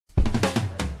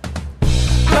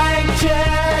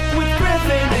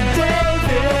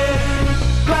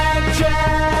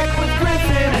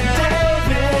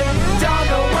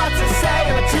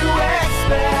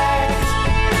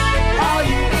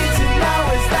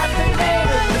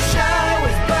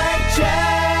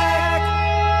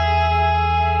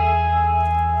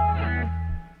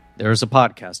There's a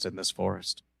podcast in this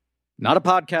forest. Not a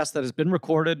podcast that has been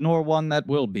recorded, nor one that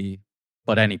will be,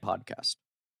 but any podcast.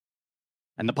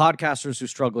 And the podcasters who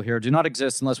struggle here do not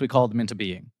exist unless we call them into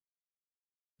being.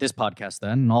 This podcast,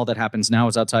 then, and all that happens now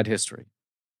is outside history.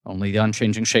 Only the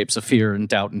unchanging shapes of fear and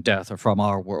doubt and death are from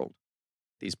our world.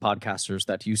 These podcasters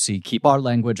that you see keep our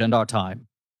language and our time,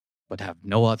 but have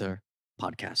no other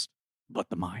podcast but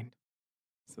the mind.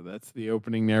 So that's the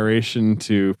opening narration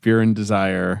to Fear and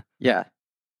Desire. Yeah.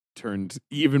 Turned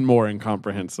even more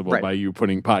incomprehensible by you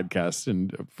putting podcasts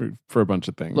in for a bunch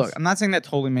of things. Look, I'm not saying that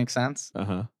totally makes sense.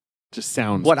 Just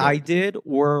sounds what good. I did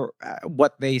or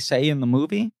what they say in the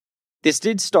movie. This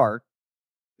did start.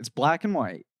 It's black and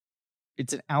white.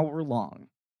 It's an hour long.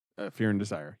 Fear and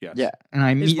Desire, yes. Yeah,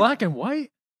 and It's black and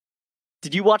white?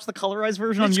 Did you watch the colorized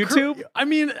version on YouTube? I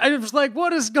mean, I was like,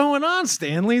 what is going on,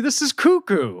 Stanley? This is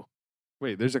cuckoo.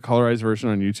 Wait, there's a colorized version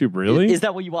on YouTube, really? Is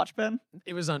that what you watch, Ben?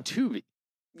 It was on Tubi.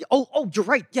 Oh, you're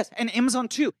right. Yes, and Amazon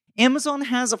too. Amazon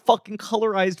has a fucking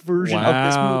colorized version of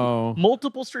this movie.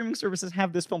 Multiple streaming services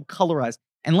have this film colorized,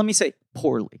 and let me say,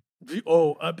 poorly.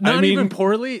 Not even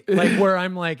poorly. Like where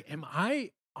I'm like, am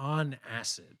I on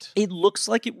acid? It looks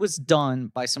like it was done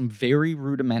by some very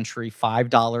rudimentary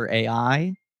 $5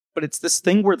 AI, but it's this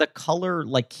thing where the color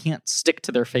like can't stick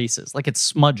to their faces, like it's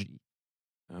smudgy.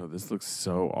 Oh, this looks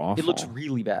so awful. It looks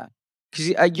really bad. Because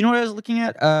you know what I was looking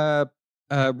at?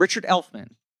 Richard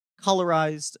Elfman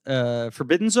colorized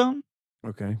Forbidden Zone.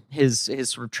 Okay. His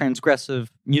sort of transgressive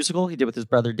musical he did with his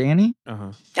brother Danny.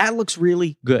 That looks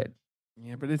really good.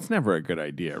 Yeah, but it's never a good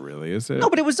idea, really, is it? No,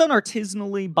 but it was done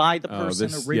artisanally by the person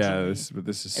originally. Yeah,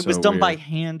 this is so It was done weird. by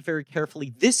hand very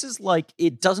carefully. This is like,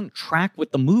 it doesn't track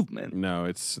with the movement. No,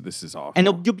 this is awful. And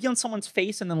you'll be on someone's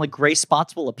face and then like gray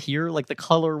spots will appear, like the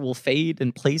color will fade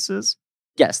in places.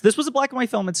 Yes, this was a black and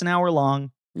white film. It's an hour long.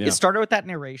 Yeah. It started with that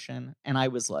narration and I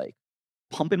was like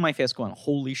pumping my fist going,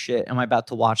 holy shit, am I about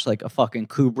to watch like a fucking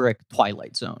Kubrick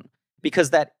Twilight Zone? Because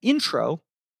that intro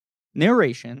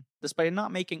narration, despite it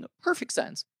not making perfect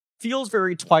sense, feels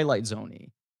very Twilight Zone-y,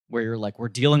 where you're like, we're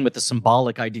dealing with the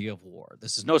symbolic idea of war.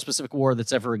 This is no specific war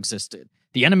that's ever existed.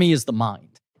 The enemy is the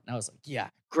mind. And I was like, yeah,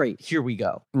 great, here we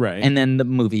go. Right. And then the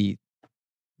movie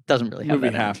doesn't really have that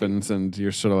energy. Happens and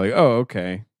you're sort of like, oh,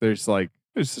 okay. There's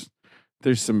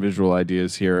some visual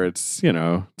ideas here. It's,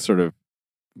 sort of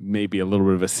maybe a little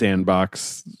bit of a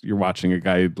sandbox. You're watching a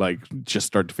guy like just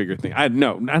start to figure things. I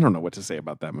don't know what to say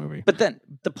about that movie. But then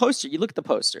the poster, you look at the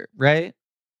poster, right?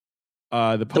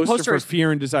 The poster for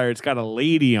Fear and Desire, it's got a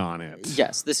lady on it.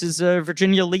 Yes, this is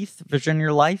Virginia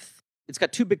Life. It's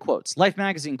got two big quotes. Life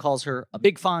magazine calls her a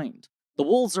big find. The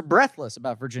wolves are breathless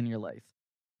about Virginia Life.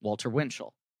 Walter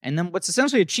Winchell. And then what's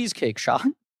essentially a cheesecake shot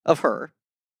of her.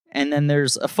 And then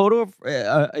there's a photo of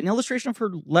an illustration of her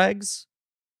legs.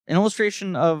 An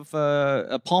illustration of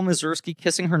Paul Mazursky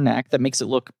kissing her neck that makes it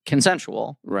look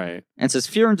consensual. Right. And it says,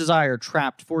 Fear and Desire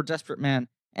trapped 4 desperate men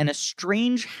and a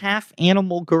strange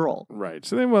half-animal girl. Right.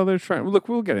 So then, they're trying. Look,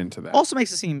 we'll get into that. Also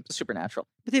makes it seem supernatural.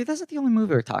 But Dave, that's not the only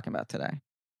movie we're talking about today.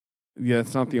 Yeah,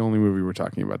 it's not the only movie we're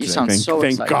talking about today. You sound so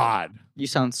excited. Thank God. You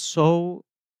sound so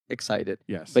excited.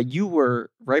 Yes. But you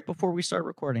were, right before we start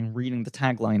recording, reading the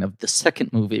tagline of the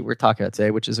second movie we're talking about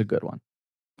today, which is a good one.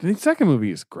 The second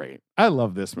movie is great. I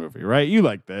love this movie, right? You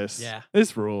like this. Yeah.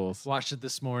 This rules. Watched it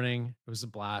this morning. It was a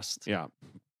blast. Yeah.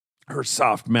 Her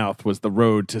soft mouth was the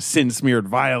road to sin-smeared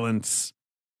violence.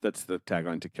 That's the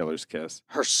tagline to Killer's Kiss.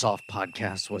 Her soft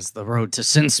podcast was the road to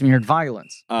sin-smeared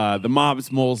violence. The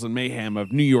mobs, moles, and mayhem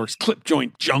of New York's clip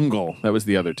joint jungle. That was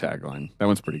the other tagline. That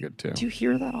one's pretty good, too. Do you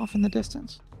hear that off in the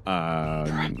distance?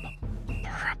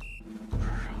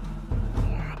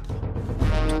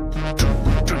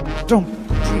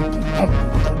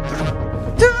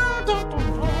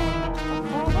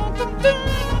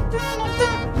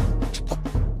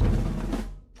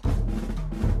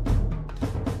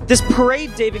 This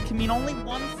parade, David, can mean only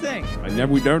one thing.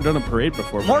 We've never done a parade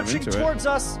before. Marching towards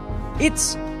us,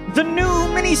 it's the new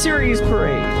miniseries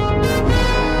parade.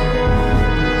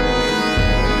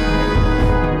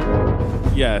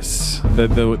 Yes,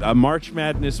 a March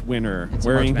Madness winner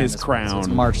wearing his crown.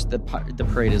 The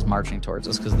parade is marching towards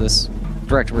us because this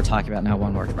director we're talking about now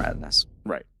won March Madness.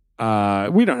 Right.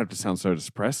 We don't have to sound so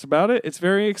depressed about it. It's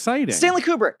very exciting. Stanley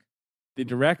Kubrick. The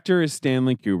director is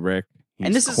Stanley Kubrick. He's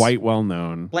and this is quite well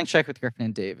known. Blank Check with Griffin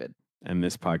and David. And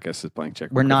this podcast is Blank Check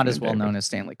with We're Griffin not as and well David. known as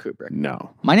Stanley Kubrick.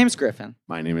 No. My name is Griffin.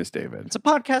 My name is David. It's a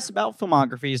podcast about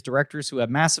filmographies, directors who have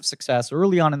massive success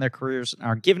early on in their careers and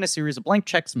are given a series of blank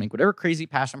checks to make whatever crazy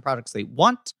passion projects they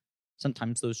want.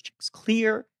 Sometimes those checks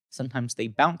clear. Sometimes they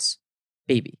bounce.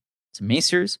 Baby. It's a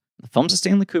miniseries. The films of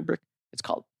Stanley Kubrick. It's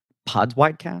called Pod's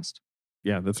Widecast.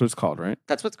 Yeah, that's what it's called, right?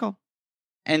 That's what it's called.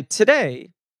 And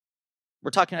today,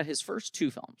 we're talking about his first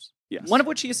 2 films. Yes. One of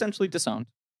which he essentially disowned.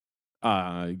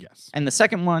 Yes. And the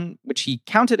second one, which he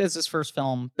counted as his first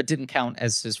film, but didn't count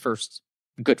as his first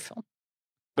good film.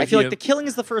 But I feel like The Killing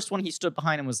is the first one he stood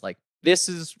behind and was like, this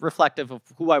is reflective of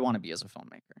who I want to be as a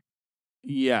filmmaker.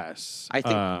 Yes. I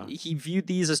think he viewed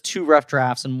these as 2 rough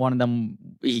drafts, and one of them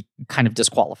he kind of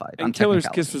disqualified. And Killer's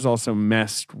Kiss was also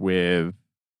messed with,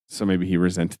 so maybe he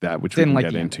resented that, which we can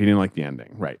get into. He didn't like the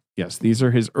ending. Right. Yes, these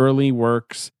are his early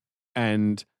works,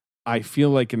 and I feel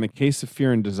like in the case of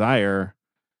Fear and Desire,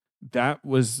 that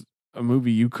was a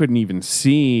movie you couldn't even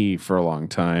see for a long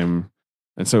time.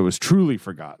 And so it was truly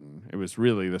forgotten. It was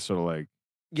really the sort of like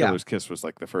Killer's Kiss was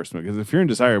like the first movie. Because the Fear and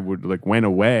Desire went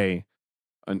away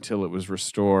until it was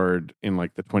restored in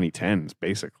like the 2010s,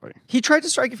 basically. He tried to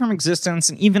strike it from existence,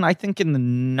 and even I think in the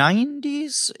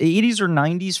 90s, 80s or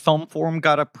 90s, Film Forum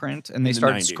got a print and they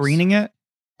started screening it.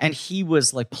 And he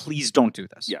was like, please don't do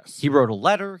this. Yes. He wrote a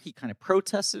letter. He kind of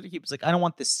protested. He was like, I don't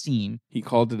want this scene. He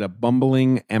called it a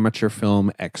bumbling amateur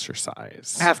film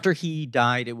exercise. After he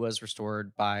died, it was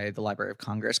restored by the Library of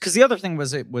Congress. Because the other thing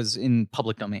was it was in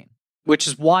public domain, which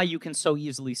is why you can so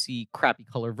easily see crappy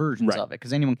color versions of it,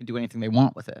 because anyone can do anything they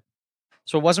want with it.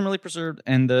 So it wasn't really preserved,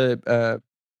 and the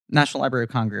National Library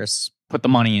of Congress put the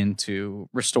money in to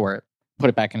restore it. Put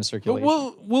it back into circulation.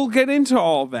 But we'll get into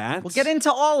all that. We'll get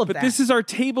into all of that. But this is our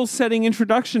table-setting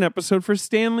introduction episode for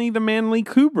Stanley the Manly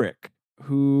Kubrick,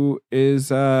 who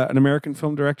is an American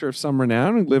film director of some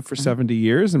renown and lived for 70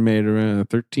 years and made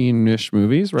 13-ish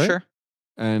movies, right? Sure.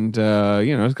 And,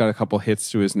 he's got a couple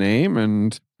hits to his name,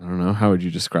 and I don't know, how would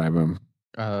you describe him?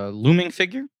 Looming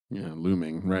figure? Yeah,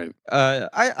 looming, right.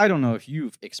 I don't know if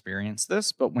you've experienced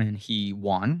this, but when he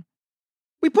won,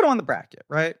 we put him on the bracket,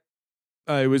 right?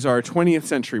 It was our 20th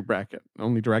century bracket.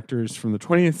 Only directors from the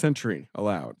 20th century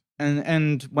allowed.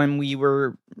 And when we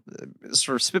were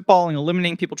sort of spitballing,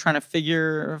 eliminating people trying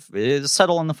to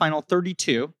settle on the final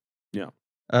 32. Yeah.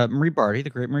 Marie Barty, the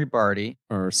great Marie Barty.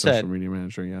 Our social media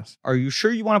manager, yes. Are you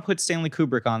sure you want to put Stanley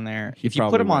Kubrick on there? If you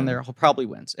put him on there, he'll probably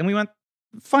win. And we went,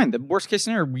 fine, the worst case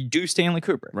scenario, we do Stanley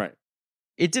Kubrick. Right.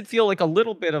 It did feel like a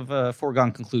little bit of a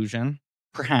foregone conclusion,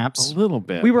 perhaps. A little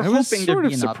bit. We were hoping to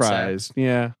be surprised. Upset.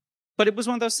 Yeah. But it was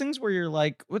one of those things where you're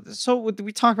like, so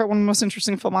we talk about one of the most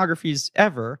interesting filmographies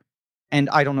ever. And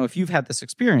I don't know if you've had this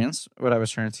experience, what I was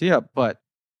trying to tee up, but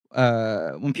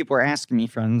when people were asking me,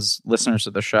 friends, listeners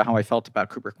of the show, how I felt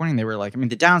about Kubrick winning, they were like, I mean,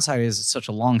 the downside is it's such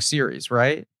a long series,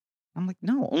 right? I'm like,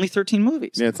 no, only 13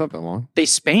 movies. Yeah, it's not that long. They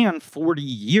span 40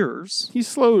 years. He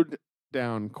slowed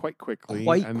down quite quickly.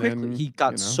 Then, he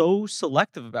got so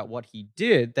selective about what he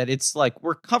did that it's like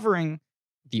we're covering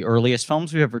the earliest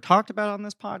films we've ever talked about on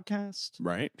this podcast.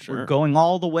 Right, sure. We're going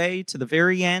all the way to the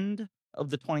very end of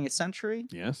the 20th century.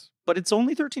 Yes. But it's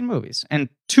only 13 movies, and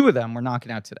 2 of them we're knocking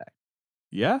out today.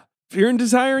 Yeah. Fear and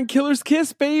Desire and Killer's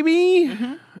Kiss, baby.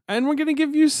 Mm-hmm. And we're going to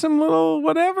give you some little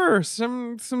whatever,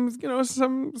 some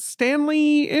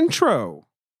Stanley intro.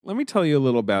 Let me tell you a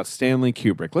little about Stanley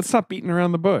Kubrick. Let's stop beating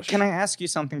around the bush. Can I ask you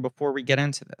something before we get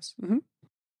into this? Mm-hmm.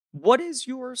 What is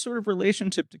your sort of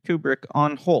relationship to Kubrick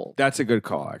on whole? That's a good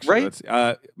call, actually.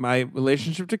 Right? My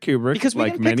relationship to Kubrick, because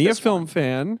like many a film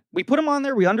fan. We put him on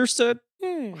there. We understood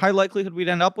high likelihood we'd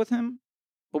end up with him.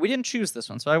 But we didn't choose this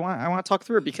one. So I want to talk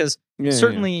through it because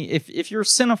certainly if you're a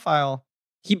cinephile,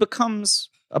 he becomes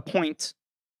a point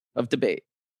of debate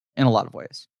in a lot of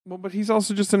ways. Well, but he's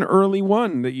also just an early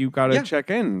one that you got to check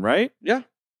in, right? Yeah.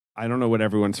 I don't know what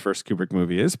everyone's first Kubrick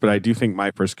movie is, but I do think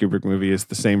my first Kubrick movie is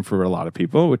the same for a lot of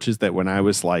people, which is that when I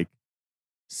was like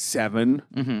 7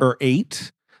 or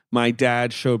 8, my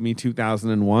dad showed me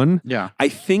 2001. Yeah. I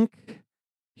think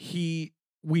we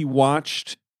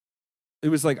watched, it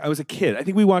was like, I was a kid. I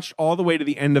think we watched all the way to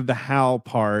the end of the Hal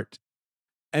part.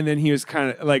 And then he was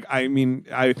kind of like, I mean,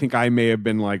 I think I may have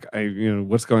been like,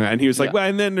 what's going on? And he was like, well,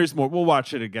 and then there's more. We'll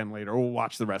watch it again later. Or we'll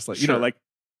watch the rest later. Sure.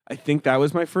 I think that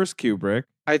was my first Kubrick.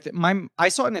 I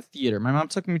saw it in a theater. My mom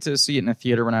took me to see it in a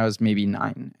theater when I was maybe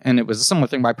 9. And it was a similar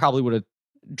thing, but I probably would have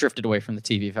drifted away from the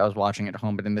TV if I was watching it at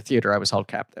home. But in the theater, I was held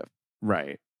captive.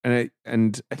 Right.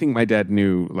 And I think my dad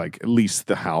knew, like, at least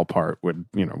the Hal part would,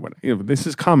 this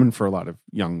is common for a lot of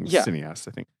young cineasts,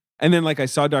 I think. And then, like, I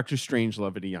saw Dr.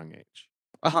 Strangelove at a young age.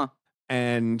 Uh-huh.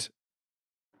 And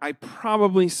I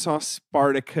probably saw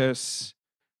Spartacus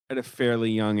at a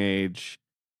fairly young age,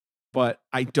 but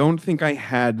I don't think I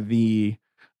had the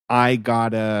I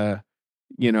gotta,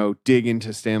 dig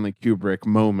into Stanley Kubrick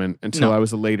moment until I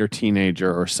was a later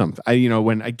teenager or something.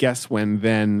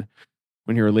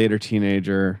 When you're a later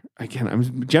teenager, again,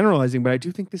 I'm generalizing, but I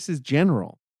do think this is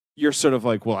general. you're sort of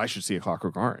like, well, I should see A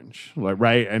Clockwork Orange, like,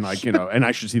 right? And like, and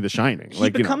I should see The Shining. He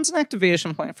becomes an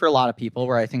activation point for a lot of people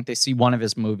where I think they see one of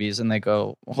his movies and they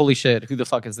go, holy shit, who the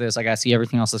fuck is this? I gotta see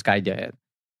everything else this guy did.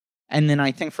 And then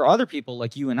I think for other people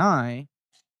like you and I,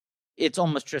 it's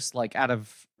almost just like out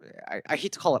of, I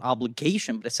hate to call it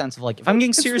obligation, but a sense of like, if I'm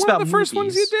getting serious about the first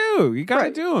ones you do, you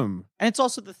gotta do them. And it's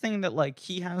also the thing that like,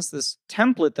 he has this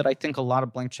template that I think a lot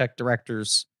of blank check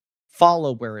directors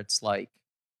follow where it's like,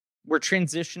 we're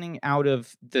transitioning out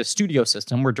of the studio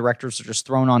system where directors are just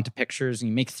thrown onto pictures and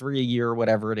you make 3 a year or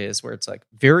whatever it is, where it's like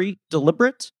very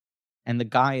deliberate. And the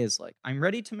guy is like, I'm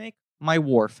ready to make my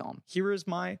war film. Here is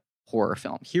my horror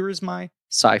film. Here is my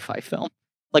sci-fi film.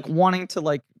 Like wanting to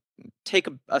like take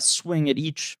a swing at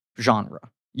each genre,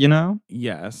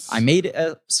 Yes. I made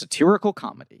a satirical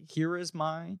comedy. Here is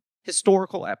my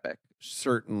historical epic.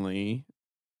 Certainly.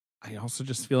 I also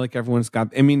just feel like everyone's got,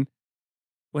 I mean,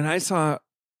 when I saw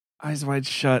Eyes Wide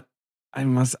Shut, I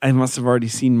must have already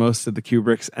seen most of the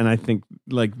Kubricks, and I think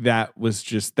like that was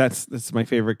just that's my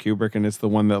favorite Kubrick, and it's the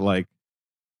one that like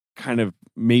kind of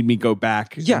made me go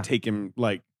back and take him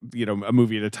like a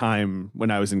movie at a time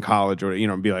when I was in college, or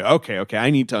and be like, okay,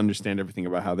 I need to understand everything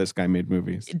about how this guy made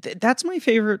movies. That's my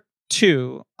favorite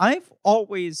too. I've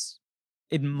always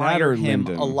admired him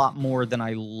a lot more than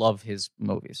I love his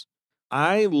movies.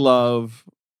 I love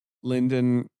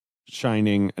Linden,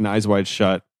 Shining, and Eyes Wide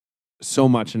Shut so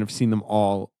much, and have seen them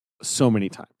all so many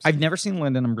times. I've never seen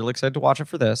Linden. I'm really excited to watch it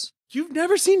for this. You've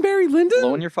never seen Barry Lyndon?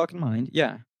 Blow in your fucking mind.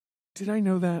 Yeah. Did I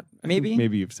know that? Maybe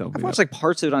you've told me. I've watched like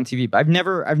parts of it on TV, but I've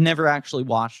never actually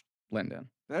watched Linden.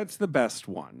 That's the best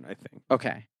one, I think.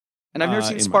 Okay. And I've never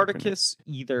seen Spartacus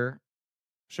either.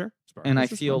 Sure. Spartacus and I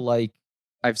feel like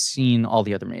I've seen all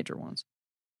the other major ones.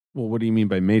 Well, what do you mean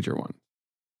by major one?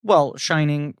 Well,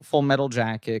 Shining, Full Metal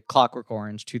Jacket, Clockwork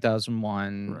Orange,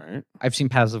 2001. Right. I've seen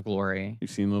Paths of Glory. You've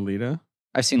seen Lolita?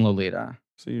 I've seen Lolita.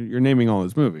 So you're naming all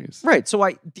his movies. Right. So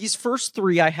these first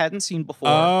 3 I hadn't seen before.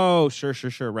 Oh, sure.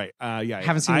 Right. Yeah.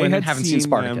 Haven't seen Linden, haven't seen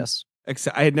Spartacus.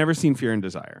 Except I had never seen Fear and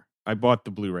Desire. I bought the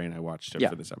Blu-ray and I watched it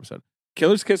for this episode.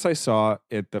 Killer's Kiss I saw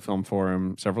at the Film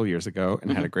Forum several years ago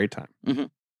and had a great time.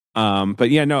 Mm-hmm.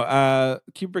 But yeah, no,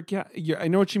 Kubrick, yeah, I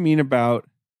know what you mean about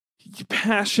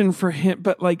passion for him,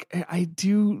 but like I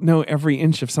do know every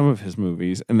inch of some of his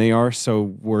movies, and they are so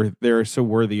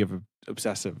worthy of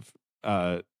obsessive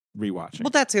rewatching.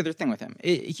 Well, that's the other thing with him.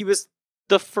 He was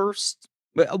the first,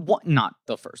 not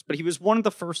the first, but he was one of the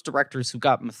first directors who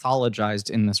got mythologized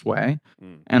in this way,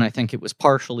 and I think it was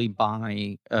partially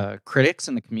by critics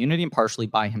in the community and partially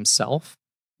by himself.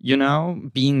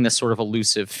 Being this sort of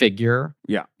elusive figure,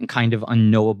 and kind of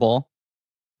unknowable.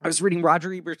 I was reading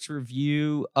Roger Ebert's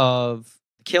review of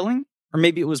The Killing, or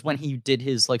maybe it was when he did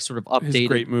his like sort of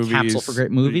updated capsule for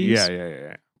great movies.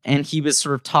 Yeah. And he was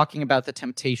sort of talking about the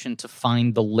temptation to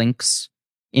find the links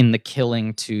in The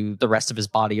Killing to the rest of his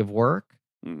body of work.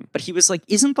 But he was like,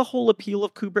 isn't the whole appeal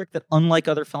of Kubrick that unlike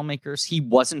other filmmakers, he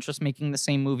wasn't just making the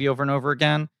same movie over and over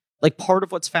again? Like part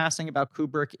of what's fascinating about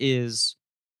Kubrick is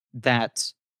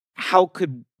that how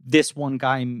could this one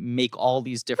guy make all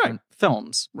these different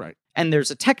films? Right. And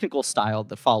there's a technical style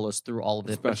that follows through all of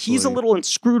it, but he's a little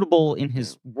inscrutable in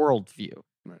his worldview.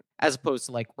 Right. As opposed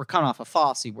to like, we're coming off of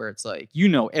Fosse, where it's like,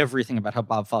 everything about how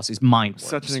Bob Fosse's mind works.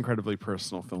 Such an incredibly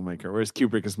personal filmmaker. Whereas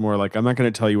Kubrick is more like, I'm not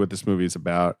going to tell you what this movie is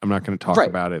about. I'm not going to talk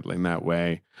about it in that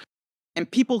way. And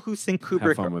people who think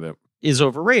Kubrick is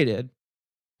overrated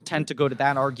tend to go to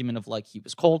that argument of like, he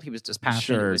was cold, he was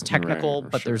dispassionate, he was technical,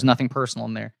 but there's nothing personal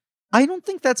in there. I don't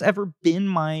think that's ever been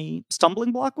my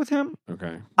stumbling block with him.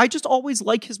 Okay. I just always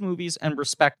like his movies and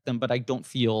respect them, but I don't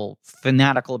feel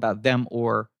fanatical about them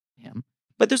or him.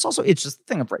 But there's also, it's just the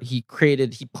thing of, he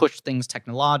pushed things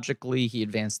technologically, he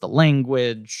advanced the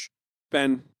language.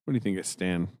 Ben, what do you think of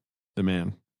Stan, the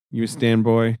man? You a Stan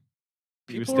boy?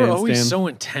 People are always so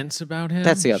intense about him.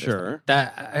 That's the other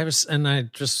thing. I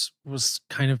just was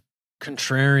kind of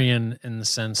contrarian in the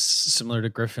sense, similar to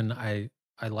Griffin. I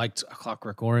liked A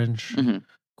Clockwork Orange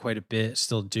quite a bit,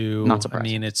 still do. Not surprised. I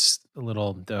mean, it's a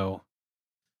little, though,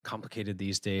 complicated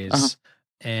these days.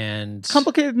 And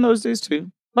complicated in those days,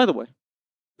 too, by the way.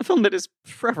 A film that is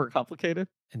forever complicated.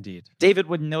 Indeed. David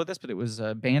wouldn't know this, but it was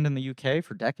banned in the UK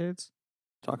for decades.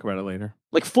 Talk about it later.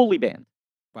 Like, fully banned.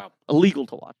 Wow. Illegal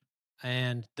to watch.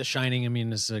 And The Shining, I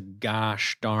mean, is a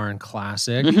gosh darn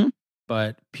classic.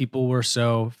 But people were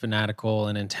so fanatical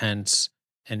and intense.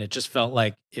 And it just felt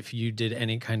like if you did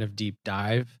any kind of deep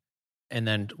dive and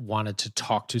then wanted to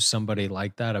talk to somebody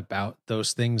like that about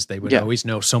those things, they would always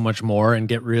know so much more and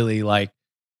get really like,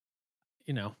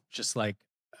 just like,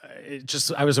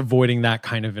 I was avoiding that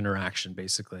kind of interaction,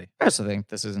 basically. I also think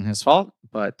this isn't his fault,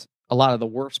 but a lot of the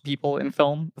worst people in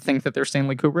film think that they're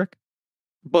Stanley Kubrick.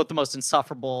 Both the most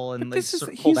insufferable and like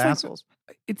sort of cold assholes.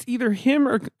 It's either him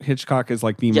or Hitchcock is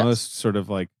like the most sort of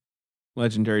like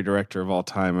legendary director of all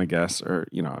time, I guess. Or,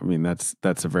 you know, I mean, that's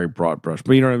a very broad brush.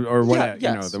 But, you know, or what,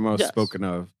 you know, the most spoken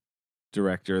of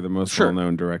director, the most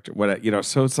well-known director. What, you know,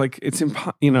 so it's like,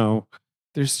 you know,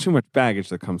 there's too much baggage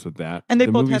that comes with that. And they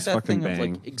both had that thing of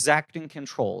like exacting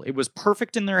control. It was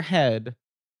perfect in their head,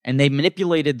 and they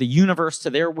manipulated the universe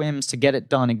to their whims to get it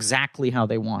done exactly how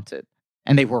they wanted.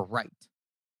 And they were right.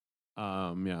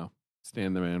 Yeah,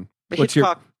 Stan the man. But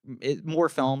Hitchcock, more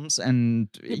films, and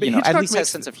you know, Hitchcock at least has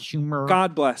a sense of humor.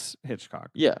 God bless Hitchcock.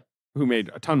 Yeah, who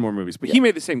made a ton more movies, but he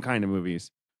made the same kind of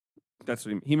movies. That's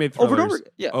what he made thrillers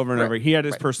over and over. He had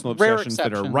his personal obsessions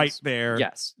that are right there.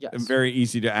 Yes, and very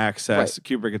easy to access.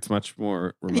 Kubrick, it's much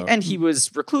more remote. And he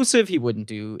was reclusive. He wouldn't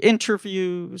do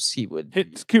interviews. He would.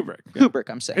 It's Kubrick. Kubrick,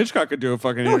 I'm saying. Hitchcock could do a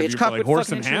fucking interview Hitchcock for like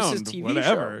Horse and Hound, TV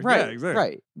whatever. Show. Right, yeah,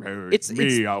 exactly. Right. It's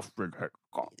me, Alfred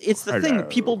Hitchcock. It's the thing.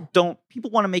 People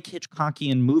want to make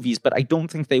Hitchcockian movies, but I don't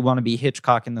think they want to be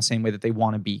Hitchcock in the same way that they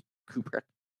want to be Kubrick.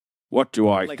 What do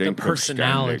I like think the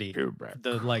personality,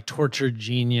 the like tortured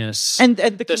genius, and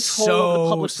the control of the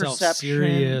public perception.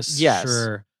 Serious, yes,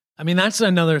 sure. I mean, that's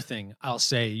another thing I'll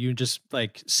say. You just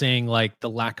like saying like the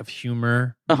lack of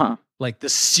humor, like the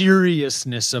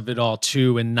seriousness of it all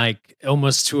too, and like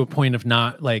almost to a point of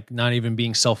not even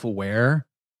being self-aware.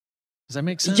 Does that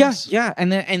make sense? Yeah.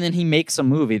 And then he makes a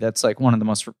movie that's like one of the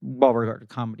most well-regarded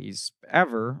comedies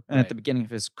ever, and at the beginning of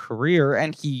his career,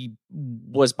 and he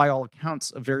was, by all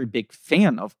accounts, a very big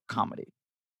fan of comedy.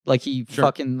 Like he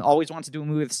fucking always wants to do a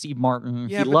movie with Steve Martin.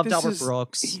 Yeah, he loved Albert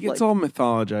Brooks. He gets all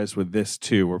mythologized with this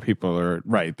too, where people are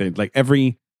they like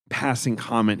every passing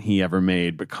comment he ever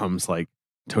made becomes like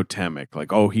totemic.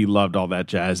 Like, oh, he loved all that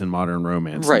jazz and modern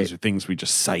romance. Right. These are things we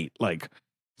just cite. Like,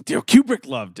 you know, Kubrick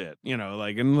loved it, you know,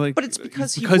 like, and like, but it's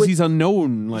because he's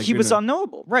unknown. Like he was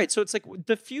unknowable, right? So it's like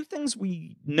the few things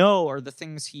we know are the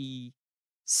things he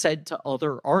said to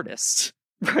other artists,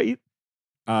 right?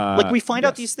 Like we find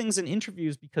out these things in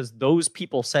interviews because those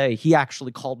people say he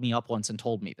actually called me up once and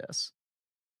told me this.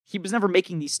 He was never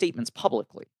making these statements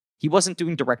publicly. He wasn't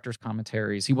doing director's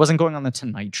commentaries. He wasn't going on the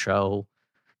Tonight Show.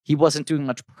 He wasn't doing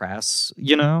much press,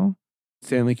 you know?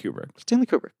 Stanley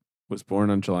Kubrick was born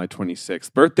on July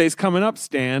 26th. Birthday's coming up,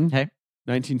 Stan. Hey.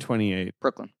 1928.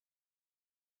 Brooklyn.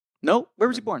 No, where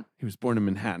was he born? He was born in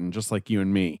Manhattan, just like you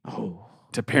and me. Oh.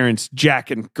 To parents Jack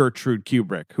and Gertrude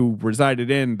Kubrick, who resided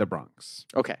in the Bronx.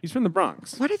 Okay. He's from the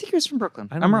Bronx. Why do you think he was from Brooklyn?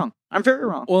 I'm wrong. I'm very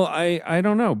wrong. Well, I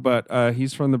don't know, but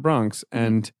he's from the Bronx,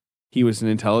 and he was an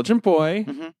intelligent boy,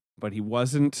 but he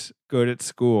wasn't good at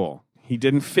school. He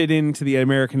didn't fit into the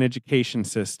American education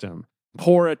system.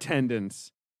 Poor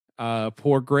attendance.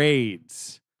 Poor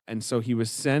grades. And so he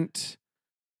was sent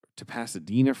to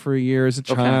Pasadena for a year as a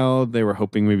child. They were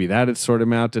hoping maybe that had sorted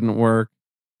him out. Didn't work.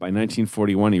 By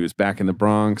 1941, he was back in the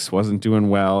Bronx, wasn't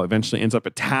doing well. Eventually ends up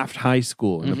at Taft High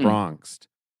School in the Bronx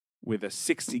with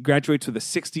graduates with a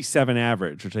 67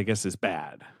 average, which I guess is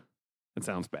bad. That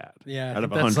sounds bad. Yeah. Out of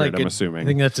 100, I'm assuming. I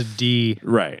think that's a D.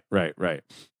 Right.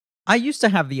 I used to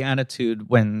have the attitude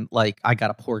when like I got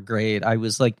a poor grade, I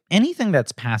was like, anything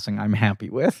that's passing, I'm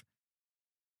happy with.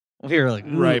 We were like,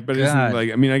 right, but isn't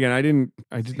like, I mean, again,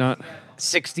 I did not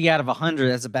 60 out of 100.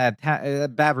 That's a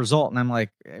bad result, and I'm like,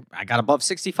 I got above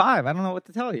 65. I don't know what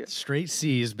to tell you. Straight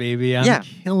C's, baby. I'm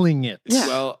killing it. Yeah.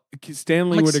 Well,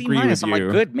 Stanley would agree with you. I'm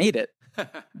like, good, made it.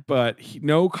 But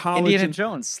no college. Indiana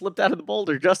Jones slipped out of the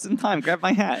boulder just in time. Grabbed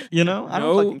my hat. You know, I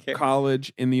don't fucking care. No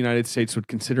college in the United States would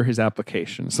consider his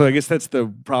application. So I guess that's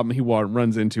the problem he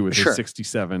runs into with his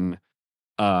 67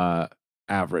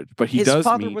 average. But his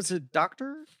father was a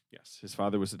doctor. Yes, his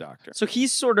father was a doctor. So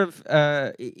he's sort of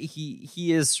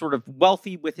he is sort of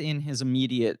wealthy within his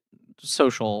immediate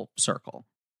social circle.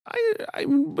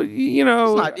 You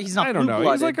know, he's not. I don't know.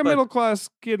 He's like a middle class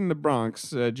kid in the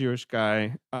Bronx, Jewish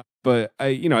guy. But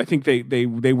I think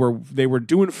they were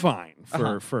doing fine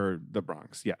for the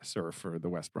Bronx, yes, or for the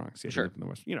West Bronx, yeah, in the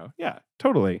West,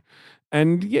 totally.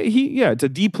 And it's a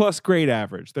D+ grade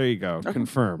average. There you go,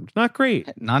 confirmed. Not great,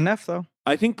 not enough though.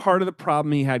 I think part of the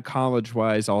problem he had college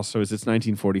wise also is it's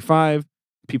 1945.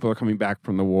 People are coming back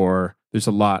from the war. There's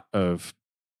a lot of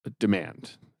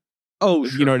demand. Oh,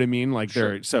 sure. You know what I mean? Like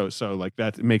so like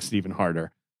that makes it even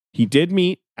harder. He did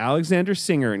meet Alexander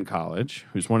Singer in college,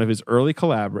 who's one of his early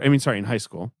in high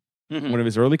school, one of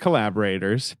his early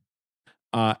collaborators.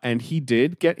 And he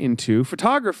did get into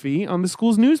photography on the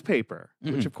school's newspaper,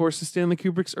 which of course is Stanley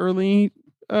Kubrick's early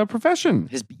profession.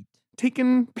 His beat.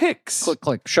 Taking pics.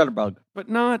 Click, shutterbug. But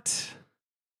not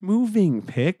moving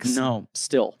pics. No,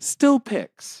 still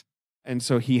pics. And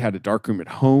so he had a darkroom at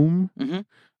home.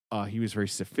 Mm-hmm. He was very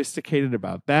sophisticated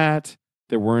about that.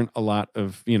 There weren't a lot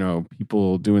of,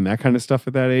 people doing that kind of stuff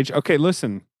at that age. Okay,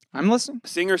 listen. I'm listening.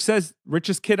 Singer says,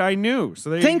 richest kid I knew. So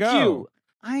there Thank you go. you.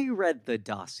 I read the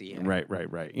dossier. Right.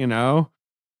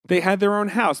 They had their own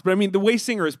house. But I mean, the way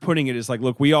Singer is putting it is like,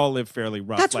 look, we all live fairly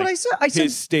rough. That's what I said. I said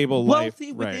his stable life.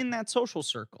 wealthy within that social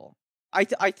circle. I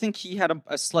think he had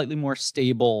a slightly more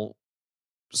stable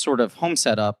sort of home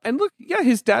setup. And look, yeah,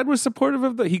 his dad was supportive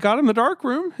of he got him the dark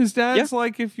room. His dad's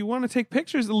like, if you want to take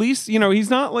pictures, at least, he's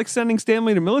not like sending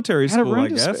Stanley to military school, I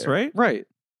guess, right? Right.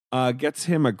 Gets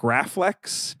him a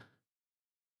Graflex.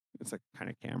 It's a kind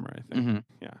of camera, I think. Mm-hmm.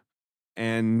 Yeah.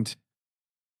 And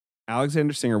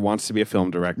Alexander Singer wants to be a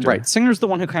film director. Right. Singer's the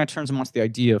one who kind of turns him onto the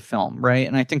idea of film, right?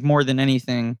 And I think more than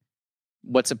anything,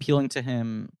 what's appealing to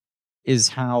him is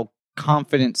how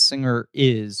confident Singer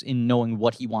is in knowing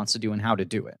what he wants to do and how to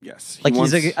do it. Yes.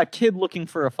 He's a kid looking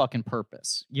for a fucking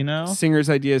purpose, Singer's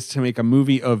idea is to make a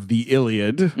movie of the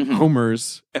Iliad,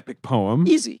 Homer's epic poem.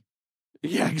 Easy.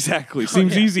 Yeah, exactly.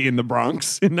 Seems easy in the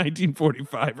Bronx in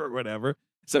 1945 or whatever.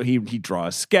 So he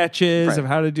draws sketches of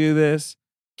how to do this.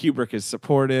 Kubrick is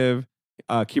supportive.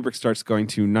 Kubrick starts going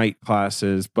to night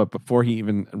classes, but before he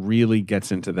even really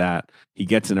gets into that, he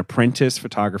gets an apprentice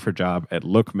photographer job at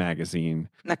Look magazine.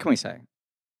 Now, can we say,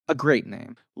 a great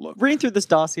name. Look. Reading through this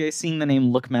dossier, seeing the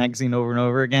name Look magazine over and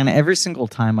over again, every single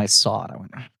time I saw it, I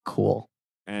went, cool.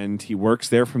 And he works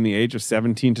there from the age of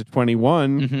 17 to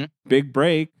 21, Mm-hmm. big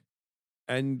break,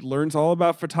 and learns all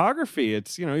about photography.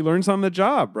 It's, he learns on the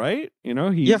job, right?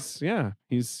 He's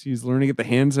learning at the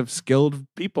hands of skilled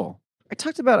people. I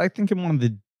talked about, I think, in one of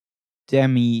the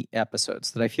Demi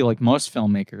episodes that I feel like most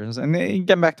filmmakers, and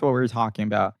getting back to what we were talking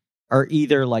about, are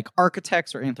either like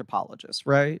architects or anthropologists,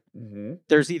 right? Mm-hmm.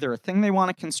 There's either a thing they want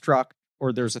to construct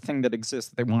or there's a thing that exists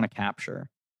that they want to capture.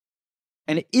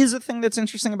 And it is a thing that's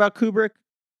interesting about Kubrick.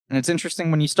 And it's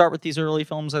interesting when you start with these early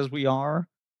films as we are,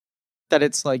 that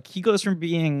it's like he goes from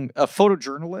being a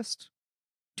photojournalist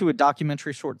to a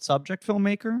documentary short subject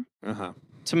filmmaker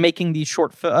to making these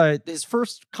short his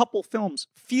first couple films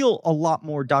feel a lot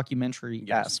more documentary-esque.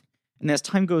 Yes. And as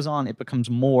time goes on, it becomes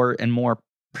more and more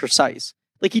precise.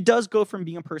 Like he does go from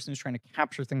being a person who's trying to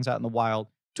capture things out in the wild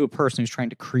to a person who's trying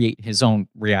to create his own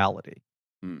reality.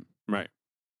 Right.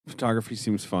 Photography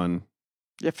seems fun.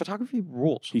 Yeah, photography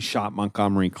rules. He shot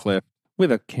Montgomery Clift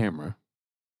with a camera.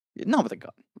 Not with a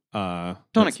gun.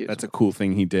 Don't accuse That's me. a cool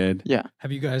thing he did. Yeah.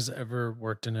 Have you guys ever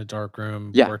worked in a dark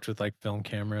room? Yeah. Worked with like film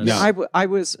cameras? Yeah. I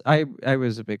was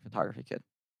a big photography kid.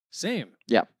 Same.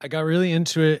 Yeah. I got really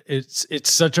into it. It's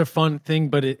such a fun thing,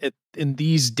 but it in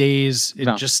these days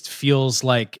it just feels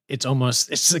like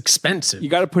it's expensive. You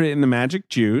got to put it in the magic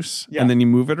juice, and then you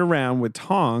move it around with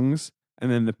tongs, and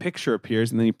then the picture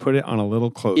appears, and then you put it on a little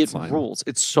clothesline. It rules.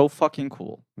 It's so fucking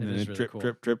cool. And then is it really drip, cool.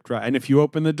 drip, drip, dry. And if you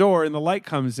open the door and the light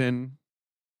comes in,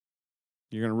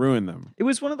 you're gonna ruin them. It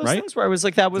was one of those Right? things where I was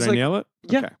like, that was Did I like, nail it?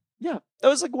 Yeah. Okay. yeah, that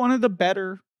was like one of the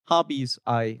better hobbies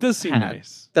I Does seem had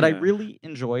nice. that I Yeah. really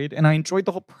enjoyed. And I enjoyed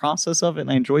the whole process of it.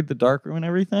 And I enjoyed the darkroom and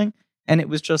everything. And it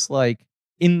was just like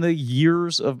in the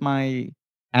years of my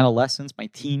adolescence, my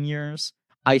teen years,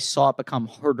 I saw it become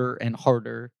harder and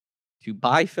harder to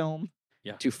buy film,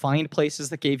 to find places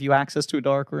that gave you access to a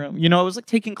darkroom. It was like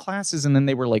taking classes and then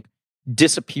they were like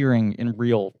disappearing in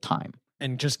real time.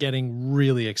 And just getting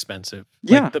really expensive.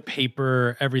 Yeah. Like the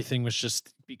paper, everything was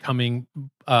just becoming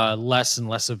less and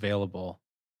less available.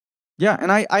 Yeah,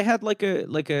 and I had like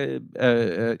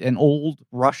an old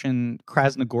Russian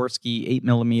Krasnogorsky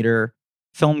 8mm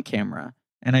film camera,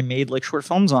 and I made like short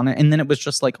films on it. And then it was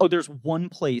just like, oh, there's one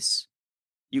place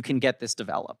you can get this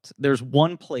developed. There's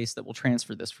one place that will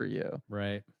transfer this for you.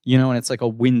 Right. And it's like a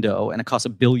window, and it costs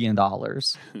 $1 billion.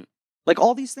 Like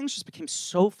all these things just became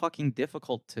so fucking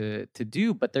difficult to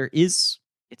do, but it's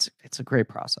a great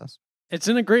process. It's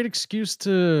a great excuse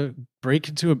to break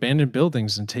into abandoned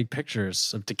buildings and take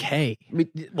pictures of decay.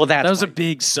 Well, That was a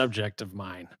big subject of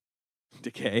mine.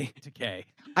 Decay.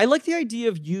 I like the idea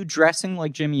of you dressing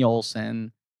like Jimmy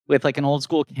Olsen with like an old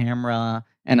school camera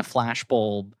and a flash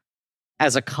bulb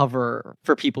as a cover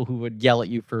for people who would yell at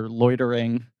you for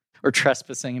loitering or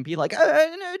trespassing and be like,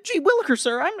 gee Williker,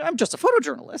 sir, I'm just a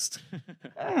photojournalist.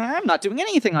 I'm not doing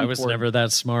anything I was unimportant." never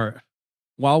that smart.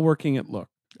 While working at Look,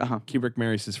 Uh-huh. Kubrick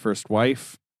marries his first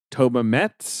wife, Toba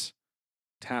Metz,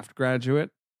 Taft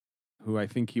graduate, who I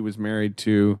think he was married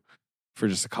to for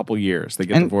just a couple years. They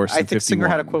get And divorced I in think 51. Singer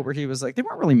had a quote where he was like, they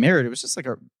weren't really married. It was just like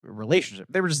a relationship.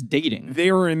 They were just dating.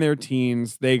 They were in their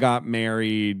teens. They got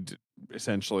married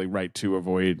essentially right to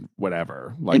avoid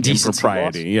whatever, like Indecency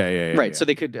impropriety. laws. Yeah. Right, so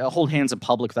they could hold hands in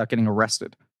public without getting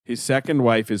arrested. His second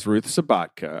wife is Ruth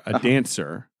Sabatka, a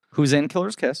dancer who's in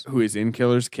Killer's Kiss. Who is in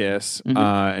Killer's Kiss,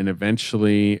 and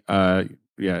eventually,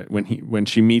 when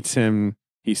she meets him,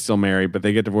 he's still married, but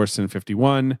they get divorced in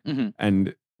 51,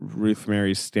 and Ruth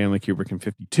marries Stanley Kubrick in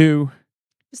 52.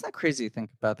 Isn't that crazy to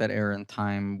think about that era in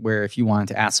time where if you wanted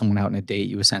to ask someone out on a date,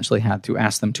 you essentially had to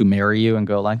ask them to marry you and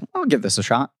go like, I'll give this a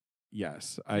shot.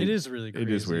 Yes. It is really crazy.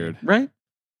 It is weird. Right?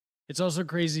 It's also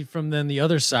crazy from then the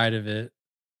other side of it,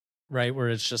 right? Where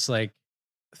it's just like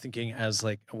thinking as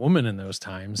like a woman in those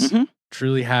times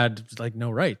truly had like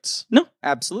no rights. No,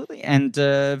 absolutely. And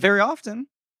very often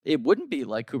it wouldn't be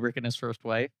like Kubrick and his first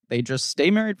wife. They just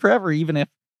stay married forever, even if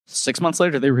 6 months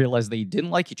later they realize they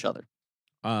didn't like each other.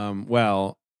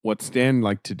 Well, what Stan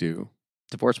liked to do.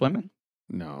 Divorce women?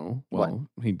 No. Well,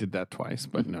 he did that twice,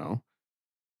 but no.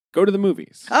 Go to the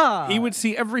movies. He would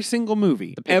see every single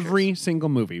movie. Every single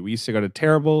movie. We used to go to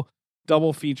terrible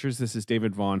double features. This is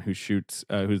David Vaughn, who shoots,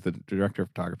 who's the director of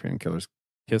photography on Killer's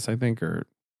Kiss, I think, or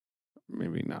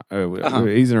maybe not.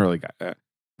 He's an early guy.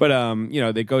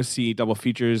 But they go see double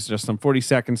features just on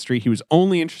 42nd Street. He was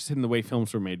only interested in the way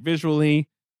films were made visually.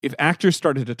 If actors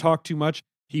started to talk too much,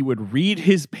 he would read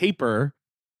his paper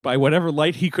by whatever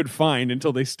light he could find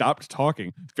until they stopped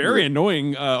talking. Very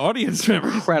annoying audience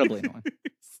members. Incredibly annoying.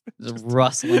 Just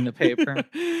rustling the paper.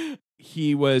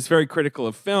 He was very critical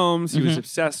of films. He was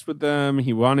obsessed with them.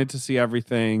 He wanted to see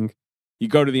everything. You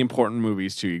go to the important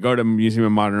movies, too. You go to Museum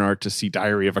of Modern Art to see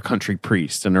Diary of a Country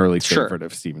Priest, an early favorite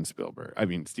of Stanley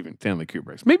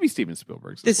Kubrick's. Maybe Steven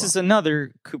Spielberg's. This is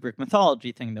another Kubrick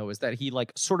mythology thing, though, is that he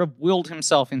like sort of willed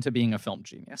himself into being a film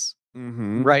genius.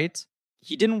 Right?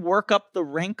 He didn't work up the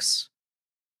ranks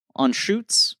on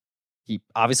shoots. He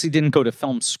obviously didn't go to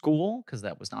film school because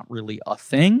that was not really a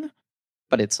thing.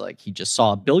 But it's like he just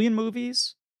saw a billion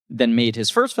movies, then made his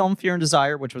first film, Fear and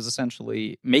Desire, which was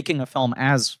essentially making a film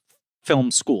as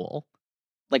film school.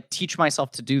 Like, teach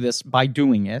myself to do this by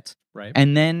doing it. Right.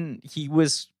 And then he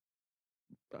was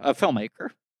a filmmaker.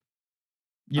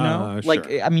 You know?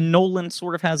 Sure. I mean, Nolan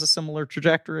sort of has a similar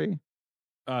trajectory.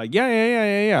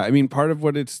 Yeah. I mean, part of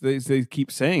what they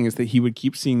keep saying is that he would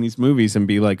keep seeing these movies and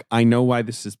be like, I know why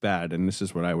this is bad, and this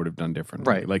is what I would have done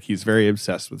differently. Right. Like, he's very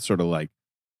obsessed with sort of like,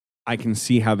 I can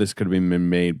see how this could have been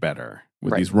made better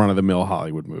with these run-of-the-mill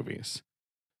Hollywood movies.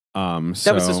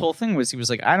 That was his whole thing, was he was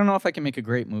like, I don't know if I can make a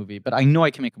great movie, but I know I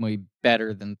can make a movie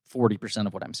better than 40%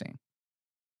 of what I'm seeing.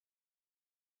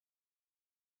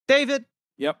 David?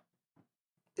 Yep.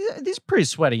 These are pretty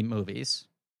sweaty movies.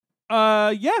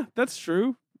 Yeah, that's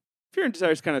true. Fear and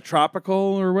Desire is kind of tropical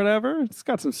or whatever. It's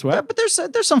got some sweat. Yeah, but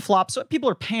there's some flops. People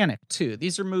are panicked, too.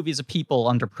 These are movies of people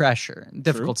under pressure in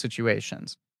difficult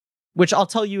situations. Which I'll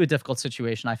tell you a difficult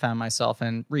situation I found myself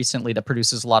in recently that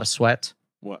produces a lot of sweat.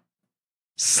 What?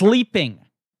 Sleeping.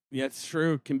 Yeah, it's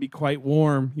true. It can be quite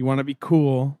warm. You want to be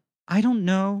cool. I don't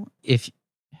know if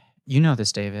you know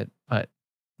this, David, but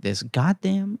this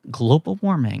goddamn global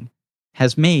warming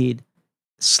has made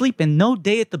sleeping no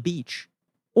day at the beach.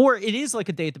 Or it is like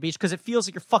a day at the beach because it feels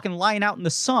like you're fucking lying out in the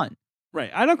sun.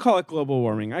 Right. I don't call it global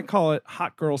warming. I call it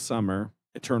hot girl summer,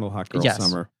 eternal hot girl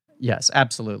summer. Yes,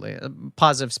 absolutely. A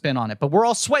positive spin on it. But we're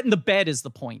all sweating the bed is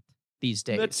the point these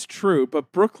days. That's true.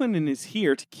 But Brooklyn is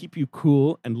here to keep you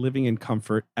cool and living in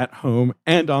comfort at home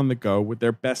and on the go with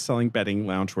their best-selling bedding,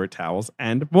 loungewear, towels,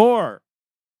 and more.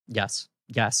 Yes.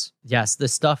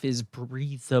 This stuff is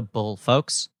breathable,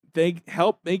 folks. They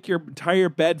help make your entire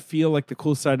bed feel like the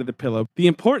cool side of the pillow. The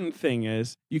important thing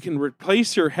is you can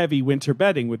replace your heavy winter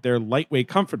bedding with their lightweight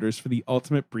comforters for the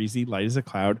ultimate breezy, light as a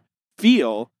cloud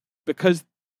feel. Because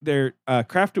they're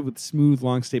crafted with smooth,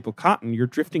 long staple cotton, you're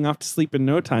drifting off to sleep in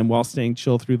no time while staying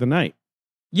chill through the night.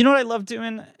 You know what I love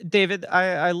doing, David?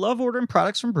 I love ordering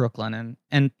products from Brooklyn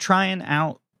and trying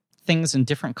out things in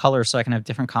different colors so I can have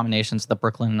different combinations that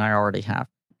Brooklyn and I already have.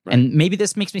 Right. And maybe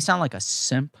this makes me sound like a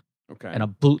simp and a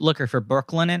bootlicker for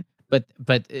Brooklyn, but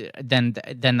then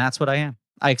that's what I am.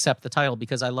 I accept the title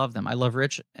because I love them. I love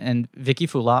Rich and Vicky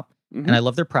Fulop, and I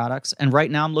love their products. And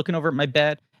right now I'm looking over at my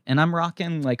bed, and I'm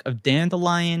rocking like a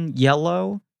dandelion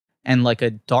yellow and like a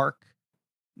dark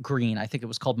green. I think it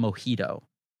was called Mojito.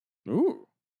 Ooh,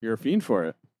 you're a fiend for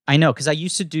it. I know, because I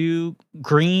used to do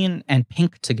green and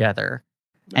pink together.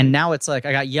 Nice. And now it's like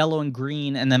I got yellow and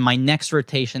green, and then my next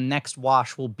rotation, next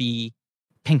wash will be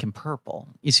pink and purple.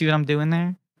 You see what I'm doing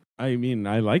there? I mean,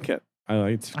 I like it.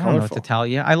 It's colorful. I don't know what to tell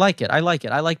you. I like it. I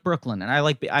like Brooklyn, and I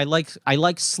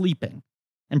like sleeping.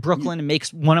 And Brooklyn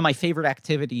makes one of my favorite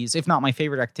activities, if not my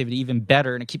favorite activity, even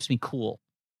better, and it keeps me cool.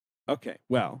 Okay,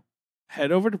 well,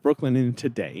 head over to Brooklyn Inn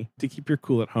today to keep your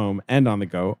cool at home and on the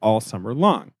go all summer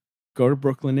long. Go to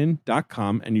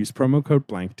brooklyninn.com and use promo code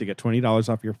blank to get $20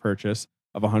 off your purchase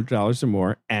of $100 or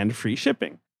more and free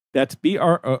shipping. That's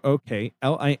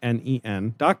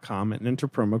BROOKLINEN.com and enter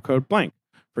promo code blank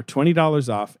for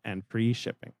 $20 off and free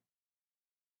shipping.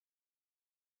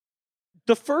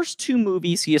 The first two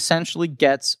movies, he essentially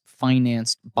gets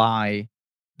financed by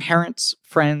parents,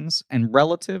 friends, and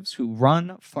relatives who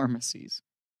run pharmacies.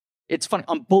 It's funny.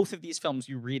 On both of these films,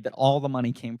 you read that all the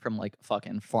money came from like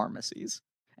fucking pharmacies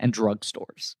and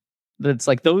drugstores. That it's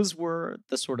like those were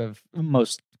the sort of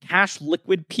most cash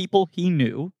liquid people he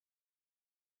knew.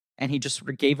 And he just sort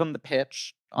of gave them the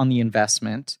pitch on the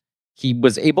investment. He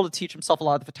was able to teach himself a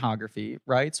lot of the photography,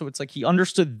 right? So it's like he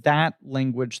understood that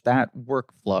language, that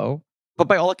workflow. But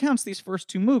by all accounts, these first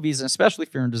two movies, and especially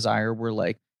Fear and Desire, were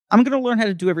like, I'm going to learn how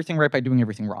to do everything right by doing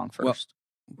everything wrong first.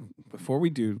 Well, before we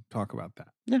do talk about that.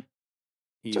 Yeah.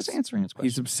 Just answering his question.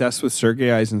 He's obsessed with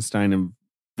Sergei Eisenstein and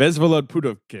Vsevolod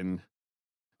Pudovkin,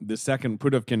 the second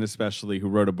Pudovkin especially, who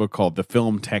wrote a book called The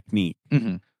Film Technique.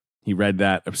 Mm-hmm. He read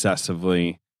that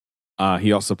obsessively.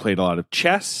 He also played a lot of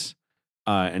chess,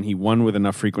 and he won with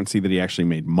enough frequency that he actually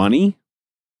made money.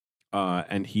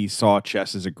 And he saw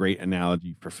chess as a great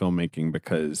analogy for filmmaking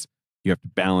because you have to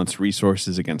balance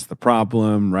resources against the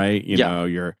problem, right? You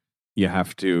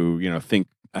have to, think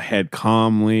ahead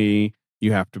calmly.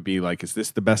 You have to be like, is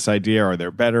this the best idea? Are there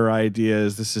better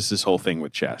ideas? This is this whole thing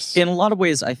with chess. In a lot of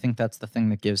ways, I think that's the thing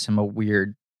that gives him a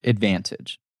weird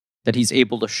advantage, that he's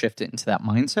able to shift it into that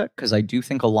mindset. Because I do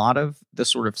think a lot of the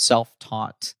sort of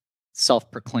self-taught,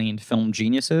 self-proclaimed film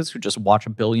geniuses who just watch a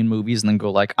billion movies and then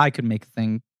go like, I could make a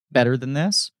thing better than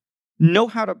this, know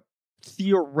how to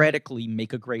theoretically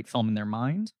make a great film in their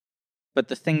mind. But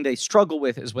the thing they struggle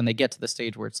with is when they get to the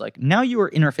stage where it's like, now you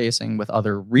are interfacing with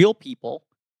other real people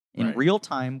in real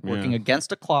time, working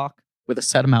against a clock with a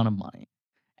set amount of money.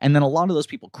 And then a lot of those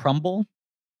people crumble.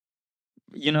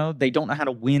 They don't know how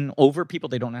to win over people.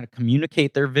 They don't know how to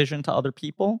communicate their vision to other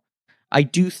people. I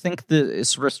do think the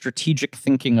sort of strategic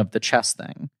thinking of the chess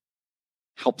thing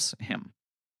helps him.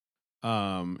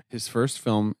 His first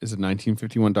film is a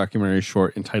 1951 documentary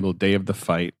short entitled Day of the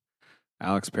Fight.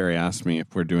 Alex Perry asked me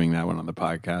if we're doing that one on the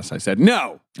podcast. I said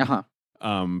no. Uh-huh.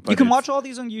 But you can watch all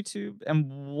these on YouTube,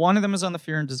 and one of them is on the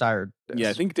Fear and Desire disc. Yeah,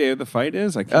 I think Day of the Fight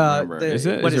is. I can't remember. Is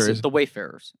it? What is it? The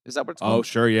Wayfarers. Is that what it's called? Oh,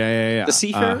 sure. Yeah. The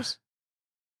Seafarers?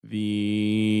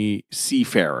 The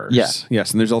Seafarers. Yeah.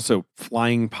 Yes, and there's also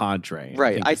Flying Padre.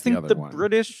 Right. I think the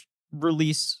British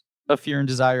release of Fear and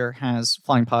Desire has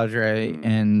Flying Padre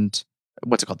and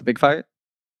what's it called? The Big Fight?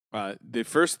 The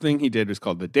first thing he did was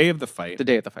called The Day of the Fight. The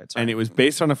Day of the Fight, sorry. And it was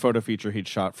based on a photo feature he'd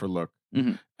shot for Look.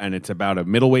 Mm-hmm. And it's about a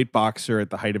middleweight boxer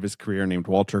at the height of his career named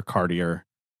Walter Cartier.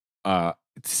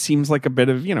 It seems like a bit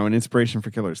of, an inspiration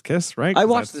for Killer's Kiss, right? I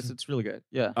watched this. It's really good.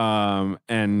 Yeah.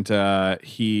 And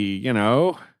he,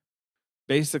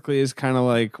 basically is kind of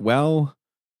like, well,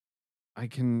 I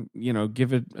can,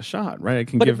 give it a shot, right? I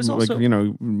can give also,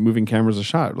 moving cameras a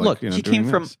shot. Like, look, he came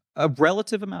from a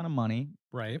relative amount of money.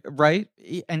 Right.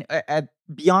 And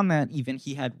beyond that, even,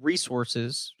 he had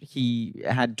resources. He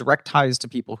had direct ties to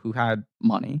people who had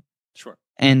money. Sure.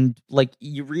 And like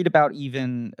you read about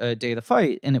even Day of the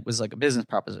Fight, and it was like a business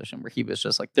proposition where he was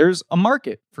just like, there's a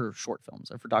market for short films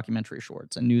or for documentary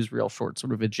shorts and newsreel shorts,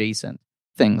 sort of adjacent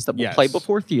things that will play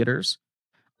before theaters.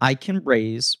 I can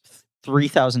raise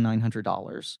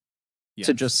 $3,900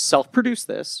 to just self-produce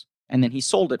this. And then he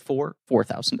sold it for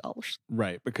 $4,000.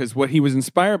 Right, because what he was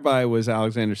inspired by was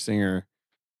Alexander Singer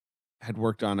had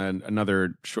worked on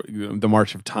another short, The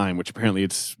March of Time, which apparently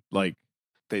it's like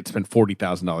they'd spent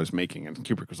 $40,000 making, and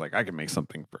Kubrick was like, I could make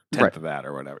something for a tenth of that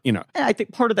or whatever. And I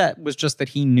think part of that was just that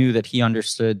he knew that he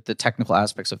understood the technical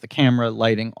aspects of the camera,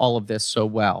 lighting, all of this so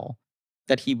well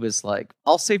that he was like,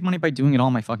 I'll save money by doing it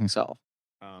all my fucking self.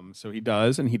 So he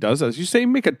does, as you say,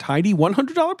 make a tidy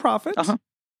 $100 profit.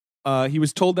 Uh-huh. He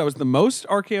was told that was the most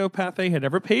RKO Pathé had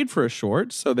ever paid for a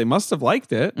short, so they must have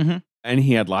liked it. Mm-hmm. And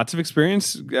he had lots of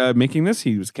experience making this.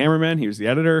 He was a cameraman, he was the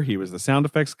editor, he was the sound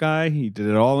effects guy. He did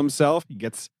it all himself. He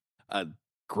gets a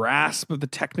grasp of the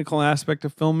technical aspect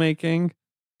of filmmaking.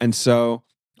 And so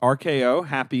RKO,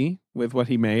 happy with what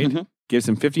he made, gives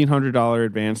him $1,500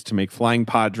 advance to make Flying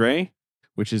Padre,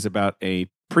 which is about a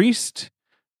priest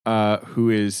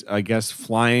who is, I guess,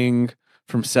 flying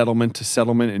from settlement to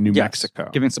settlement in New Mexico.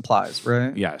 Giving supplies,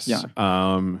 right? Yes. Yeah.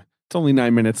 It's only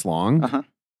 9 minutes long. Uh-huh.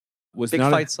 Big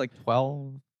Fight's like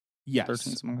 12, 13,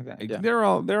 something like that. Yeah.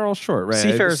 They're all short,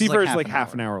 right? Seafarer's like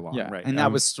half an hour long, right? And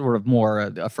that was sort of more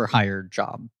a for hire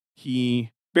job.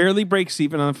 He barely breaks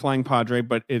even on Flying Padre,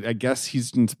 but I guess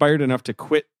he's inspired enough to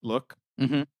quit Look.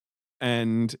 Mm-hmm.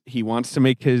 And he wants to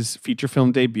make his feature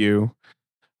film debut.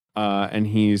 And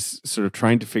he's sort of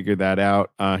trying to figure that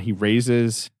out. He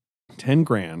raises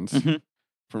 $10,000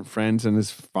 from friends and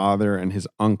his father and his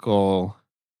uncle,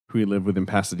 who he lived with in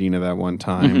Pasadena that one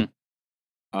time.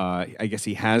 I guess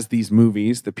he has these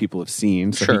movies that people have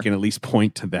seen, so he can at least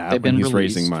point to that when he's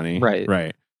raising money.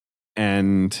 Right.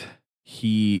 And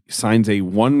he signs a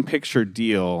one-picture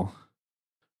deal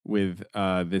with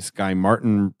this guy,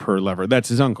 Martin Perlever. That's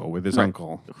his uncle, with his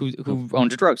uncle. Who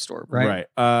owned a drugstore, right?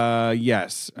 Right.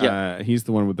 Yes. Yeah. He's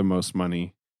the one with the most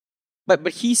money. But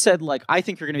he said, like, I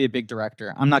think you're going to be a big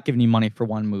director. I'm not giving you money for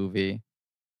one movie.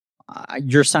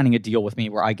 You're signing a deal with me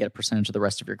where I get a percentage of the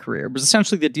rest of your career. It was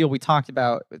essentially the deal we talked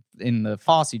about in the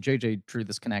Fosse. JJ drew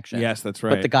this connection. Yes, that's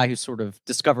right. But the guy who sort of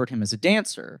discovered him as a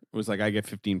dancer was like, I get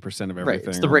 15% of everything. Right.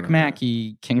 It's the Rick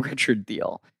Mackey, King Richard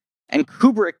deal. And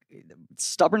Kubrick,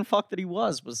 stubborn fuck that he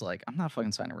was like, I'm not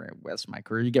fucking signing the rest of my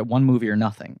career. You get one movie or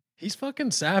nothing. He's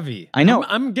fucking savvy. I know.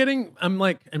 I'm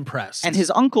like impressed. And his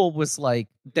uncle was like,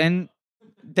 then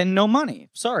no money.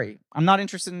 Sorry, I'm not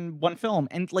interested in one film.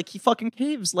 And like he fucking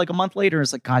caves like a month later and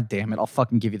is like, God damn it, I'll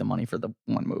fucking give you the money for the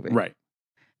one movie. Right.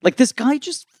 Like this guy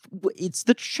it's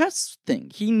the chess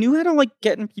thing. He knew how to like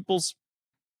get in people's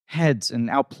heads and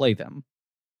outplay them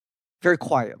very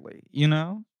quietly, you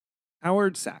know?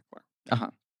 Howard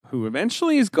Sackler, who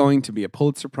eventually is going to be a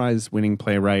Pulitzer Prize winning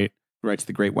playwright, who writes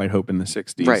The Great White Hope in the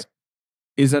 60s,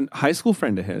 is a high school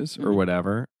friend of his or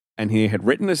whatever. And he had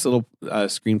written this little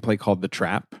screenplay called The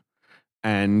Trap.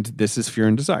 And this is Fear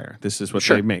and Desire. This is what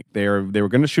they make. They were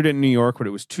going to shoot it in New York, but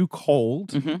it was too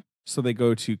cold. So they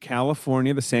go to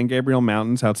California, the San Gabriel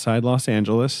Mountains outside Los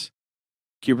Angeles.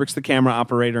 Kubrick's the camera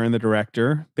operator and the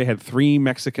director. They had 3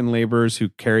 Mexican laborers who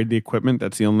carried the equipment.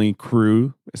 That's the only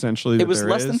crew, essentially, that it was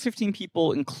less than 15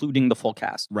 people, including the full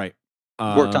cast. Right.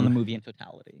 Worked on the movie in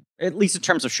totality, at least in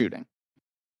terms of shooting.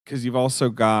 Because you've also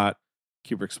got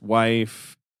Kubrick's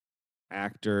wife,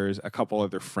 actors, a couple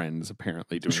other friends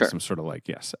apparently doing some sort of like,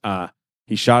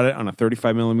 he shot it on a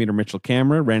 35 millimeter Mitchell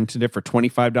camera, rented it for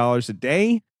 $25 a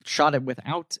day. Shot it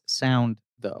without sound,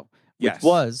 though, which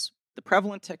was the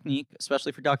prevalent technique,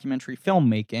 especially for documentary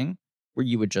filmmaking, where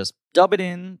you would just dub it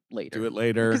in later. Do it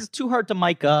later. Because it's too hard to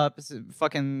mic up. It's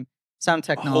fucking sound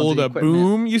technology. Hold a equipment.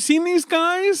 Boom. You seen these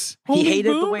guys? He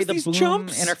hated the way the boom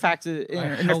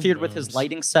interfered with his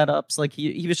lighting setups. Like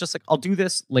he was just like, I'll do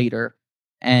this later.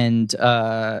 And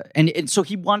so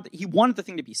he wanted the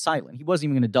thing to be silent. He wasn't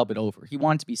even going to dub it over. He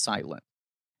wanted to be silent.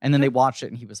 And then they watched it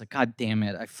and he was like, God damn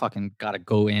it, I fucking got to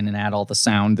go in and add all the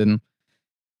sound and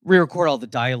re-record all the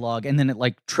dialogue. And then it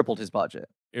like tripled his budget.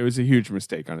 It was a huge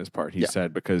mistake on his part, he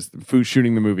said, because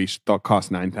shooting the movie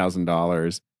cost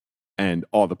 $9,000 and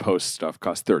all the post stuff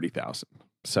cost $30,000.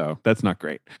 So that's not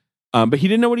great. But he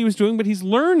didn't know what he was doing, but he's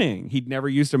learning. He'd never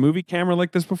used a movie camera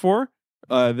like this before.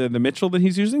 The Mitchell that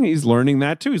he's using, he's learning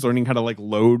that too. He's learning how to like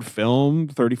load film,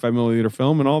 35 millimeter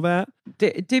film and all that.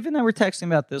 David and I were texting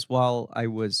about this while I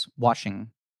was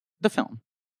watching the film.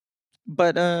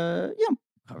 But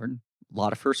covered a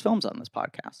lot of first films on this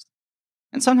podcast.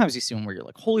 And sometimes you see one where you're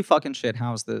like, holy fucking shit,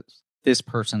 how is this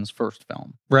person's first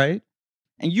film, right?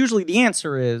 And usually the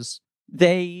answer is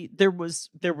there was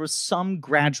some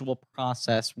gradual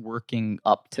process working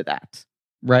up to that,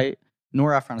 right?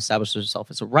 Nora Ephron establishes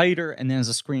herself as a writer and then as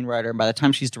a screenwriter. And by the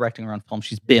time she's directing her own film,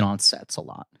 she's been on sets a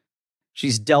lot.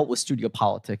 She's dealt with studio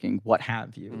politicking, what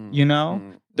have you, you know?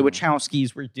 The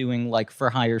Wachowskis were doing like for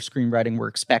hire screenwriting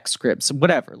work, spec scripts,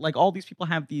 whatever. Like all these people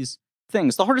have these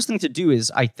things. The hardest thing to do is,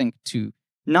 I think, to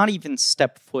not even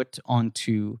step foot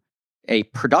onto a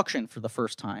production for the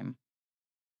first time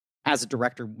as a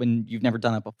director when you've never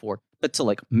done it before, but to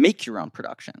like make your own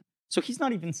production. So he's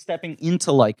not even stepping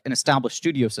into like an established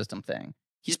studio system thing.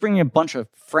 He's bringing a bunch of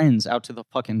friends out to the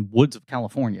fucking woods of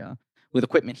California with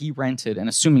equipment he rented and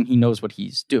assuming he knows what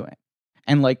he's doing.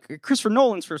 And like Christopher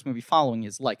Nolan's first movie Following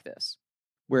is like this,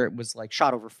 where it was like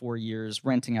shot over 4 years,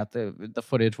 renting out the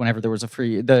footage whenever there was a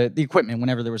free, the equipment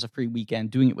whenever there was a free weekend,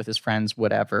 doing it with his friends,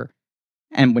 whatever.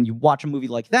 And when you watch a movie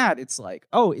like that, it's like,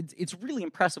 oh, it's really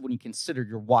impressive when you consider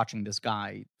you're watching this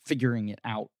guy figuring it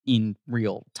out in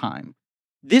real time.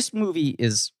 This movie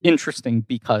is interesting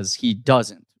because he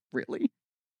doesn't really.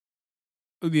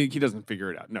 He doesn't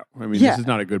figure it out. No. I mean, this is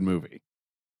not a good movie.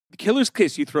 The Killer's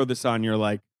Kiss, you throw this on, you're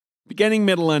like, beginning,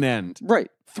 middle, and end.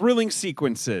 Right. Thrilling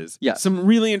sequences. Yeah. Some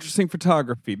really interesting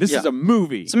photography. This is a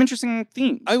movie. Some interesting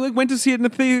themes. I went to see it in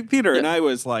the theater, and I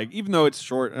was like, even though it's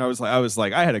short, and I was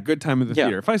like, I had a good time in the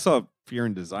theater. If I saw Fear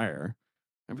and Desire,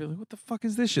 I'd be like, what the fuck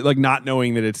is this shit? Like, not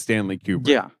knowing that it's Stanley Kubrick.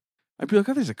 Yeah. I'd be like,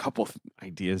 oh, there's a couple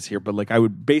ideas here, but like, I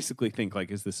would basically think like,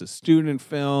 is this a student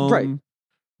film? Right.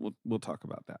 We'll talk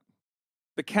about that.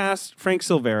 The cast, Frank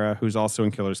Silvera, who's also in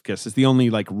Killer's Kiss, is the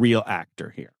only like real actor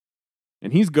here,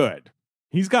 and he's good.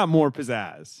 He's got more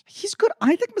pizzazz. He's good.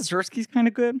 I think Mazursky's kind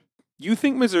of good. You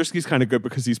think Mazursky's kind of good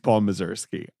because he's Paul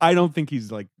Mazursky. I don't think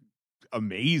he's like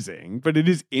amazing, but it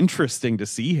is interesting to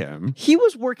see him. He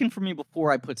was working for me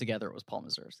before I put together it was Paul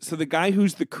Mazursky. So the guy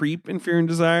who's the creep in Fear and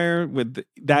Desire,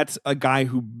 that's a guy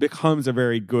who becomes a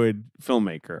very good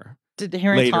filmmaker. Did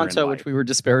Harry Tonto, which we were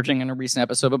disparaging in a recent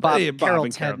episode, but Bob Carol,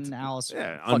 Ted, and Alice,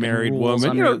 Unmarried rules,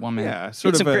 Woman, Unmarried Woman. Yeah,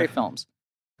 sort it's of some great films.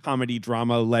 Comedy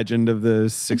drama legend of the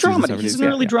 60s dramedy. and 70s. He's an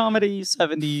early dramedy,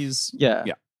 70s. Yeah.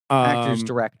 Actors,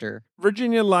 director.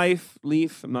 Virginia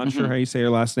Leith, I'm not sure how you say her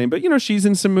last name, but she's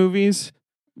in some movies.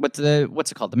 What's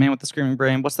it called? The Man with the Screaming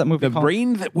Brain. What's that movie called? The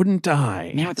Brain That Wouldn't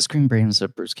Die. Man with the Screaming Brain is a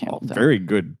Bruce Campbell film. Very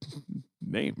good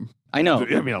name. I know.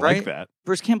 I mean, I like that.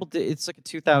 Bruce Campbell it's like a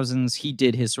 2000s. He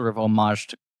did his sort of homage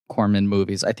to Corman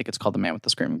movies. I think it's called The Man with the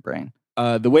Screaming Brain.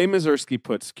 The way Mazursky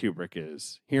puts Kubrick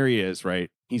is, here he is,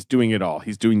 right? He's doing it all.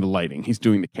 He's doing the lighting. He's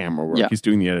doing the camera work. He's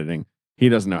doing the editing. He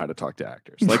doesn't know how to talk to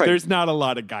actors. Like, there's not a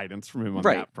lot of guidance from him on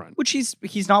that front. Which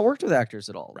he's not worked with actors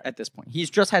at all at this point. He's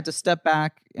just had to step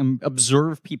back and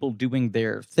observe people doing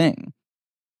their thing.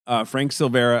 Frank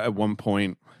Silvera at one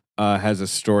point has a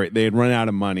story. They had run out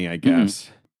of money, I guess.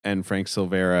 And Frank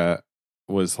Silvera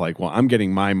was like, well, I'm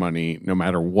getting my money no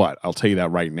matter what. I'll tell you that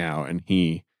right now. And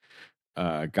he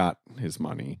got his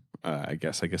money. I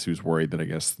guess he was worried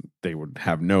that they would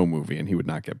have no movie and he would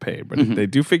not get paid. But they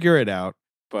do figure it out.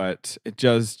 But it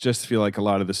does just feel like a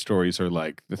lot of the stories are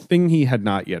like the thing he had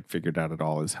not yet figured out at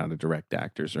all is how to direct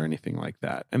actors or anything like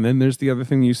that. And then there's the other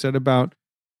thing you said about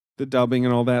the dubbing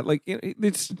and all that. Like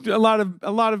it's a lot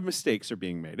of mistakes are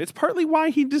being made. It's partly why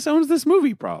he disowns this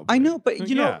movie, probably. I know, but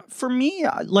you know, for me,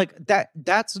 like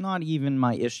that's not even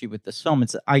my issue with this film.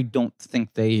 It's I don't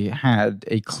think they had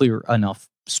a clear enough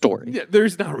story. Yeah,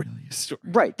 there's not really a story.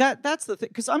 Right. That's the thing.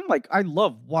 Because I'm like, I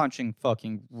love watching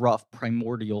fucking rough,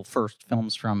 primordial first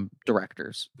films from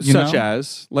directors. Such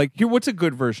as, like, what's a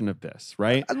good version of this,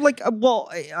 right? Like, well,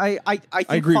 I think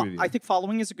I agree with you. I think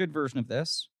Following is a good version of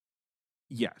this.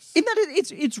 Yes. In that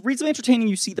it's reasonably entertaining.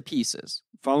 You see the pieces.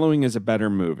 Following is a better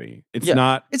movie. It's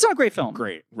not a great film.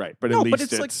 Great, right. But at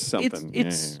least it's something.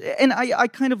 And I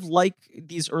kind of like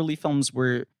these early films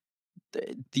where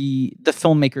the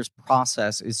filmmaker's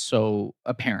process is so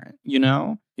apparent,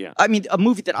 Yeah. I mean, a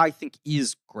movie that I think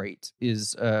is great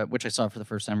is, which I saw for the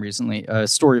first time recently,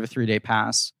 Story of a 3-Day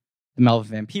Pass, the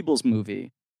Melvin Van Peebles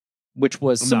movie, which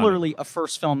was similarly a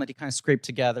first film that he kind of scraped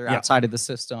together outside of the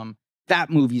system. That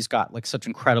movie's got like such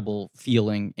incredible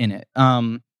feeling in it.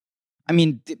 I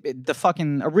mean, the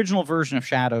fucking original version of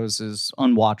Shadows is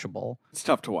unwatchable. It's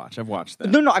tough to watch. I've watched that.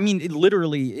 No. I mean,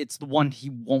 it's the one he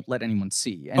won't let anyone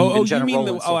see. And you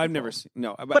mean I've never seen.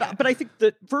 No, but I think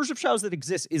the version of Shadows that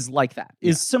exists is like that.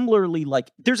 Is similarly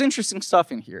like there's interesting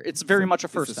stuff in here. It's very much a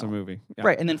first film. A movie,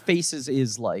 right? And then Faces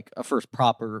is like a first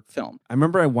proper film. I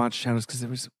remember I watched Shadows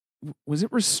because was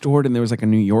it restored and there was like a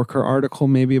New Yorker article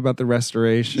maybe about the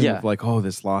restoration of like,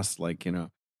 this lost, like,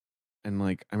 and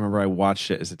like I remember I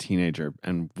watched it as a teenager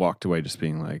and walked away just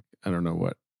being like, I don't know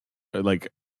what, like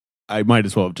I might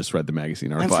as well have just read the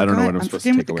magazine article. I don't know what I'm supposed to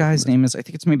take away. What the guy's name is. I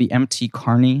think it's maybe M.T.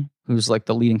 Carney, who's like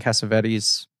the leading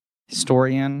Cassavetes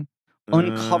historian,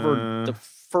 uncovered the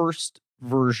first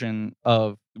version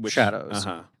of Shadows,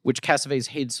 which Cassavetes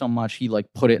hated so much he like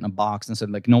put it in a box and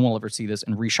said like no one will ever see this,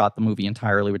 and reshot the movie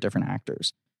entirely with different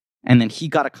actors. And then he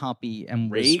got a copy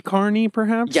and Ray Carney,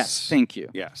 perhaps? Yes, thank you.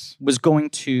 Yes. Was going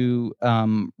to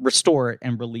restore it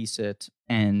and release it,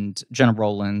 and Jenna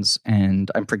Rollins, and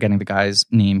I'm forgetting the guy's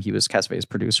name, he was Cassavetes'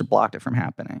 producer, blocked it from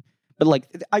happening. But like,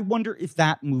 I wonder if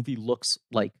that movie looks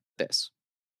like this.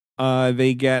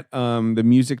 They get the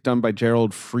music done by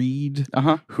Gerald Fried,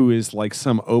 who is like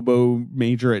some oboe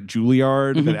major at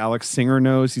Juilliard that Alex Singer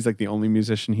knows. He's like the only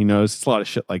musician he knows. It's a lot of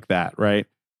shit like that, right?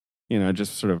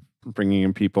 Just sort of bringing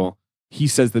in people. He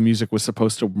says the music was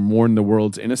supposed to mourn the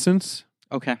world's innocence.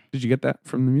 Okay. Did you get that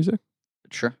from the music?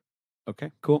 Sure.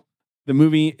 Okay, cool. The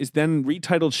movie is then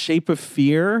retitled Shape of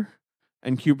Fear,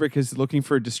 and Kubrick is looking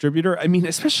for a distributor. I mean,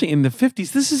 especially in the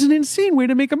 50s, this is an insane way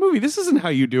to make a movie. This isn't how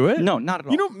you do it. No, not at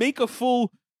all. You don't make a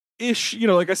full-ish,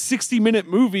 like a 60-minute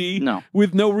movie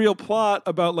with no real plot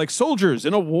about like soldiers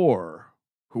in a war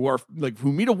who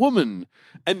meet a woman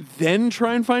and then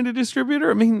try and find a distributor.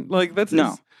 I mean, like that's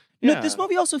no, this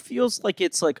movie also feels like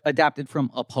it's like adapted from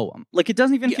a poem. Like it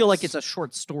doesn't even feel like it's a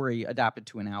short story adapted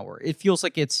to an hour. It feels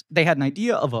like they had an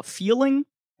idea of a feeling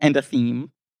and a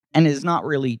theme, and is not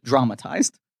really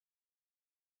dramatized.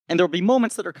 And there'll be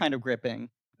moments that are kind of gripping,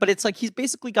 but it's like he's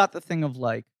basically got the thing of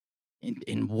like,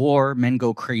 in war, men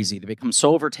go crazy. They become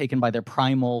so overtaken by their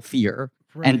primal fear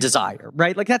and desire,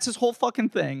 right? Like that's his whole fucking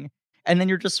thing. And then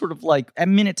you're just sort of like, at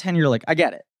minute 10, you're like, I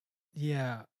get it.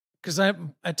 Yeah. Because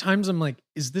at times I'm like,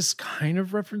 is this kind of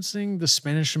referencing the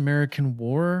Spanish-American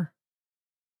War?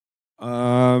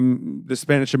 The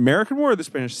Spanish-American War or the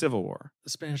Spanish Civil War? The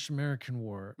Spanish-American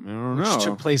War. I don't which know.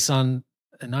 took place on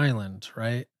an island,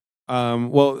 right?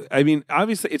 Well, I mean,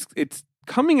 obviously it's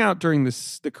coming out during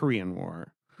the Korean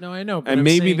War. No, I know. But And I'm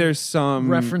maybe saying there's some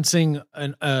referencing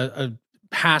a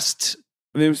past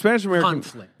the Spanish-American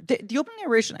conflict. The opening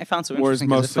narration I found so War is interesting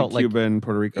because it mostly felt like Cuba and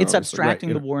Puerto Rico. it's obviously. abstracting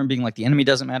Right, the war and being like the enemy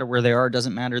doesn't matter where they are,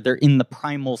 doesn't matter. They're in the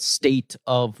primal state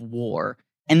of war.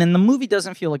 And then the movie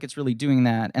doesn't feel like it's really doing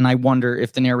that. And I wonder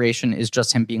if the narration is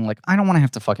just him being like, I don't want to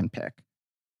have to fucking pick.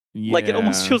 Yeah. Like it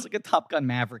almost feels like a Top Gun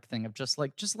Maverick thing of just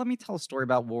like, just let me tell a story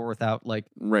about war without like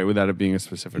right, without it being a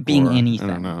specific being war. anything.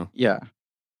 I don't know. Yeah.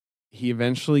 He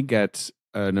eventually gets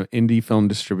an indie film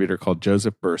distributor called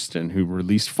Joseph Burston, who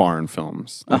released foreign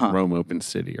films like Rome Open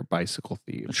City or Bicycle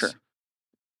Thieves. Sure.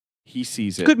 He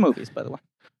sees it. Good movies, by the way.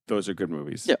 Those are good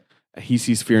movies. Yeah. He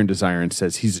sees Fear and Desire and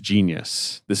says he's a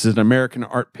genius. This is an American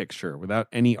art picture without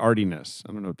any artiness.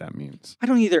 I don't know what that means. I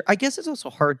don't either. I guess it's also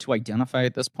hard to identify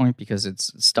at this point because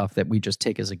it's stuff that we just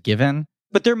take as a given.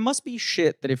 But there must be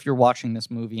shit that if you're watching this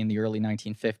movie in the early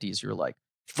 1950s, you're like,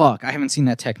 fuck, I haven't seen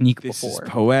that technique This before. is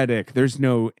poetic. There's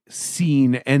no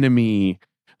seen enemy.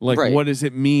 Like, Right. what does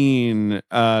it mean?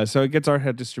 So it gets art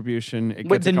head distribution. It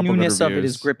But gets the a couple newness good of it is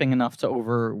reviews. gripping enough to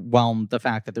overwhelm the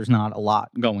fact that there's not a lot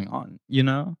going on, you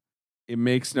know? It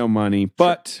makes no money.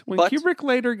 But when But- Kubrick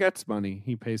later gets money,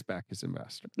 he pays back his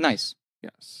investor. Nice.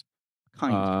 Yes.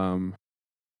 Kind.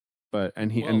 But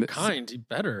and he Well, and kind, he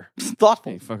better.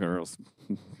 Thoughtful. hey, fucking Earl's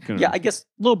Yeah, I guess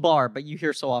low bar, but you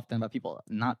hear so often about people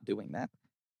not doing that.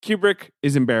 Kubrick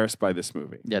is embarrassed by this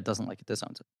movie. Yeah, it doesn't like it,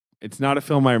 disowns it. It's not a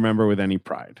film I remember with any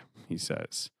pride, he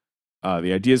says.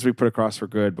 The ideas we put across were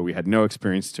good, but we had no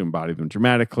experience to embody them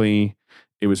dramatically.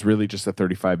 It was really just a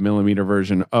 35 millimeter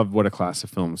version of what a class of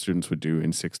film students would do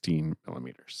in 16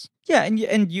 millimeters. Yeah,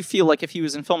 and you feel like if he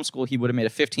was in film school, he would have made a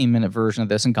 15-minute version of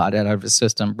this and got it out of his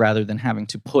system rather than having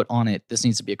to put on it, this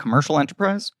needs to be a commercial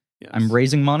enterprise. Yes. I'm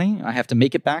raising money. I have to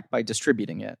make it back by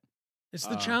distributing it. It's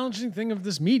the challenging thing of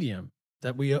this medium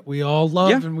that we all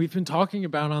love Yeah. and we've been talking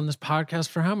about on this podcast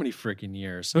for how many freaking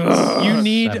years? Ugh. You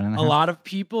need 7.5. a lot of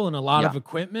people and a lot of Yeah.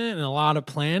 equipment and a lot of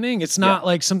planning. It's not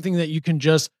like something that you can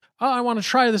just, oh, I want to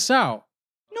try this out.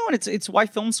 No, and it's why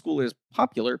film school is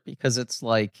popular because it's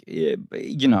like,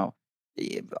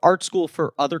 art school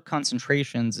for other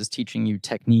concentrations is teaching you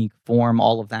technique, form,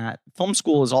 all of that. Film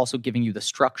school is also giving you the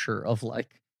structure of like,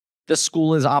 the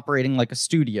school is operating like a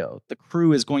studio. The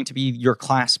crew is going to be your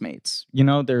classmates.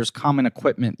 There's common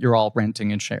equipment you're all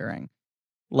renting and sharing.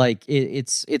 Like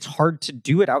it's hard to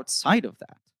do it outside of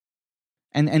that.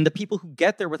 And the people who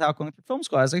get there without going through film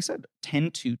school, as I said,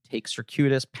 tend to take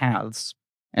circuitous paths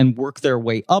and work their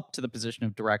way up to the position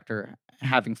of director,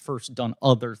 having first done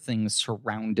other things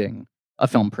surrounding a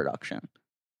film production.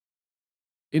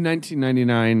 In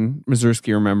 1999,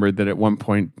 Mazursky remembered that at one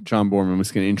point, John Borman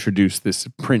was going to introduce this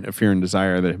print of Fear and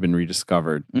Desire that had been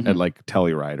rediscovered at like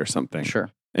Telluride or something. Sure.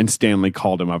 And Stanley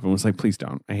called him up and was like, please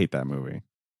don't. I hate that movie.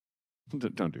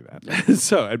 Don't do that.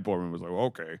 So Ed Borman was like, well,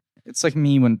 okay. It's like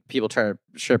me when people try to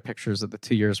share pictures of the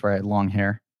 2 years where I had long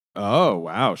hair. Oh,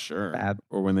 wow, sure. Bad.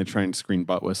 Or when they try and screen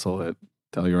butt whistle at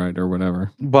Telluride or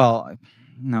whatever. Well,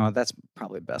 no, that's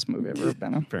probably the best movie I've ever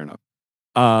been in. Fair enough.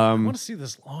 I want to see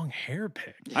this long hair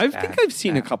pic. I Bad, think I've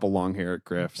seen a bad. couple long hair at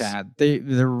Griff's. Bad.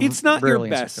 They're It's not your rarely in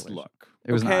best circulation. look.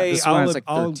 It was not. Okay, This is when I was like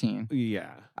I'll- 13. Yeah.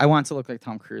 I want to look like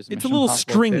Tom Cruise. in It's a Mission little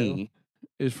Impossible 2. stringy,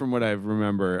 is from what I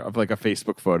remember of like a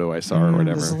Facebook photo I saw or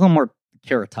whatever. This is a little more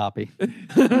carrot toppy.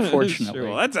 Unfortunately. Sure,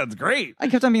 well, that sounds great. I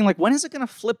kept on being like, when is it going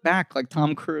to flip back like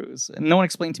Tom Cruise? And no one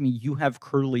explained to me, you have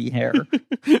curly hair.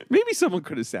 Maybe someone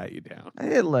could have sat you down.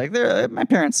 My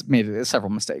parents made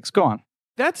several mistakes. Go on.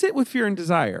 That's it with Fear and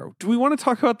Desire. Do we want to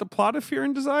talk about the plot of Fear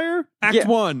and Desire? Act Yeah.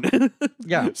 1.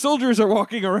 Yeah. Soldiers are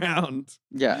walking around.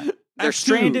 Yeah. They're Act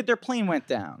 2. stranded. Their plane went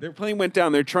down. Their plane went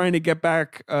down. They're trying to get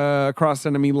back across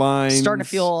enemy lines. Starting to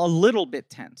feel a little bit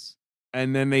tense.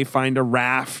 And then they find a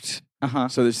raft. Uh-huh.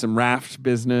 So there's some raft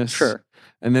business. Sure.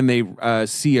 And then they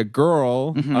see a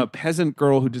girl, Mhm. a peasant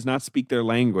girl who does not speak their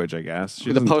language, I guess. She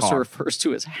The doesn't poster talk. refers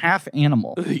to as half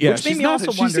animal. Yeah, which made she's me not-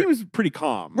 also she wonder. seems pretty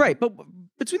calm. Right, but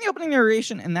between the opening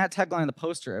narration and that tagline of the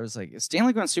poster, I was like, is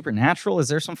Stanley going supernatural? Is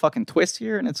there some fucking twist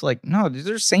here? And it's like, no, they're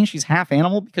just saying she's half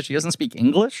animal because she doesn't speak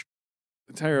English.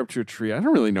 Tie her up to a tree. I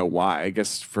don't really know why. I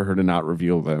guess for her to not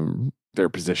reveal their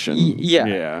position. Yeah.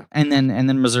 Yeah. And then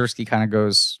Mazursky kind of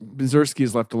goes, Mazursky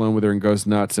is left alone with her and goes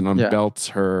nuts and Yeah. unbelts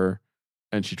her,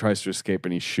 and she tries to escape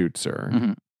and he shoots her.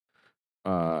 Mhm.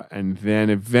 And then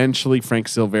eventually Frank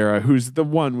Silvera, who's the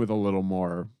one with a little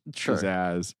more sure.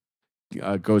 pizzazz,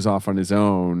 goes off on his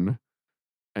own.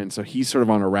 And so he's sort of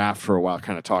on a raft for a while,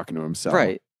 kind of talking to himself.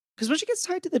 Right. Because when she gets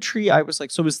tied to the tree, I was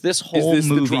like, so is this whole is this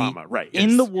movie the drama? Right.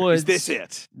 in the woods? Is this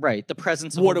it? Right. The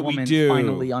presence of What a do we woman do?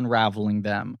 finally unraveling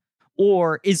them.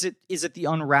 Or is it the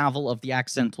unravel of the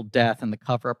accidental death and the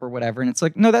cover-up or whatever? And it's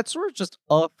like, no, that's sort of just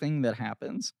a thing that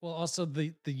happens. Well, also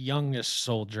the youngest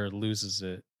soldier loses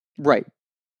it. Right.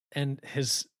 And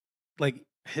his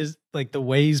the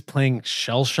way he's playing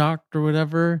shell shocked or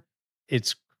whatever,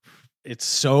 it's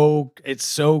so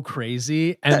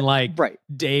crazy. And right.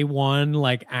 day one,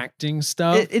 like acting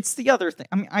stuff. It's the other thing.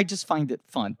 I mean, I just find it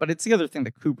fun, but it's the other thing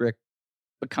that Kubrick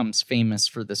becomes famous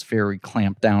for, this very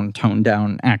clamped down, toned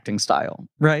down acting style,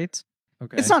 right?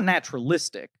 Okay. It's not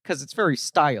naturalistic because it's very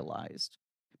stylized,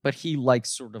 but he likes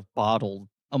sort of bottled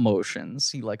emotions.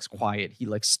 He likes quiet. He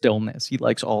likes stillness. He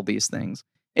likes all these things.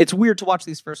 It's weird to watch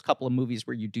these first couple of movies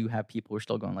where you do have people who are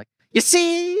still going like, you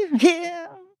see him,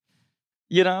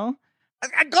 you know,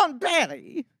 I gone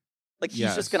batty. Like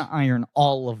he's just going to iron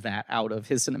all of that out of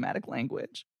his cinematic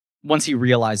language once he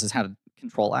realizes how to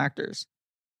control actors.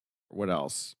 What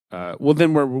else? Well,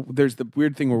 then there's the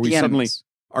weird thing where we suddenly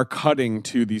are cutting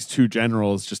to these two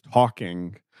generals just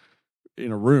talking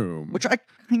in a room, which I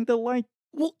kind of like.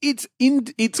 Well, it's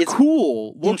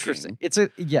cool, interesting.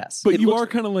 Yes, but you are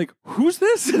kind of like, who's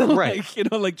this? Right. Like, you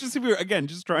know, like just if you're again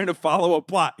just trying to follow a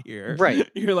plot here, right?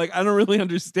 You're like, I don't really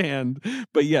understand,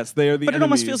 but yes, they are the. But enemies. It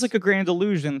almost feels like a grand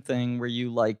illusion thing where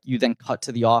you then cut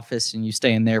to the office and you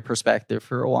stay in their perspective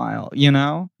for a while. You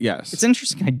know? Yes, it's an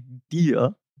interesting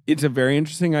idea. It's a very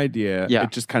interesting idea. Yeah,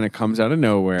 it just kind of comes out of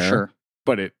nowhere. Sure,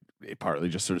 but it partly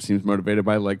just sort of seems motivated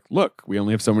by like, look, we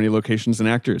only have so many locations and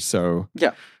actors, so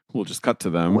yeah. We'll just cut to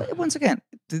them. Once again,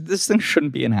 this thing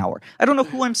shouldn't be an hour. I don't know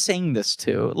who I'm saying this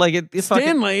to. Like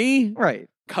Stanley, right?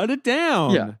 Cut it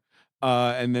down. Yeah.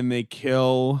 And then they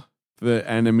kill the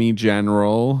enemy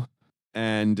general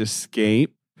and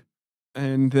escape,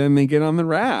 and then they get on the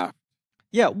raft.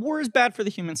 Yeah, war is bad for the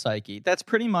human psyche. That's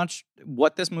pretty much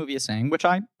what this movie is saying, which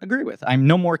I agree with. I'm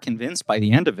no more convinced by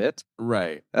the end of it.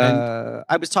 Right.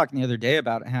 I was talking the other day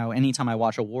about how anytime I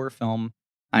watch a war film,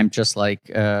 I'm just like,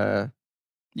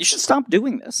 you should stop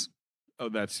doing this. Oh,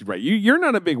 that's right. You're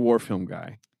not a big war film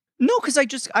guy. No, because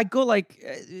I go like,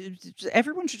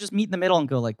 everyone should just meet in the middle and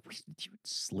go like, do you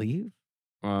just leave?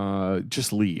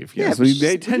 Just leave. Yes, yeah,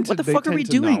 they tend to. What the fuck are we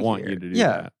doing? Not want you to do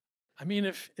that. I mean,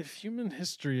 if human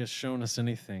history has shown us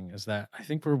anything, is that I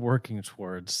think we're working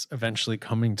towards eventually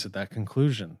coming to that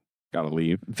conclusion. Gotta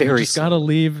leave. Just gotta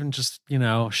leave and just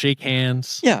shake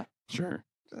hands. Yeah, sure.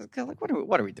 Like,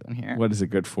 what are we doing here? What is it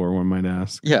good for? One might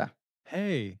ask. Yeah.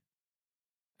 Hey.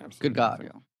 Absolutely. Good God,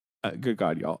 y'all. Good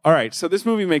God, y'all. All right, so this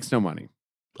movie makes no money.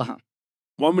 Uh-huh.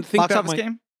 One would think box office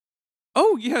game?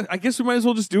 Oh, yeah. I guess we might as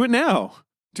well just do it now.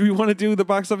 Do we want to do the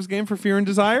box office game for Fear and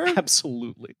Desire?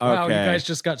 Absolutely. Okay. Wow, you guys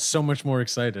just got so much more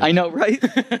excited. I know, right?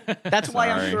 That's why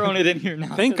I'm throwing it in here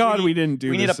now. Thank God we didn't do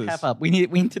this. We need a pep up. We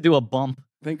need to do a bump.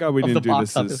 Thank God we didn't do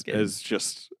this as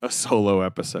just a solo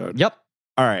episode. Yep.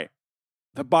 All right.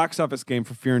 The box office game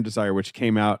for Fear and Desire, which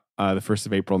came out the 1st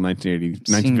of April,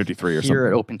 1953 or something. Here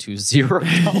it open to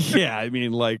 $0. Yeah, I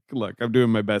mean, like, look, I'm doing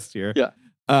my best here. Yeah.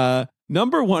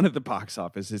 Number one at the box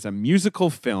office is a musical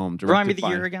film directed Remind me the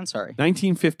year again, sorry.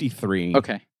 1953.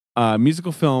 Okay.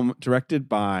 Musical film directed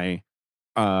by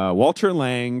Walter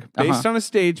Lang, based on a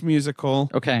stage musical.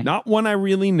 Okay. Not one I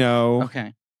really know.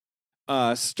 Okay.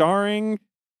 Starring,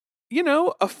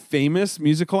 a famous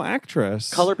musical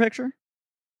actress. Color picture?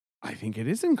 I think it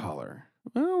is in color.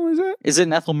 Well, is it? Is it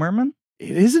an Ethel Merman?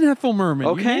 It is an Ethel Merman.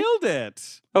 Okay. You nailed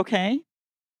it. Okay.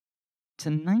 To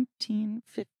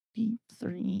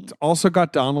 1953. It's also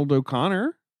got Donald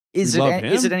O'Connor. Is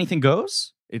it Anything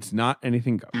Goes? It's not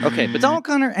Anything Goes. Okay, but Donald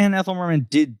O'Connor and Ethel Merman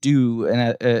did do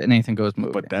an Anything Goes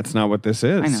movie. But that's not what this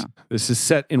is. I know. This is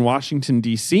set in Washington,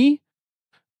 D.C.,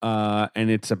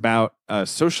 and it's about a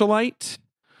socialite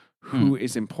who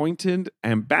is appointed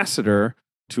ambassador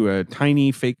to a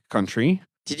tiny fake country.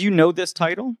 Did you know this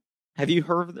title? Have you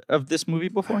heard of this movie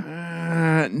before?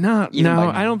 No,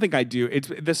 I don't think I do.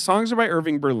 The songs are by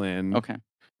Irving Berlin. Okay.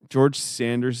 George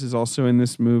Sanders is also in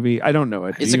this movie. I don't know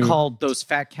it. Is it called Those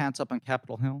Fat Cats Up on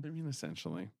Capitol Hill? I mean,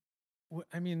 essentially.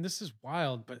 I mean, this is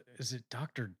wild, but is it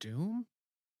Dr. Doom?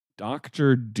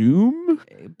 Dr. Doom?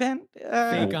 Ben?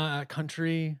 Fake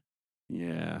country?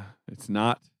 Yeah, it's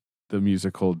not the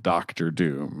musical Dr.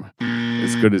 Doom,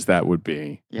 as good as that would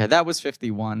be. Yeah, that was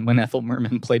 51 when Ethel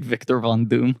Merman played Victor Von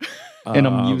Doom in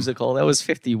a musical. That was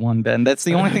 51, Ben. That's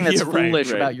the only thing that's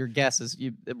foolish about your guess is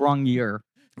the wrong year.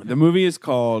 The movie is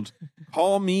called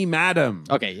Call Me Madam.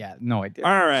 Okay, yeah, no idea.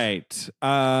 All right.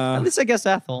 At least I guess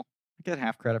Ethel. get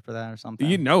half credit for that or something.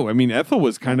 You know, I mean, Ethel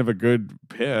was kind of a good,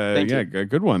 a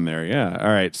good one there. Yeah. All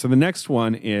right. So the next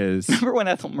one is. Remember when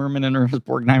Ethel Merman and Ernest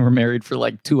Borgnine were married for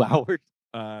like 2 hours?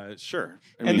 Sure.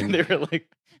 Then they were like,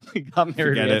 we got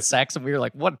married and had sex, and we were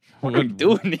like, what are we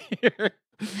doing here?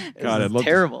 God, this is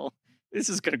terrible. This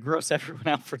is going to gross everyone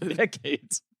out for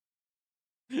decades.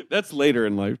 That's later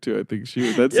in life too. I think she.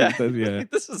 Yeah.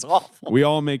 This is awful. We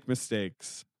all make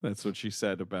mistakes. That's what she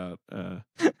said about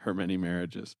her many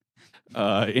marriages.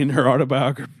 In her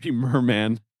autobiography,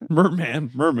 Merman.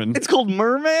 It's called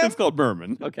Merman? It's called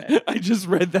Merman. Okay. I just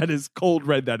read that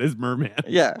as Merman.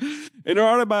 Yeah. In her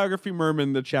autobiography,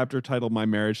 Merman, the chapter titled My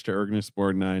Marriage to Ernest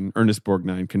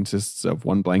Borgnine consists of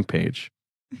one blank page.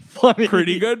 Funny.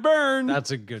 Pretty good burn.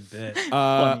 That's a good bit.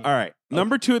 All right.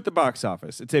 Number 2 at the box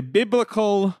office. It's a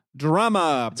biblical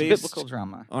drama based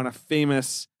on a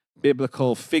famous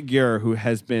biblical figure who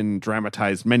has been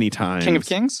dramatized many times. King of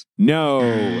Kings? No.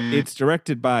 It's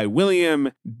directed by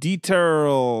William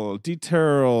Dieterle.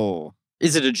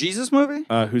 Is it a Jesus movie?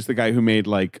 Who's the guy who made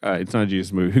it's not a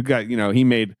Jesus movie. Who got, he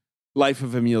made Life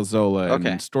of Emile Zola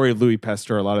and Story of Louis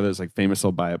Pasteur, a lot of those like famous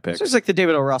old biopics. So he's like the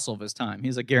David O. Russell of his time.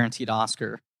 He's a guaranteed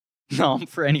Oscar nom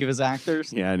for any of his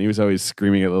actors. Yeah, and he was always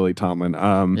screaming at Lily Tomlin.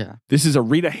 This is a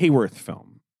Rita Hayworth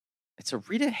film. It's a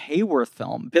Rita Hayworth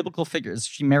film. Biblical figure. Is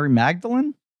she Mary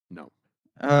Magdalene? No.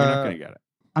 You're not going to get it.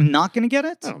 I'm not going to get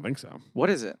it? I don't think so. What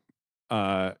is it?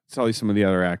 Tell you some of the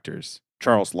other actors.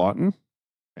 Charles Lawton.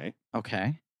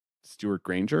 Okay. Stuart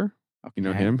Granger. Okay. You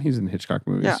know him? He's in Hitchcock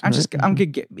movies. Yeah, I'm gonna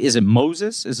get. Is it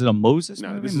Moses? Is it a Moses No,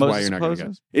 movie? this is Moses why you're not going to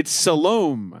get it. It's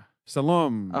Salome.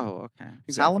 Oh, okay.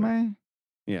 Exactly. Salome?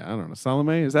 Yeah, I don't know.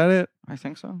 Salome, is that it? I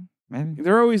think so. Maybe.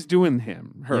 They're always doing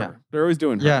her. Yeah. They're always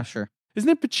doing her. Yeah, sure. Isn't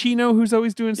it Pacino who's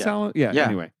always doing Salome? Yeah,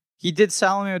 anyway. He did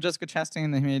Salome with Jessica Chastain,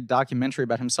 and then he made a documentary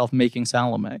about himself making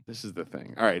Salome. This is the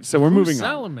thing. All right, so we're moving on.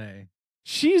 Salome?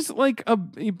 She's like a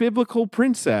biblical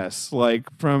princess, like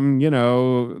from,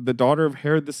 the daughter of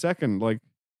Herod II. Like,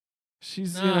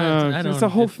 she's, it's a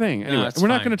whole thing. Anyway, we're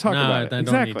not going to talk about it. I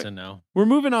don't need to know. We're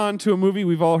moving on to a movie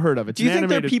we've all heard of. It's Do you think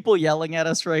there are people yelling at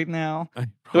us right now?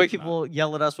 The way people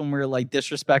yell at us when we're like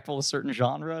disrespectful to certain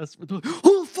genres? Who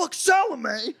the fuck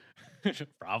Salome?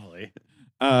 Probably.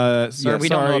 Sorry, we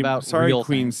don't know about real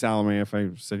Queen things. Salome, if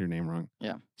I said your name wrong.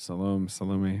 Yeah. Salome. It's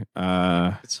Salome.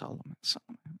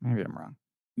 Maybe I'm wrong.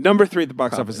 Number 3 at the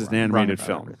box Probably office is an wrong. animated Wrong about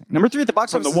film. everything. Number 3 at the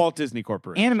box From office the Walt Disney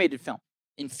Corporation. animated film.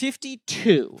 In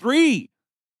 52. 3.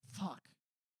 Fuck.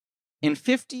 In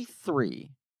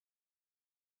 53.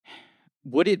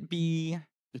 Would it be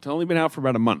It's only been out for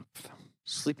about a month.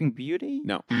 Sleeping Beauty?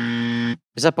 No.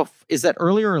 Is that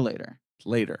earlier or later? It's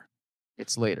later.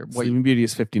 It's later. Wait. Sleeping Beauty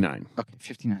is 59. Okay,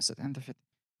 59. So the end of 50.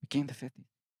 Beginning of 50.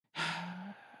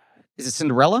 Is it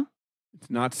Cinderella? It's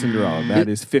not Cinderella. That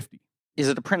is 50. Is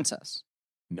it a princess?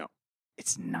 No.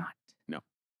 It's not. No.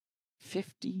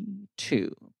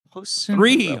 52. Post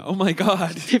 3. Oh my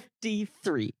God.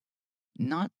 53.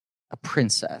 Not a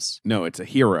princess. No, it's a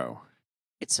hero.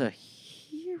 It's a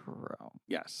hero.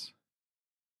 Yes.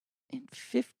 In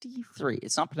 53.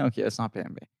 It's not Pinocchio. It's not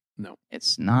Bambi. No.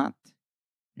 It's not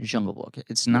Jungle Book.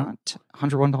 It's not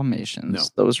 101 Dalmatians.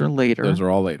 No. Those are later. Those are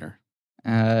all later.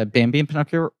 Bambi and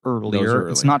Pinocchio are earlier. Those are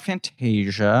early. It's not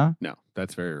Fantasia. No,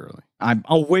 that's very early. I'm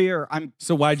aware.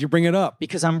 So why'd you bring it up?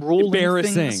 Because I'm rolling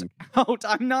things Embarrassing. out.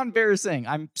 I'm not embarrassing.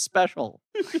 I'm special.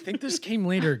 I think this came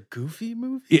later. Goofy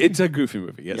movie? It's a goofy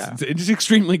movie. Yes, Yeah. it's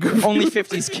extremely goofy. Only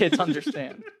 50s kids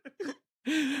understand.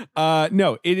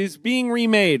 No, it is being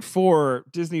remade for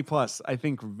Disney Plus, I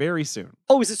think, very soon.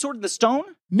 Oh, is it Sword in the Stone?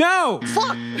 No!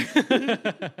 Fuck!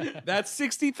 That's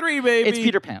 63, baby. It's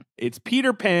Peter Pan. It's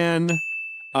Peter Pan.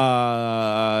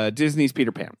 Disney's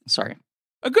Peter Pan. Sorry.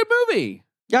 A good movie.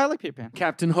 Yeah, I like Peter Pan.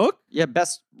 Captain Hook? Yeah,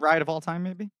 best ride of all time,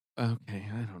 maybe? Okay,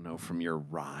 I don't know from your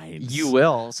rides. You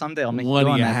will. Someday I'll make What you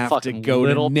do on you that have to fucking go to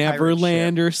little pirate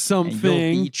Neverland ship, or and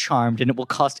something? you'll be charmed, and it will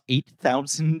cost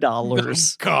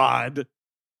 $8,000. God.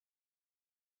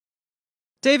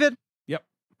 David? Yep.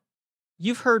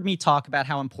 You've heard me talk about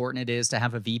how important it is to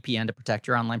have a VPN to protect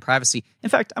your online privacy. In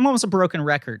fact, I'm almost a broken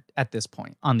record at this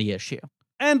point on the issue.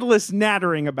 Endless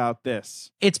nattering about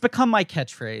this. It's become my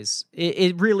catchphrase.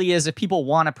 It really is. If people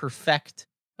want to perfect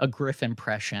a Griff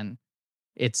impression,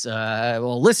 it's,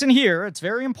 well, listen here. It's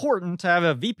very important to have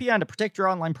a VPN to protect your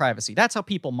online privacy. That's how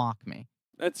people mock me.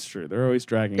 That's true. They're always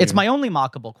dragging It's you. my only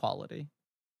mockable quality.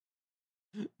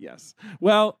 Yes.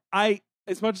 Well,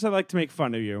 as much as I like to make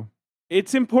fun of you,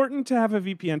 it's important to have a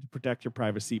VPN to protect your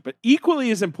privacy, but equally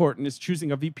as important is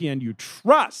choosing a VPN you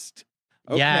trust.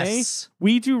 Okay? Yes.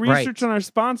 We do research Right. on our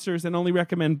sponsors and only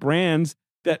recommend brands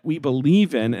that we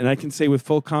believe in, and I can say with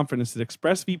full confidence that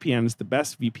ExpressVPN is the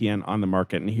best VPN on the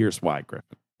market, and here's why,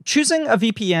 Griffin. Choosing a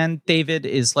VPN, David,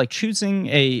 is like choosing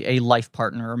a life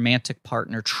partner, a romantic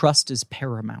partner. Trust is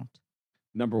paramount.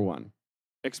 Number one,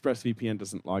 ExpressVPN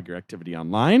doesn't log your activity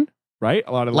online, right?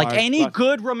 A lot of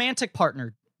good romantic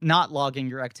partner, not logging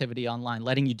your activity online,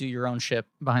 letting you do your own shit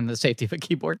behind the safety of a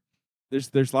keyboard.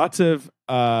 There's lots of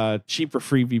cheap or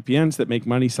free VPNs that make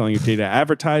money selling your data to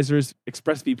advertisers.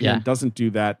 ExpressVPN doesn't do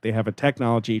that. They have a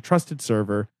trusted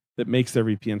server that makes their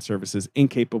VPN services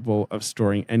incapable of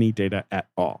storing any data at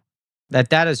all. That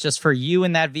data is just for you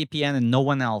and that VPN and no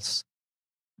one else.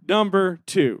 Number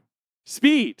two,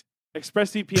 speed.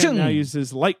 ExpressVPN now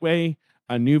uses Lightway,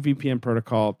 a new VPN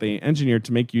protocol they engineered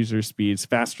to make user speeds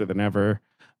faster than ever.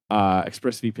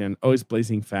 ExpressVPN, always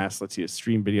blazing fast, lets you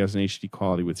stream videos in HD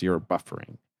quality with zero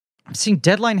buffering. I'm seeing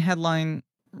Deadline headline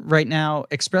right now.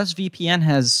 ExpressVPN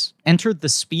has entered the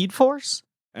Speed Force.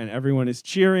 And everyone is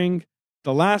cheering.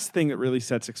 The last thing that really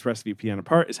sets ExpressVPN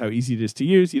apart is how easy it is to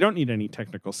use. You don't need any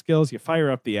technical skills. You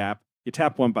fire up the app. You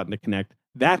tap one button to connect.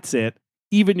 That's it.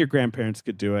 Even your grandparents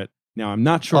could do it. Now, I'm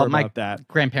not sure about that.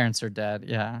 Grandparents are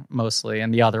dead, mostly.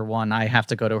 And the other one, I have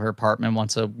to go to her apartment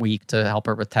once a week to help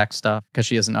her with tech stuff because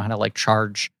she doesn't know how to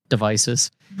charge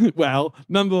devices. Well,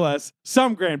 nonetheless,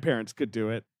 some grandparents could do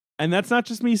it. And that's not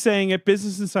just me saying it.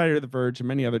 Business Insider, The Verge, and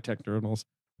many other tech journals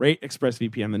rate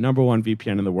ExpressVPN the number one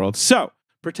VPN in the world. So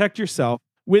protect yourself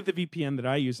with the VPN that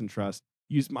I use and trust.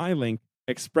 Use my link,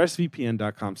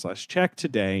 expressvpn.com/check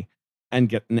today, and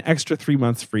get an extra 3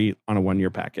 months free on a 1-year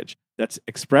package. That's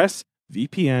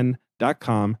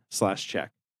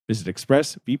expressvpn.com/check. Visit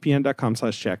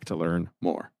expressvpn.com/check to learn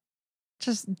more.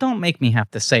 Just don't make me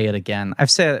have to say it again. I've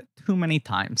said it too many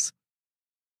times.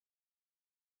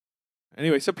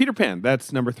 Anyway, so Peter Pan,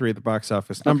 that's number 3 at the box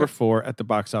office. Number 4 at the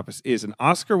box office is an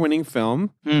Oscar-winning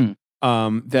film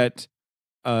that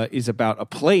is about a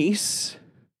place,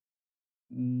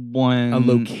 a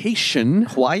location.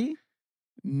 Hawaii?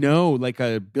 No, like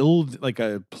a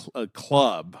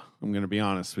club. I'm going to be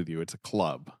honest with you. It's a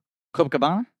club.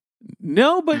 Copacabana?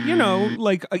 No, but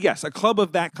yes, a club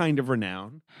of that kind of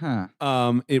renown. Huh.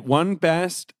 It won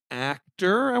Best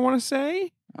Actor, I want to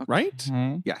say. Okay. Right?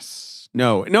 Yes.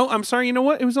 No, I'm sorry. You know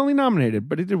what? It was only nominated,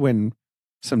 but it did win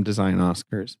some design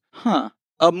Oscars. Huh.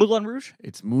 Moulin Rouge?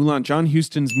 It's John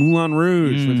Huston's Moulin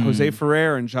Rouge with Jose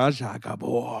Ferrer and Zsa Zsa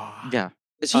Gabor. Yeah.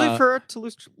 Is Jose Ferrer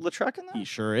Toulouse-Lautrec in that? He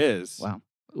sure is. Wow.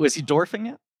 Was he dwarfing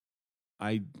it?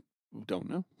 I don't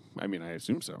know. I mean, I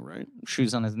assume so, right?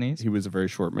 Shoes on his knees? He was a very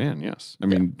short man, yes. I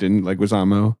mean, didn't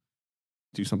Leguizamo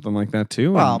do something like that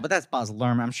too? Well, but that's Baz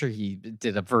Luhrmann. I'm sure he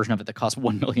did a version of it that cost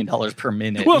 $1 million per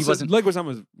minute. Well, Leguizamo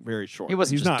was very short. He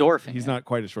wasn't dwarfing. He's not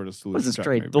quite as short as Toulouse. Wasn't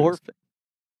straight dwarfing.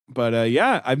 But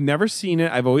I've never seen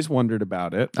it. I've always wondered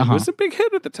about it. It was a big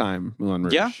hit at the time, Moulin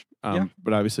Rouge. Yeah.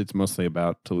 But obviously it's mostly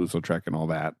about Toulouse-Lautrec and all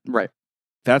that. Right.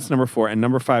 That's number 4. And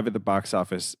number 5 at the box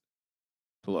office.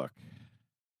 Look.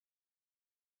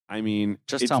 I mean,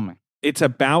 tell me. It's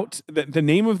about the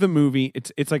name of the movie.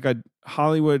 It's like a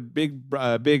Hollywood big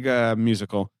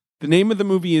musical. The name of the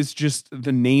movie is just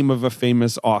the name of a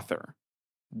famous author.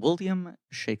 William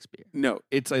Shakespeare. No,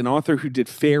 it's an author who did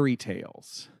fairy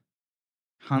tales.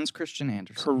 Hans Christian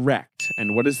Andersen. Correct.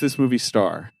 And what does this movie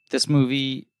star? This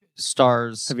movie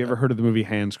stars... Have you ever heard of the movie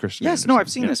Hans Christian Andersen? Yes, no, I've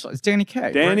seen this one. It's Danny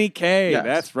Kaye. Danny Kaye, yes.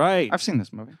 That's right. I've seen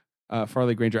this movie.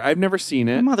 Farley Granger. I've never seen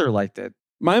it. My mother liked it.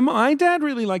 My dad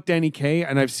really liked Danny Kaye,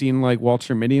 and I've seen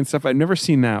Walter Mitty and stuff. I've never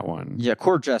seen that one. Yeah,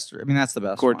 Court Jester. I mean, that's the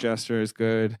best Court one. Jester is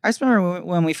good. I just remember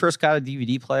when we first got a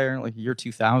DVD player, year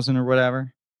 2000 or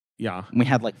whatever. Yeah. And we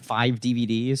had 5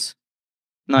 DVDs.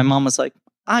 And my mom was like,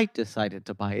 I decided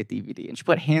to buy a DVD. And she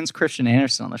put Hans Christian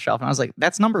Andersen on the shelf. And I was like,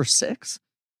 that's number 6?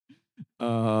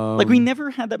 We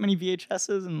never had that many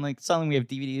VHSs. And suddenly we have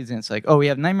DVDs. And it's we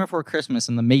have Nightmare Before Christmas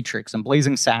and The Matrix and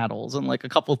Blazing Saddles and a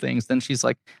couple things. Then she's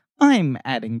like, I'm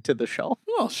adding to the shelf.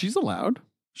 Well, she's allowed.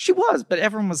 She was. But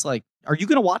everyone was like, are you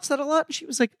going to watch that a lot? And she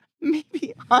was like,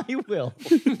 maybe I will.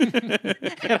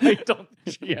 And I don't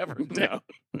think she ever did. No.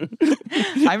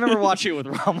 I remember watching it with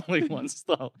Romilly once,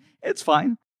 though. It's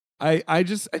fine. I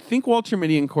think Walter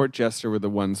Mitty and Court Jester were the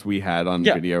ones we had on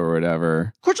video or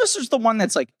whatever. Court Jester's the one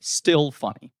that's still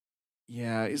funny.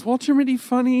 Yeah. Is Walter Mitty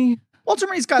funny? Walter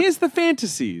Mitty's got... He has the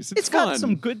fantasies. It's got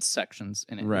some good sections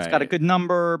in it. Right. It's got a good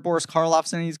number. Boris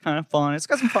Karloff's in it. He's kind of fun. It's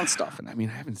got some fun stuff in it. I mean,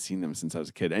 I haven't seen them since I was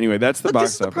a kid. Anyway, that's the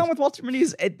box office. The problem with Walter Mitty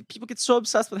is people get so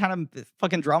obsessed with how to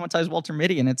fucking dramatize Walter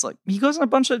Mitty, and it's he goes on a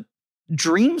bunch of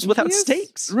dreams without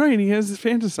stakes. Right. He has his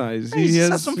fantasies. He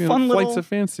has some fun flights of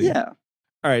fancy. Yeah.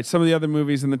 All right, some of the other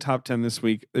movies in the top 10 this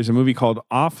week. There's a movie called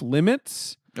Off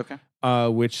Limits, okay,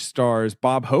 which stars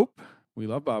Bob Hope, We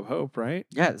love Bob Hope, right?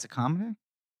 Yeah, it's a comedy.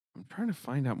 I'm trying to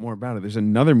find out more about it. There's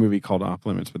another movie called Off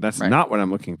Limits, but that's not what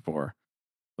I'm looking for.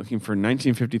 Looking for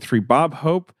 1953 Bob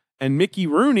Hope and Mickey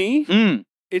Rooney.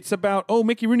 It's about,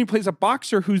 Mickey Rooney plays a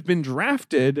boxer who's been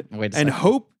drafted, and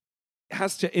Hope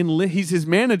has to enlist. He's his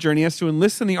manager, and he has to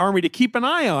enlist in the army to keep an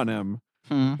eye on him.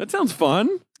 That sounds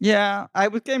fun. Yeah, I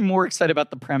was getting more excited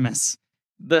about the premise.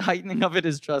 The heightening of it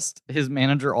is just his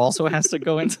manager also has to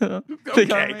go into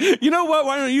the army. You know what?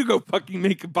 Why don't you go fucking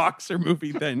make a boxer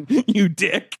movie then, you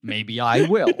dick? Maybe I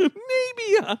will. Maybe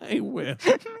I will.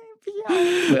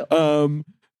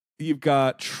 You've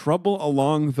got Trouble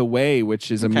Along the Way,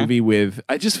 which is a movie with,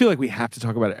 I just feel like we have to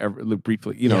talk about it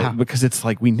briefly, because it's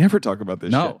like we never talk about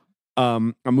this shit.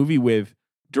 A movie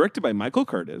directed by Michael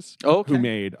Curtiz, who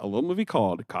made a little movie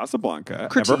called Casablanca.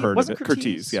 Ever heard of it?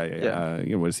 Curtiz.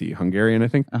 Yeah. Was he Hungarian, I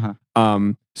think?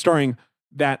 Starring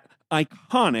that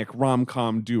iconic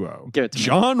rom-com duo,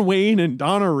 John Wayne and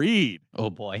Donna Reed. Oh,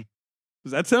 boy.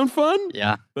 Does that sound fun?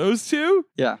 Yeah. Those two?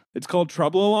 Yeah. It's called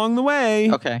Trouble Along the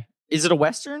Way. Okay. Is it a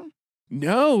Western?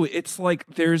 No, it's like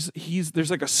there's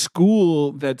like a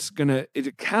school it's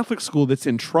a Catholic school that's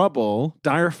in trouble,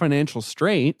 dire financial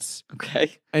straits.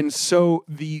 Okay. And so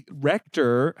the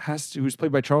rector who's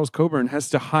played by Charles Coburn, has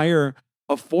to hire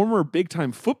a former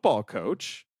big-time football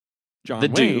coach, John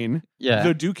Wayne,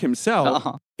 the Duke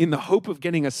himself, in the hope of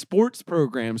getting a sports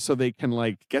program so they can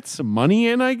like get some money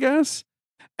in, I guess.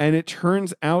 And it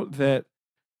turns out that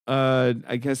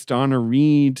I guess Donna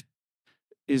Reed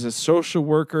is a social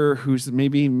worker who's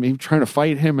maybe trying to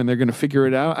fight him, and they're going to figure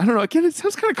it out. I don't know. Again, it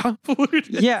sounds kind of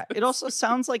convoluted. Yeah, it also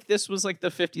sounds like this was like the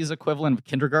 50s equivalent of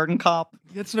Kindergarten Cop.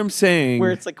 That's what I'm saying.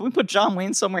 Where it's like, can we put John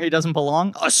Wayne somewhere he doesn't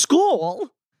belong? A school?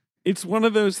 It's one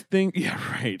of those things. Yeah,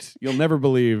 right. You'll never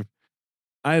believe.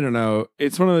 I don't know.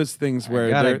 It's one of those things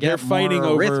where they're fighting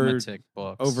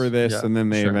over this, and then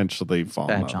they eventually fall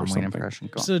in love John or Wayne something. impression.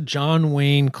 It's a John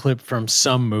Wayne clip from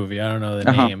some movie. I don't know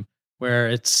the name. Where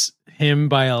it's him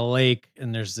by a lake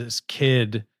and there's this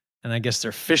kid and I guess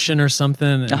they're fishing or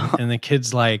something. And the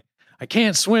kid's like, I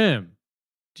can't swim.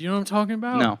 Do you know what I'm talking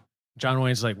about? No. John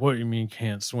Wayne's like, what do you mean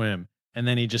can't swim? And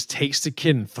then he just takes the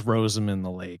kid and throws him in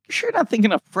the lake. You sure you're not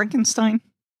thinking of Frankenstein?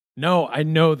 No, I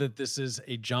know that this is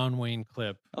a John Wayne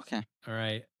clip. Okay. All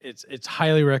right. It's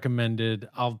highly recommended.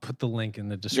 I'll put the link in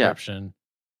the description.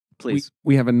 Please.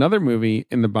 We have another movie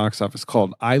in the box office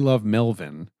called I Love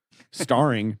Melvin,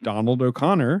 starring Donald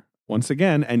O'Connor once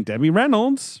again and Debbie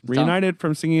Reynolds, reunited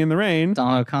from Singing in the Rain.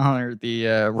 Donald O'Connor, the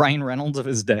Ryan Reynolds of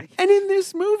his day. And in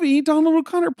this movie, Donald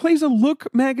O'Connor plays a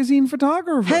Look magazine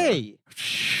photographer. Hey!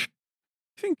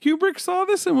 I think Kubrick saw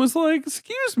this and was like,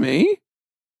 excuse me.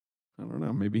 I don't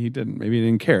know. Maybe he didn't. Maybe he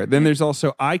didn't care. Then there's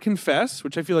also I Confess,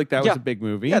 which I feel like that was a big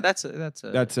movie. Yeah, that's of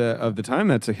the time.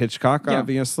 That's a Hitchcock,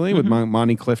 obviously, with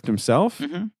Monty Clift himself.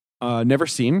 Never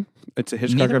seen. It's a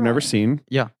Hitchcock I've never seen.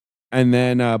 Yeah. And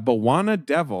then Bawana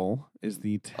Devil is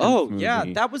the 10th movie. Yeah,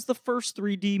 that was the first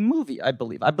 3D movie, I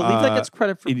believe. I believe that gets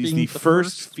credit for being the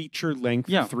first feature-length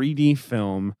 3D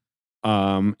film.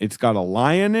 It's got a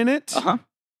lion in it.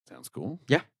 Sounds cool.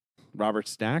 Yeah. Robert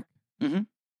Stack.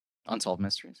 Unsolved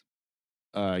Mysteries.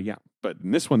 Yeah, but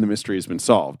in this one, the mystery has been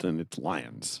solved, and it's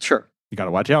lions. Sure. You got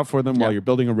to watch out for them while you're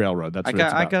building a railroad. That's what it's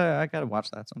about. I got to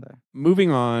watch that someday.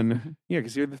 Moving on. Yeah,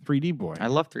 because you're the 3D boy. I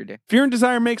love 3D. Fear and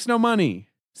Desire makes no money.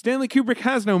 Stanley Kubrick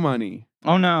has no money.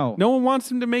 Oh, no. No one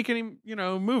wants him to make any,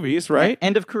 movies, right?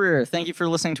 End of career. Thank you for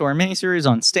listening to our miniseries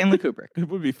on Stanley Kubrick. It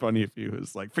would be funny if he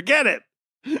was like, forget it.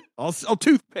 I'll sell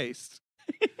toothpaste.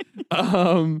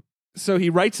 So he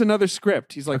writes another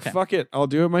script. He's like, fuck it. I'll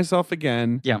do it myself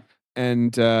again. Yeah.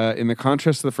 And in the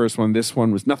contrast to the first one, this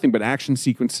one was nothing but action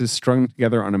sequences strung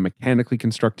together on a mechanically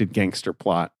constructed gangster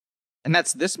plot. And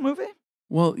that's this movie?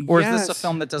 Well, or is this a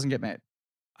film that doesn't get made?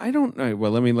 I don't know.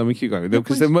 Well, let me keep going.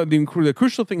 Because the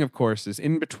crucial thing, of course, is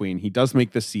in between. He does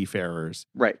make the Seafarers.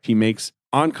 Right. He makes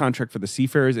on contract for the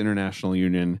Seafarers International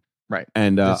Union. Right.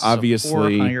 And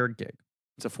obviously,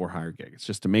 it's a for-hire gig. It's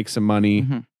just to make some money.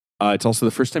 It's also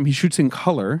the first time he shoots in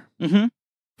color.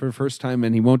 For the first time,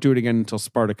 and he won't do it again until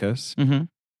Spartacus.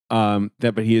 But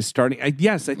he is starting. I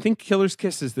think Killer's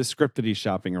Kiss is the script that he's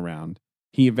shopping around.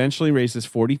 He eventually raises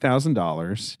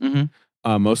 $40,000,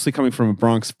 mostly coming from a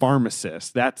Bronx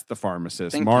pharmacist. That's the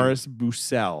pharmacist, Morris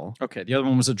Bussell. Okay, the other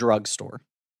one was a drugstore.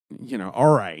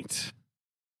 All right,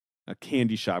 a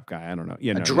candy shop guy. I don't know.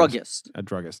 Yeah, a druggist. A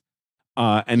druggist.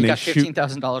 And he got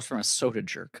 $15,000 from a soda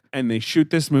jerk. And they shoot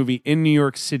this movie in New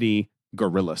York City.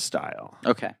 Guerrilla style.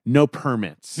 Okay. No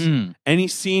permits. Any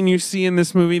scene you see in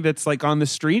this movie that's like on the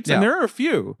streets, and there are a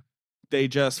few, they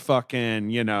just fucking,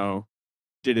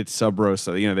 did it sub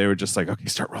rosa. They were just like, okay,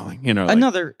 start rolling. Like,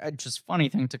 another just funny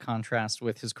thing to contrast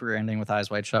with his career ending with Eyes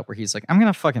Wide Shut, where he's like, I'm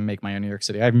gonna fucking make my own New York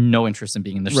City. I have no interest in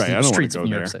being in the streets of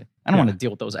New York City. I don't want to deal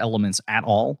with those elements at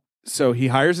all. So he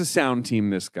hires a sound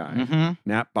team. This guy,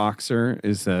 Nat Boxer,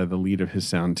 is the lead of his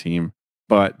sound team.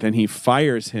 But then he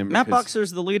fires him. Nat Boxer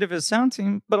is the lead of his sound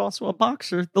team, but also a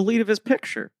boxer, the lead of his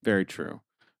picture. Very true.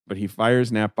 But he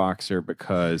fires Nat Boxer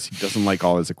because he doesn't like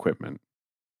all his equipment.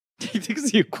 He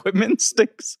thinks the equipment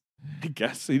stinks? I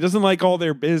guess. He doesn't like all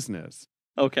their business.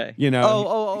 Okay.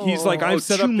 He's like, I've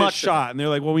set up this shot. And they're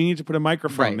like, well, we need to put a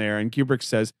microphone there. And Kubrick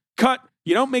says, cut.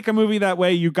 You don't make a movie that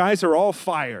way. You guys are all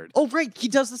fired. Oh, right. He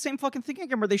does the same fucking thing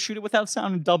again where they shoot it without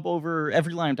sound and dub over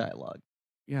every line of dialogue.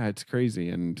 Yeah, it's crazy.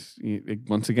 And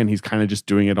once again, he's kind of just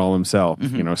doing it all himself.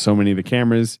 So many of the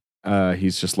cameras,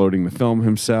 he's just loading the film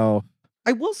himself.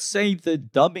 I will say the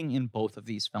dubbing in both of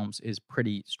these films is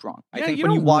pretty strong. I think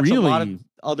when you watch a lot of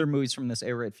other movies from this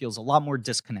era, it feels a lot more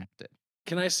disconnected.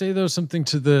 Can I say, though, something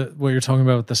to what you're talking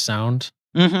about with the sound?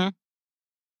 I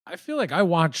feel like I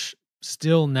watch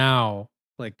still now,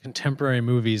 like, contemporary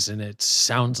movies, and it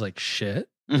sounds like shit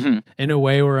in a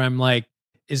way where I'm like,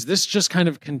 is this just kind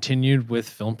of continued with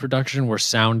film production where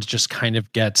sound just kind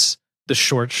of gets the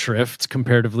short shrift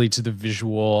comparatively to the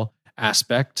visual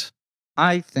aspect?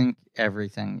 I think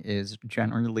everything is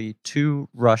generally too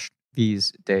rushed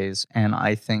these days, and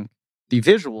I think the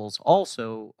visuals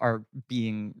also are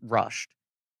being rushed,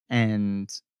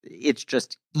 and it's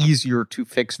just easier to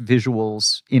fix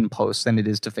visuals in post than it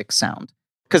is to fix sound.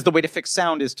 Because the way to fix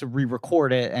sound is to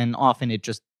re-record it, and often it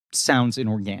just sounds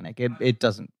inorganic. It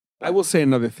doesn't. I will say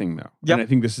another thing, though, and I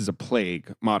think this is a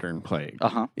plague, modern plague,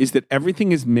 is that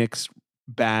everything is mixed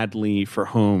badly for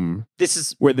home. This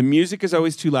is where the music is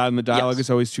always too loud and the dialogue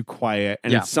is always too quiet,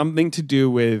 and it's something to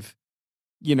do with,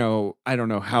 I don't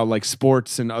know how like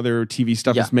sports and other TV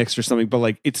stuff is mixed or something, but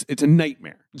like it's a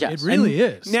nightmare. Yeah, it really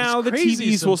is. Now the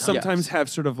TVs will sometimes have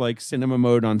sort of like cinema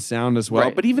mode on sound as well,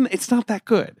 but even it's not that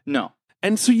good. No,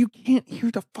 and so you can't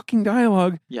hear the fucking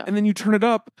dialogue. Yeah, and then you turn it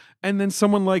up, and then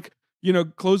someone like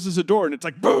closes a door and it's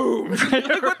like, boom.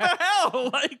 Like, what the hell?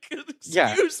 Like,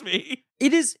 excuse me.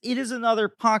 It is another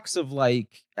pox of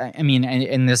like, I mean,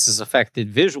 and this has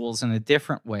affected visuals in a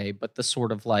different way, but the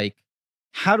sort of like,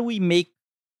 how do we make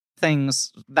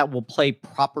things that will play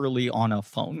properly on a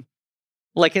phone?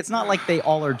 Like, it's not like they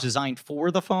all are designed for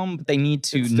the phone, but they need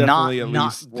to not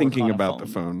thinking about the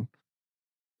phone.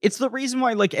 It's the reason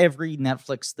why like every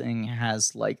Netflix thing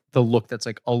has like the look that's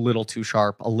like a little too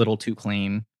sharp, a little too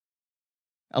clean,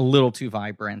 a little too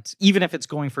vibrant. Even if it's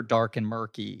going for dark and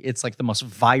murky, it's like the most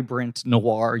vibrant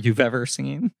noir you've ever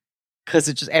seen. Because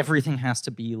it just, everything has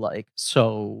to be like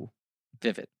so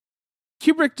vivid.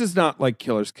 Kubrick does not like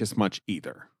Killer's Kiss much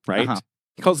either, right?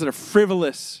 He calls it a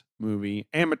frivolous movie,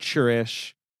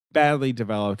 amateurish, badly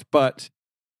developed, but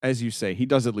as you say, he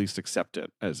does at least accept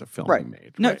it as a film he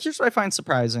made. Now, here's what I find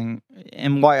surprising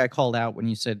and why I called out when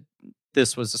you said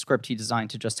this was a script he designed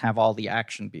to just have all the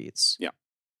action beats. Yeah.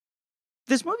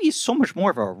 This movie is so much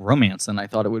more of a romance than I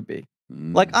thought it would be.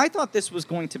 Like, I thought this was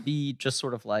going to be just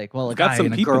sort of like, well, a guy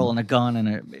and a girl and a gun and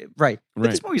a... Right. But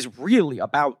this movie is really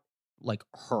about, like,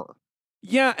 her.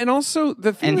 Yeah, and also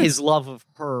the thing... And his love of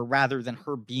her rather than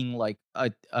her being, like,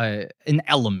 an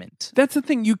element. That's the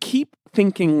thing. You keep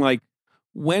thinking, like,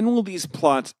 when will these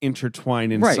plots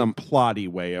intertwine in some plotty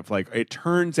way of, like, it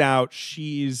turns out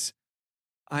she's...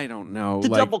 I don't know. The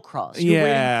like, double cross.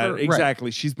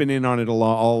 Exactly. She's been in on it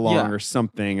all along or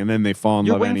something, and then they fall in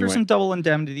love anyway. You're waiting for some double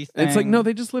indemnity thing. It's like, no,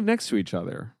 they just live next to each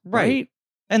other. Right?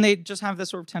 And they just have this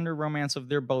sort of tender romance of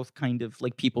they're both kind of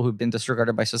like people who've been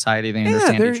disregarded by society. They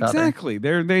understand each other. Exactly.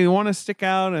 They want to stick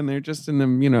out, and they're just in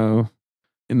the,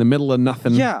 in the middle of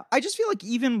nothing. Yeah. I just feel like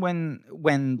even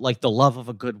when like the love of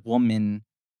a good woman,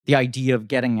 the idea of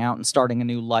getting out and starting a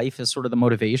new life is sort of the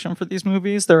motivation for these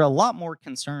movies, they're a lot more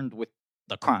concerned with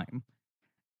the crime.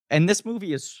 And this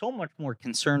movie is so much more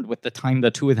concerned with the time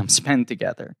the two of them spend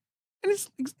together. And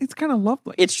it's kind of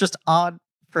lovely. It's just odd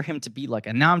for him to be like,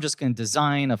 and now I'm just going to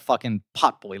design a fucking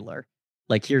pot boiler.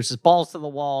 Like, here's his balls to the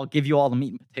wall, give you all the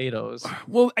meat and potatoes.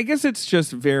 Well, I guess it's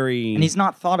just very... And he's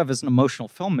not thought of as an emotional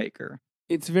filmmaker.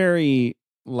 It's very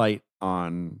light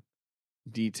on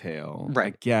detail,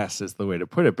 I guess is the way to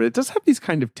put it. But it does have these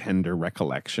kind of tender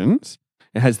recollections.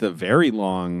 It has the very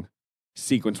long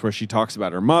sequence where she talks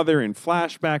about her mother in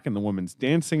flashback and the woman's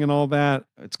dancing and all that.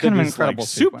 It's kind of incredible, like,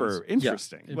 super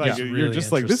interesting. Yeah. Like Really you're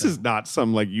just like, this is not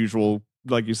some like usual,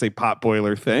 like you say, pot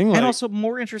boiler thing. And like, also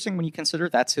more interesting when you consider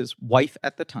that's his wife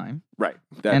at the time. Right.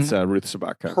 That's Ruth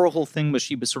Sabaka. Her whole thing was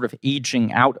she was sort of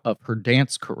aging out of her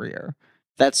dance career.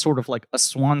 that's sort of like a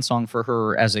swan song for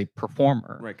her as a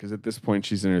performer. Right, because at this point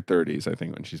she's in her 30s, I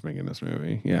think, when she's making this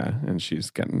movie. Yeah, and she's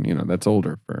getting, that's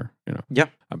older for,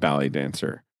 a ballet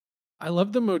dancer. I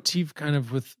love the motif kind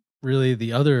of with really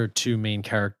the other two main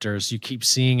characters. You keep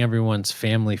seeing everyone's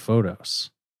family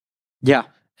photos. Yeah.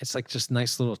 It's like just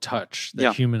nice little touch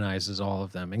that humanizes all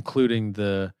of them, including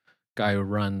the guy who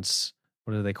runs,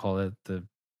 what do they call it? The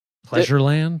Pleasure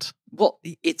Land? Well,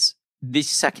 it's the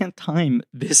second time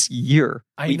this year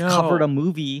we've covered a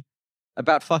movie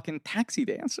about fucking taxi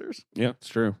dancers. Yeah, it's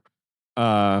true.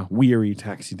 Weary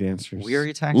taxi dancers.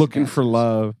 Looking for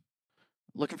love.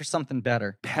 Looking for something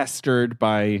better. Pestered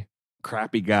by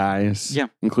crappy guys. Yeah.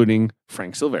 Including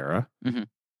Frank Silvera,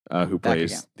 who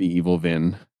plays the evil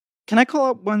Vin. Can I call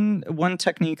out one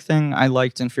technique thing I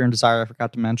liked in Fear and Desire I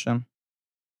forgot to mention?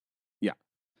 Yeah.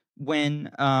 When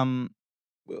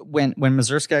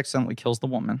Mazurska accidentally kills the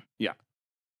woman. Yeah.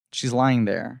 She's lying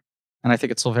there. And I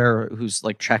think it's Silvera who's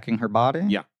like checking her body.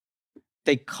 Yeah.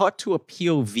 They cut to a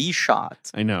POV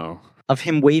shot. I know. Of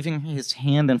him waving his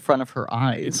hand in front of her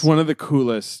eyes. It's one of the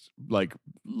coolest, like,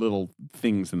 little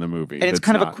things in the movie. And it's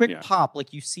kind of a quick pop.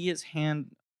 Like, you see his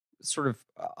hand sort of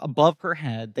above her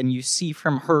head. Then you see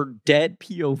from her dead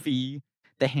POV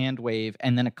the hand wave.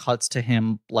 And then it cuts to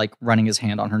him, like, running his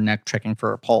hand on her neck, checking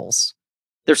for a pulse.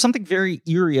 There's something very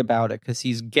eerie about it because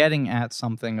he's getting at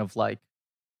something of, like,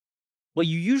 well,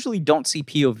 you usually don't see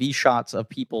POV shots of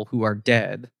people who are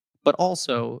dead. But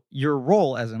also, your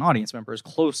role as an audience member is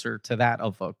closer to that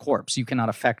of a corpse. You cannot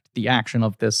affect the action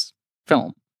of this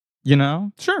film. You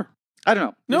know? Sure. I don't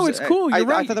know. No, it's cool. You're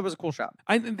right. I thought that was a cool shot.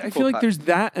 I feel like there's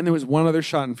that, and there was one other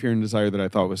shot in Fear and Desire that I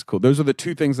thought was cool. Those are the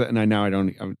two things that, and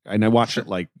I watched it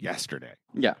like yesterday.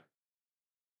 Yeah.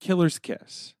 Killer's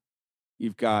Kiss.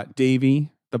 You've got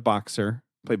Davey, the boxer,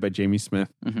 played by Jamie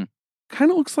Smith. Mm-hmm. Kind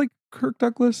of looks like Kirk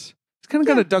Douglas. He's kind of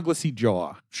got a Douglas-y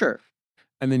jaw. Sure.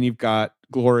 And then you've got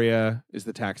Gloria is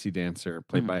the taxi dancer,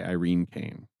 played by Irene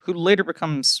Kane. Who later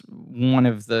becomes one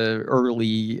of the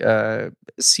early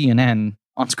CNN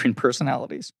on-screen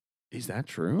personalities. Is that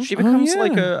true? She becomes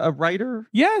like a writer.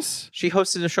 Yes. She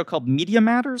hosted a show called Media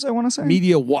Matters, I want to say.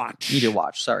 Media Watch,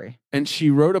 sorry. And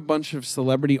she wrote a bunch of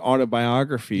celebrity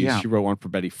autobiographies. Yeah. She wrote one for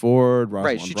Betty Ford, Rosalind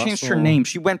Right, she changed her name.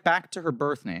 She went back to her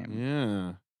birth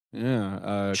name. Yeah.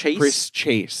 Yeah. Chase? Chris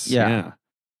Chase. Yeah.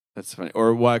 That's funny.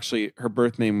 Or, well, actually, her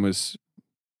birth name was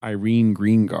Irene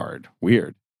Greengard.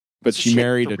 Weird. But she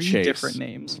married a Chase. Different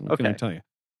names. What can I tell you?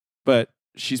 But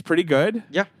she's pretty good.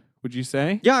 Yeah. Would you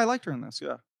say? Yeah, I liked her in this.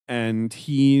 Yeah. And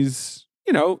he's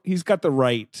got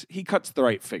he cuts the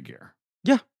right figure.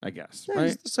 Yeah. I guess. Yeah, right?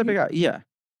 he's the type of guy. Yeah.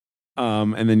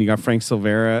 And then you got Frank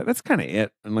Silvera. That's kind of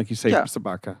it. And like you say,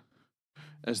 Sabaka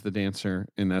as the dancer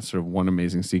in that sort of one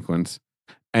amazing sequence.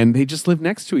 And they just live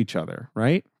next to each other,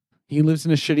 right? He lives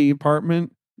in a shitty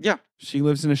apartment. Yeah. She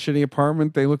lives in a shitty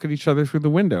apartment. They look at each other through the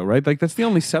window, right? Like, that's the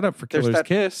only setup for Killer's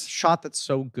Kiss. Shot that's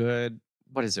so good.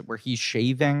 What is it? Where he's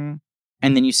shaving,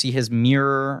 and then you see his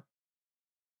mirror,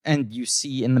 and you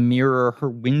see in the mirror her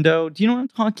window. Do you know what I'm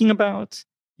talking about?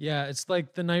 Yeah, it's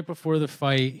like the night before the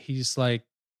fight. He's like,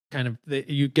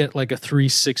 you get like a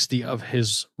 360 of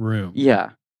his room.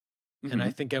 Yeah. And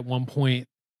I think at one point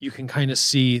you can kind of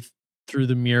see through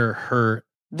the mirror her.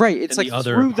 Right, it's like through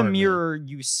the apartment. mirror,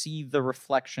 you see the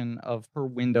reflection of her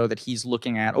window that he's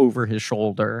looking at over his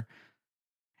shoulder.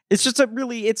 It's just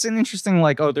it's an interesting,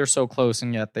 like, oh, they're so close,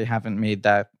 and yet they haven't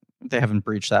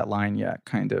breached that line yet,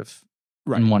 kind of,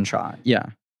 in one shot. Yeah.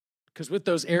 Because with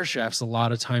those air shafts, a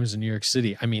lot of times in New York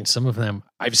City, I mean, some of them,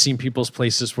 I've seen people's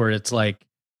places where it's like,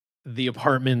 the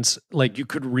apartments, like you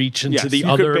could reach into the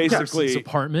other person's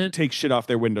apartment, take shit off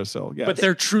their windowsill. Yes. But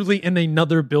they're truly in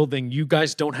another building. You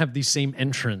guys don't have the same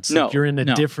entrance. No, like you're in a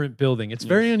different building. It's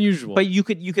very unusual. But you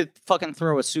could fucking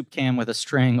throw a soup can with a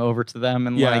string over to them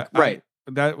and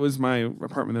that was my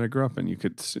apartment that I grew up in. You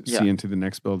could see into the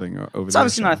next building over there. It's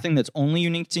obviously not a thing that's only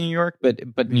unique to New York,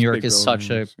 but New York is such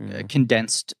a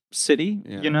condensed city.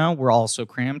 Yeah. You know, we're all so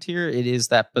crammed here. It is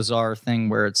that bizarre thing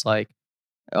where it's like,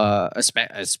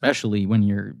 especially when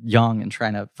you're young and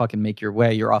trying to fucking make your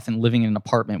way, you're often living in an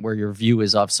apartment where your view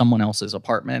is of someone else's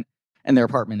apartment and their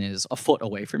apartment is a foot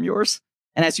away from yours.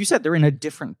 And as you said, they're in a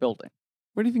different building.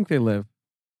 Where do you think they live?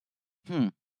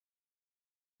 Well,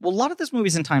 a lot of this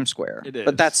movie's in Times Square. It is.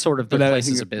 But that's sort of their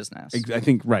places of business. I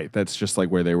think, that's just like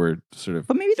where they were sort of...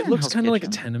 But maybe it looks kind of like a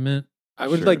tenement. I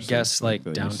would guess like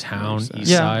downtown,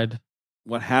 east side.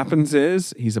 What happens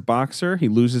is he's a boxer. He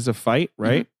loses a fight,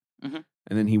 right? Mm-hmm.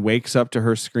 And then he wakes up to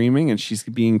her screaming, and she's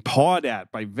being pawed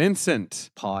at by Vincent.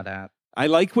 Pawed at. I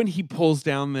like when he pulls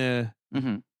down the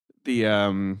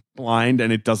blind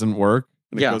and it doesn't work.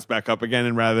 And it goes back up again,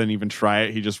 and rather than even try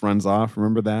it, he just runs off.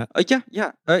 Remember that?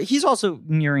 Yeah. He's also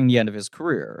nearing the end of his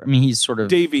career. I mean, he's sort of...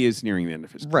 Davey is nearing the end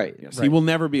of his career. Right. Yes. Right. He will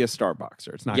never be a star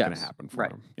boxer. It's not going to happen for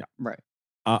him. Yeah. Right.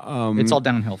 It's all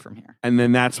downhill from here. And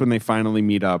then that's when they finally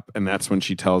meet up, and that's when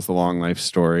she tells the long life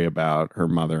story about her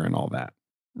mother and all that.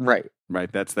 Right.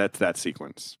 Right. That's that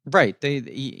sequence. Right.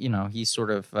 He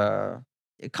sort of...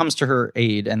 it comes to her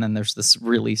aid, and then there's this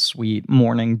really sweet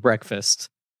morning breakfast.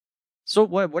 So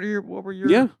what were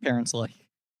your parents like?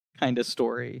 Kind of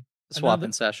story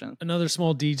swapping session. Another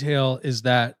small detail is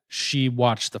that she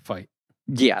watched the fight.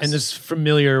 Yes, and is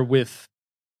familiar with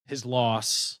his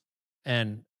loss,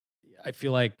 and I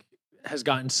feel like has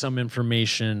gotten some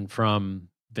information from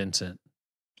Vincent.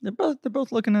 They're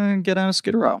both looking to get out of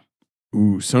Skid Row.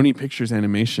 Ooh, Sony Pictures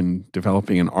Animation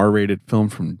developing an R-rated film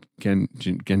from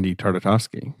Genndy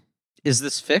Tartakovsky. Is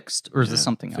this fixed or is this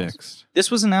something else? Fixed.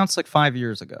 This was announced like 5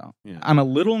 years ago. Yeah. I'm a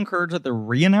little encouraged that they're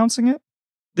re-announcing it.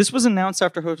 This was announced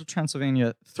after Hotel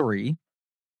Transylvania 3.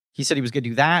 He said he was going to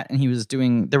do that,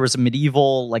 and there was a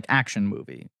medieval like action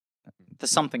movie. The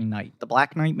something Knight. The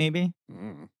Black Knight, maybe?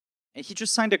 Mm. And he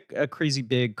just signed a crazy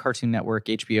big Cartoon Network,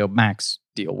 HBO Max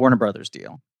deal, Warner Brothers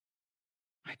deal.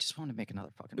 I just want to make another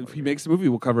fucking movie. If he makes a movie,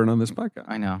 we'll cover it on this podcast.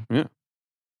 I know. Yeah.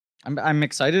 I'm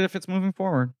excited if it's moving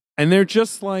forward. And they're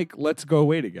just like, let's go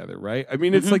away together, right? I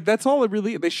mean, it's like, that's all it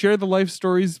really, they share the life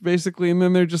stories basically, and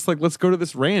then they're just like, let's go to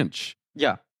this ranch.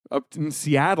 Yeah. Up in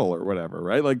Seattle or whatever,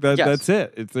 right? Like that. Yes. That's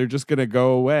it. They're just going to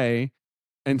go away.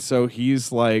 And so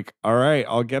he's like, all right,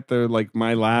 I'll get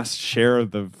my last share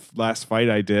of the last fight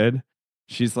I did.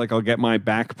 She's like, I'll get my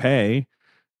back pay.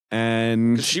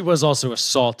 And she was also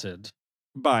assaulted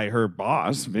by her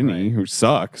boss, Vinny, who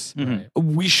sucks.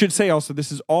 Mm-hmm. We should say also,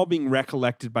 this is all being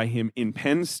recollected by him in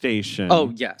Penn Station.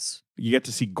 Oh, yes. You get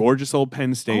to see gorgeous old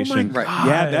Penn Station. Oh my God.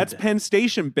 Yeah, that's Penn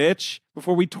Station, bitch.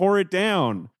 Before we tore it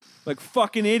down. Like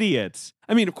fucking idiots.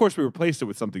 I mean, of course, we replaced it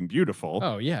with something beautiful.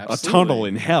 Oh, yeah. Absolutely. A tunnel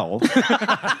in hell.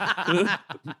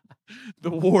 The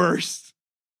worst.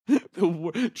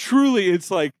 Truly, it's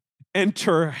like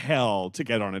enter hell to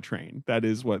get on a train. That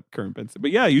is what current Penn Station.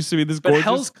 But yeah, it used to be this gorgeous. But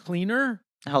hell's cleaner.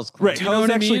 Hell's cleaner. Right. Hell's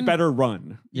actually better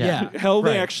run. Yeah. Hell,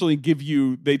 they actually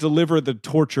they deliver the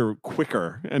torture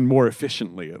quicker and more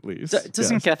efficiently, at least.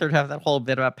 Doesn't Gethard have that whole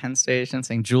bit about Penn Station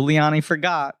saying Giuliani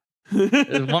forgot?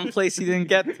 There's one place he didn't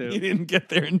get to. He didn't get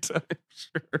there in time.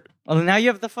 Sure. Well, now you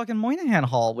have the fucking Moynihan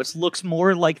Hall, which looks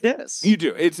more like this. You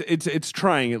do. It's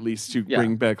trying at least to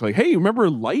bring back like, hey, remember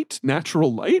light,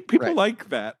 natural light? People like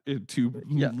that to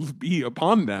be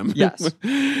upon them. Yes.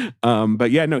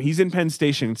 But yeah, no, he's in Penn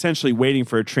Station, essentially waiting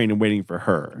for a train and waiting for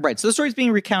her. Right. So the story's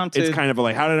being recounted. It's kind of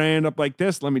like, how did I end up like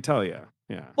this? Let me tell you.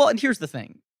 Yeah. Well, and here's the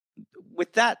thing.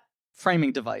 With that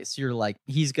framing device, you're like,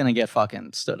 he's gonna get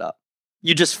fucking stood up.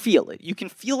 You just feel it. You can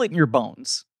feel it in your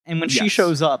bones. And when she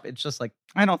shows up, it's just like,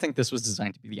 I don't think this was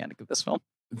designed to be the ending of this film.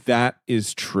 That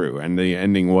is true. And the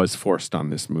ending was forced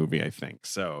on this movie, I think.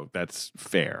 So that's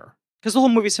fair. Because the whole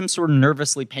movie is him sort of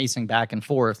nervously pacing back and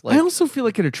forth. Like, I also feel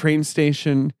like at a train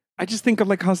station, I just think of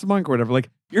like Casablanca or whatever. Like,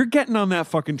 you're getting on that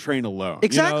fucking train alone.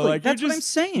 Exactly. You know? Like, that's what I'm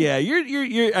saying. Yeah, you're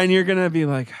going to be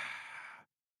like...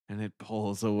 And it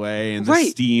pulls away and the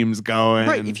steam's going.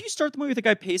 Right. If you start the movie with a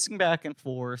guy pacing back and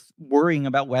forth, worrying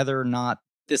about whether or not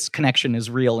this connection is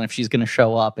real and if she's going to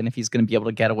show up and if he's going to be able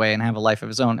to get away and have a life of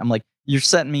his own, I'm like, you're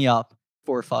setting me up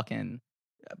for fucking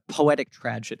poetic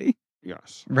tragedy.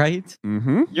 Yes. Right?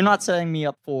 Mm-hmm. You're not setting me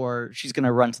up for she's going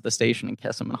to run to the station and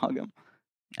kiss him and hug him.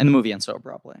 And the movie ends so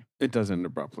abruptly. It does end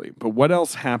abruptly. But what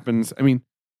else happens? I mean,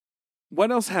 what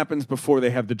else happens before they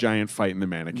have the giant fight in the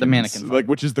mannequins? The mannequin fight. Like,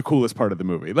 which is the coolest part of the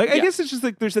movie. Like, I guess it's just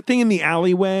like there's a thing in the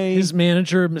alleyway. His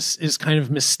manager is kind of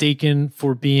mistaken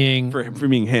for being for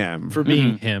being him. For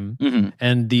being him. Mm-hmm.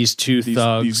 And these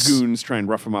thugs, these goons try and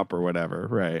rough him up or whatever.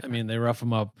 Right. I mean, they rough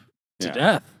him up to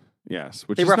death. Yes,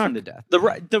 which they is rough not him to death.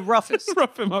 The roughest.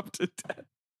 Rough him up to death.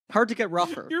 Hard to get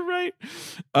rougher. You're right.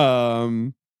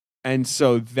 And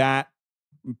so that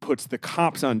puts the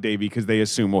cops on Davey because they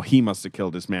assume, well, he must have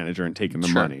killed his manager and taken the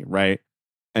money, right?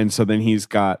 And so then he's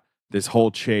got this whole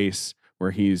chase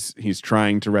where he's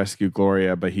trying to rescue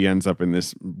Gloria, but he ends up in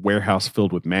this warehouse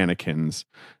filled with mannequins,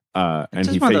 and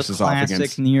he faces off against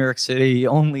classic New York City,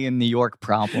 only in New York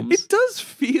problems. It does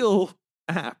feel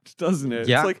apt, doesn't it?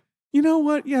 Yeah. It's like, you know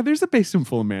what? Yeah, there's a basement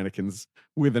full of mannequins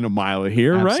within a mile of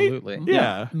here, Absolutely. right?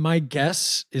 Yeah. My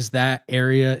guess is that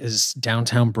area is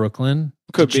downtown Brooklyn.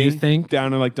 Could Did be. you think?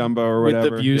 Down in like Dumbo or whatever.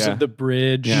 With the views of the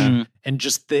bridge and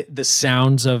just the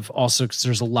sounds of also, because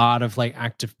there's a lot of like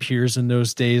active piers in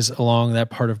those days along that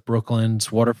part of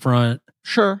Brooklyn's waterfront.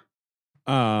 Sure.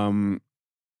 I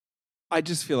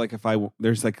just feel like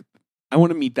there's like I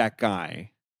want to meet that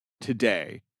guy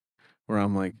today where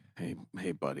I'm like,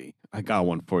 hey, buddy, I got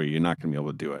one for you. You're not going to be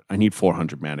able to do it. I need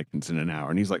 400 mannequins in an hour.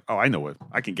 And he's like, oh, I know it.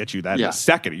 I can get you that in a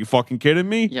second. Are you fucking kidding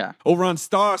me? Yeah. Over on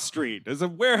Star Street, there's a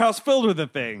warehouse filled with the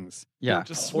things. Yeah.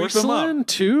 Just sweep them Porcelain up.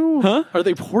 too? Huh? Are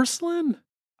they porcelain?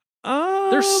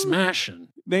 They're smashing.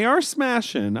 They are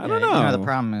smashing. I don't know. You know the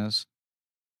problem is,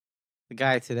 the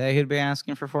guy today who'd be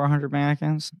asking for 400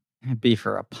 mannequins, it'd be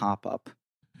for a pop-up.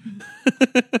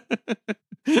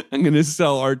 I'm going to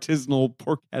sell artisanal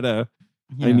porchetta.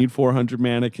 Yeah. I need 400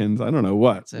 mannequins. I don't know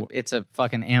what. It's a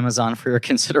fucking Amazon for your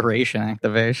consideration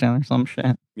activation or some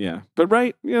shit. Yeah. But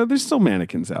right, there's still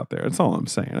mannequins out there. That's all I'm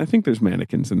saying. I think there's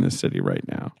mannequins in this city right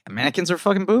now. And mannequins are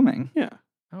fucking booming. Yeah.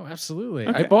 Oh, absolutely.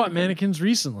 Okay. I bought mannequins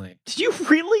recently. Did you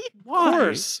really? Why? Of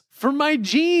course. For my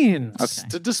jeans.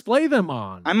 To display them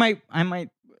on. I might want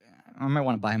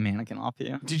to buy a mannequin off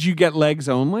you. Did you get legs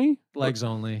only? Legs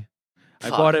only.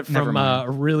 Fuck, I bought it from a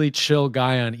really chill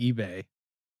guy on eBay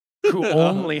who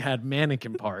only had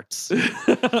mannequin parts.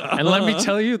 And let me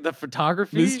tell you, the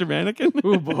photography, Mr. Mannequin.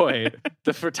 Oh boy,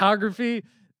 the photography,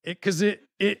 because it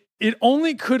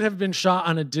only could have been shot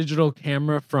on a digital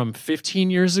camera from 15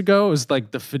 years ago. It was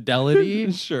like the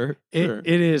fidelity. Sure. It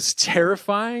is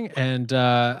terrifying, and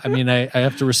I mean, I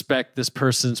have to respect this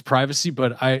person's privacy,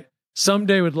 but I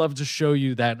someday would love to show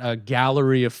you that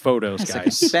gallery of photos,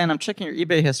 guys. Ben, I'm checking your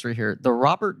eBay history here. The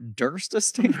Robert Durst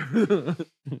estate.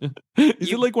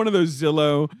 Is it like one of those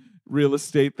Zillow real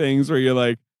estate things where you're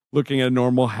like looking at a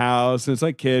normal house and it's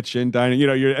like kitchen, dining,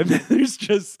 and then there's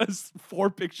just 4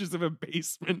 pictures of a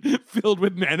basement filled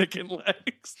with mannequin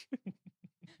legs,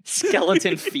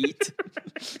 skeleton feet.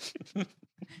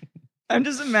 I'm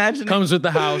just imagining. Comes with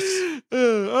the house.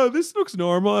 Oh, this looks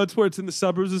normal. That's where it's in the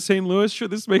suburbs of St. Louis. Sure,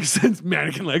 this makes sense.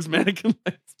 Mannequin legs.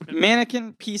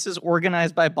 Mannequin pieces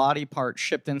organized by body part,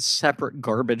 shipped in separate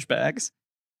garbage bags.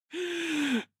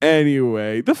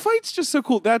 Anyway, the fight's just so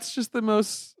cool. That's just the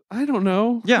most, I don't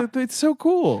know. Yeah. It's so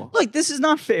cool. Like, this is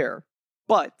not fair,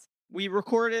 but we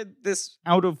recorded this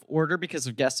out of order because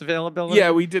of guest availability.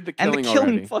 Yeah, we did the killing and the killing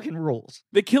already. fucking rules.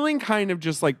 The killing kind of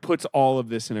just like puts all of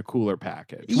this in a cooler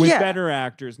package with better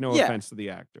actors. No offense to the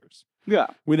actors. Yeah,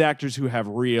 with actors who have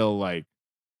real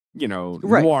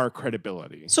noir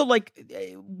credibility. So like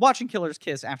watching Killers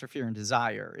Kiss after Fear and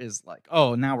Desire is like,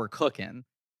 oh, now we're cooking.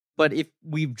 But if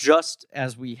we've just,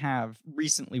 as we have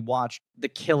recently watched The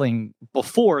Killing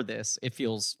before this, it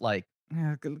feels like,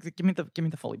 give me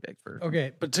the fully baked version.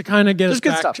 Okay, but to kind of get us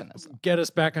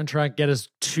back on track, get us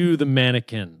to the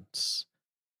mannequins.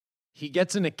 He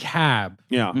gets in a cab,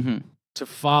 to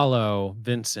follow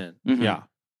Vincent. Yeah,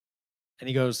 and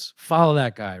he goes, "Follow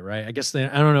that guy." Right? I guess I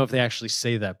don't know if they actually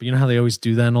say that, but you know how they always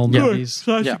do that in old movies.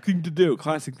 Classic thing to do.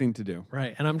 Classic thing to do.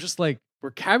 Right? And I'm just like,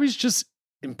 were cabbies just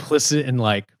implicit in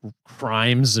like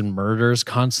crimes and murders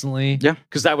constantly? Yeah,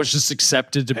 because that was just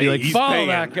accepted to be like, follow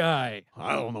that guy.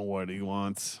 I don't know what he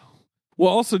wants. Well,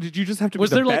 also, did you just have to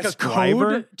was be the there like best a code?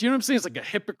 driver? Do you know what I'm saying? It's like a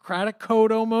Hippocratic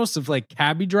code almost of like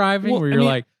cabbie driving, where you're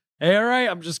like, hey, all right,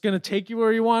 I'm just gonna take you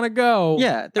where you want to go.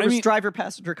 Yeah, there was driver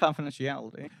passenger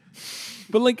confidentiality.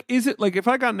 But like, is it like if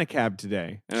I got in a cab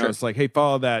today and I was like, hey,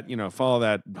 follow that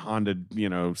Honda,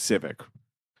 Civic,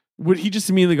 would he just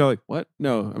immediately go like, what?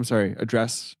 No, I'm sorry,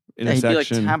 address,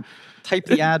 intersection. He'd be like, type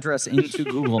the address into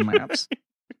Google Maps.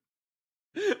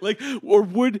 Or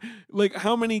would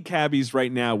how many cabbies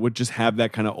right now would just have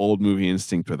that kind of old movie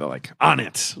instinct where they're like on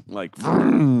it, like.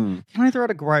 Can I throw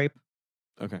out a gripe?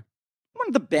 Okay. One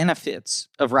of the benefits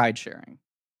of ride sharing,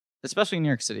 especially in New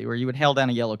York City, where you would hail down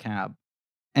a yellow cab,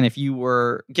 and if you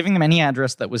were giving them any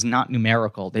address that was not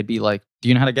numerical, they'd be like, "Do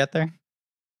you know how to get there?"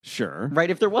 Sure.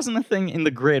 Right? If there wasn't a thing in the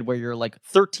grid where you're like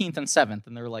 13th and 7th,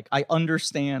 and they're like, I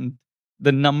understand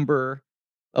the number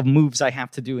of moves I have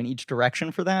to do in each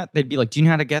direction for that, they'd be like, do you know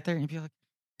how to get there? And you'd be like,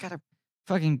 gotta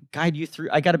fucking guide you through.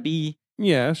 I gotta be.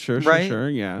 Yeah, sure,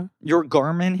 yeah. Your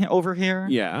Garmin over here.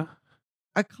 Yeah.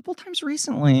 A couple times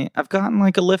recently, I've gotten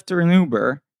like a Lyft or an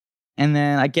Uber, and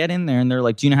then I get in there and they're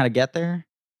like, do you know how to get there?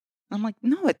 I'm like,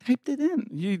 no, I typed it in.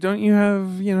 You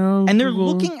have, And they're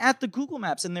looking at the Google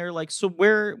Maps and they're like, so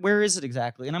where is it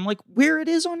exactly? And I'm like, where it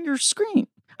is on your screen.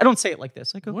 I don't say it like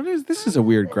this. I go, this is a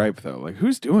weird gripe though. Like,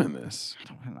 who's doing this?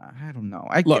 I don't know.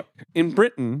 Look, in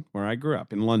Britain, where I grew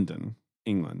up, in London,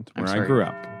 England, where I grew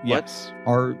up. Yes.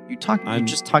 Are you talking? You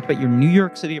just talked about your New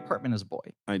York City apartment as a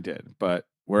boy. I did, but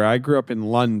where I grew up in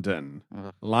London,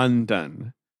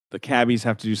 the cabbies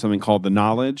have to do something called the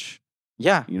knowledge.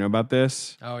 Yeah. You know about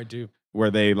this? Oh, I do. Where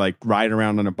they like ride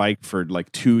around on a bike for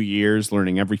like 2 years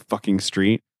learning every fucking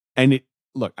street. And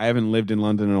look, I haven't lived in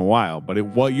London in a while, but it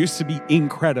used to be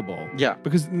incredible. Yeah.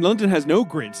 Because London has no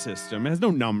grid system, it has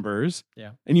no numbers.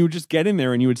 Yeah. And you would just get in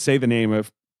there and you would say the name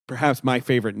of perhaps my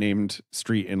favorite named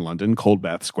street in London,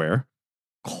 Coldbath Square.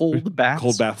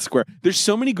 Coldbath Square. There's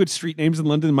so many good street names in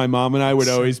London. My mom and I would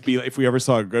always be like, if we ever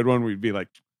saw a good one, we'd be like,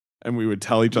 and we would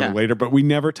tell each other later, but we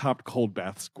never topped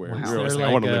Coldbath Square. Wow. We were always like,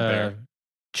 I want to live there.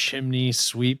 Chimney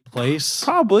sweet place?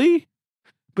 Probably.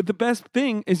 But the best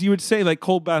thing is you would say like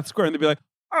Coldbath Square and they'd be like,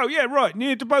 oh yeah, right,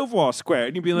 near to Beauvoir Square.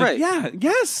 And you'd be like,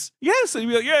 yes. And you'd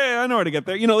be like, yeah, I know how to get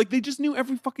there. You know, like they just knew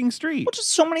every fucking street. Well,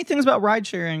 just so many things about ride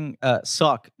sharing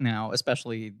suck now,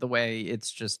 especially the way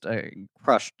it's just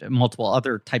crushed multiple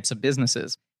other types of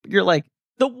businesses. But you're like,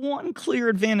 the one clear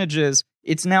advantage is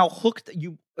it's now hooked.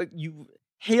 You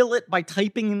hail it by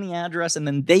typing in the address and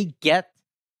then they get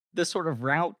the sort of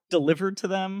route delivered to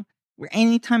them. Where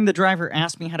anytime the driver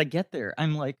asks me how to get there,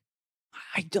 I'm like,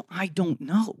 I don't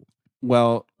know.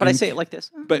 Well, but I say it like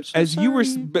this. But as you were,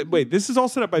 but wait, this is all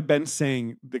set up by Ben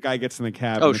saying the guy gets in the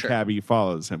cab and the cabbie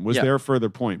follows him. Was there a further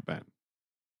point, Ben?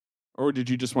 Or did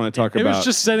you just want to talk about? It was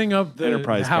just setting up the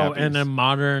enterprise how, cabbies. in a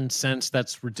modern sense,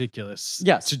 that's ridiculous.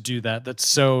 Yes. To do that, that's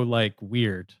so like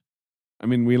weird. I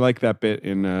mean, we like that bit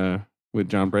in with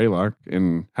John Braylock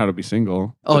in How to Be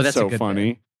Single. Oh, that's so a good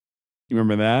funny. bit. You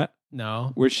remember that?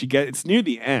 No. Where she it's near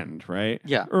the end, right?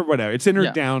 Yeah. Or whatever. It's in her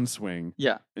downswing.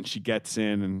 Yeah. And she gets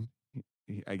in and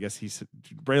I guess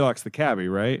Braylock's the cabbie,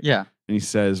 right? Yeah. And he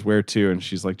says, where to? And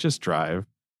she's like, just drive.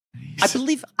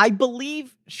 I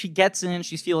believe she gets in,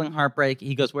 she's feeling heartbreak.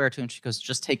 He goes, where to? And she goes,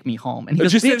 just take me home. And he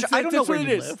goes, bitch, I don't know where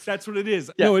you live. That's what it is.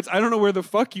 Yeah. No, I don't know where the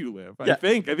fuck you live. I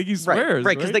think he swears.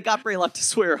 Right, because they got Braylock to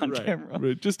swear on camera.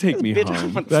 Right. Just take me Bitch,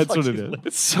 home. That's what it is.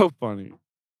 It's so funny.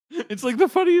 It's like the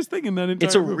funniest thing in that entire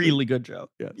It's a movie. really good joke.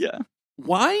 Yes. Yeah.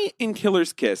 Why in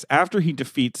Killer's Kiss, after he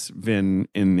defeats Vin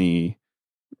in the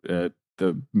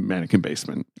mannequin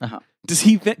basement, does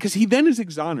he because he then is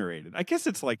exonerated? I guess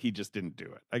it's like he just didn't do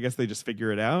it. I guess they just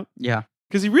figure it out. Yeah.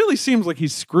 Because he really seems like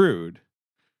he's screwed.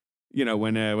 You know,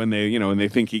 when they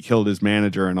think he killed his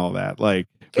manager and all that. Like,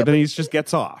 but then he just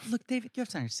gets off. Look, David, you have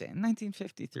to understand. In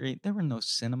 1953, there were no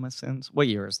cinema sins. What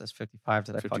year is this? 55?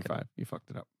 Did I fuck it 55. up? You fucked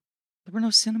it up. There were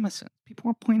no cinema sins. People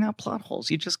were pointing out plot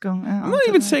holes. You just go. I'm not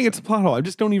even saying it's a plot hole. I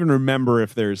just don't even remember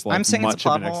if there's like I'm saying much it's a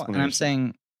plot of an hole, explanation. and I'm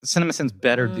saying cinema sins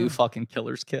better do fucking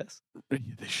Killer's Kiss. They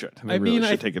should. They really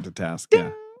should take it to task.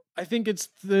 Yeah. I think it's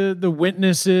the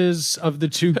witnesses of the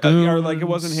two goons. Or like it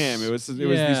wasn't him. It was these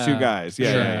two guys.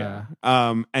 Yeah.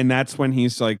 And that's when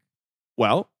he's like,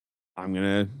 well, I'm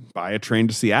going to buy a train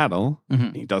to Seattle.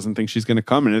 Mm-hmm. He doesn't think she's going to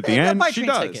come. And at the end, she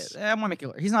does. Ticket. I want to make it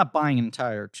clear. He's not buying an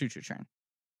entire choo-choo train.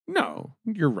 No,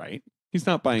 you're right. He's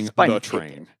not buying the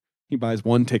train. He buys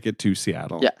one ticket to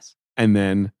Seattle. Yes. And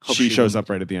then she shows up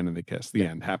right at the end of the kiss. The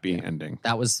end. Happy ending.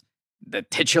 That was the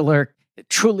titular. It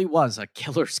truly was a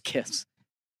killer's kiss.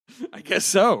 I guess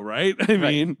so, right? I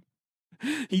mean,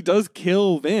 he does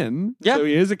kill Vin. Yeah. So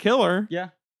he is a killer. Yeah.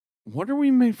 What are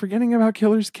we forgetting about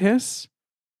Killer's Kiss?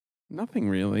 Nothing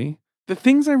really. The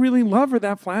things I really love are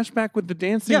that flashback with the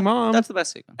dancing mom. That's the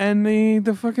best sequence. And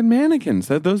the fucking mannequins.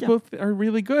 Those both are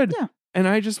really good. Yeah. And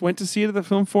I just went to see it at the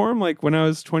Film Forum like when I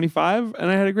was 25 and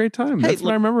I had a great time. That's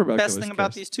what I remember about Best Killer's thing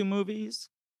about Kiss. these two movies,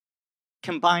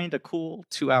 combined a cool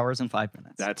 2 hours and 5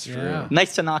 minutes. That's true.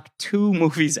 Nice to knock 2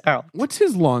 movies out. What's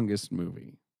his longest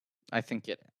movie? I think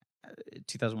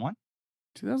 2001.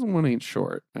 2001 ain't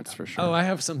short. That's for sure. Oh, I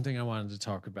have something I wanted to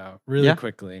talk about really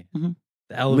quickly. Mm-hmm.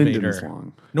 The elevator. Linden's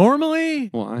long. Normally,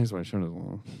 well, Eyes Wide Shut is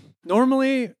long.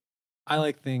 Normally, I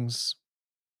like things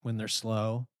when they're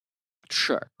slow.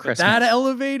 Sure. But that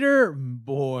elevator,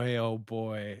 boy, oh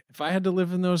boy. If I had to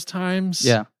live in those times,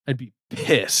 I'd be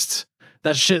pissed.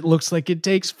 That shit looks like it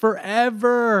takes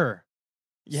forever.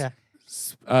 Yeah.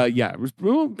 It was,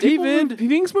 well, David,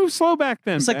 things moved slow back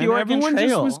then. It's like the Oregon Everyone Trail.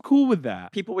 just was cool with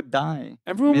that. People would die.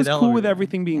 Everyone was cool with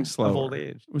everything being slow. Of old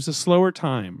age. It was a slower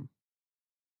time.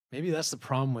 Maybe that's the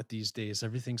problem with these days.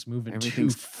 Everything's moving too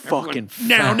fucking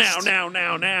fast.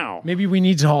 Now. Maybe we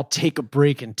need to all take a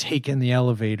break and take in the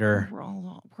elevator. We're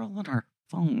all on our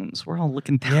phones. We're all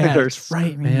looking down Yeah, at our that's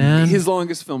right, screen. man. His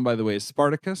longest film, by the way, is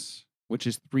Spartacus, which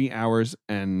is 3 hours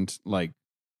and like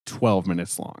 12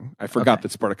 minutes long. I forgot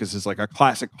that Spartacus is like a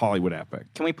classic Hollywood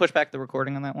epic. Can we push back the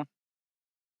recording on that one?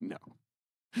 No.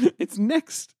 It's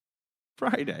next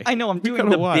Friday. I know, I'm doing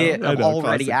the bit of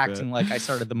already acting like I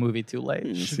started the movie too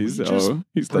late. He's done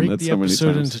Break that the so many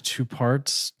episode times. into 2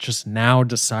 parts. Just now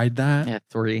decide that. Yeah,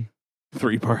 3.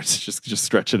 3 parts. Just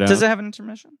stretch it out. Does it have an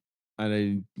intermission?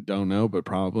 I don't know, but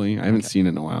probably. I haven't seen it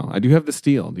in a while. I do have the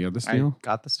Steel. Do you have the Steel? I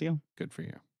got the Steel. Good for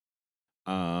you.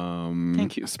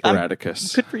 Thank you.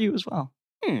 Sporadicus. Good for you as well.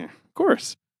 Yeah. of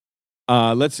course.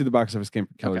 Let's do the box office game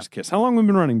for Keller's Kiss. How long have we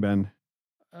been running, Ben?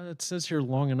 It says here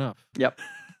long enough. Yep.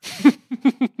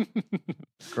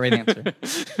 Great answer.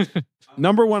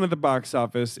 Number one at the box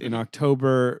office in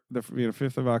October, the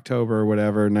 5th of October or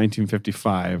whatever,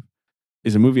 1955,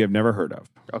 is a movie I've never heard of.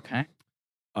 Okay.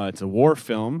 It's a war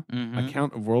film,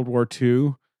 account of World War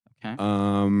II,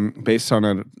 based on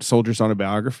a soldier's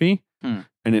autobiography.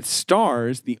 And it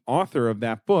stars the author of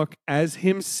that book as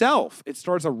himself. It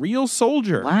stars a real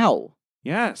soldier. Wow.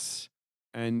 Yes.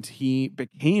 And he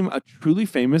became a truly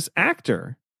famous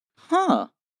actor. Huh.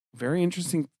 Very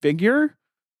interesting figure.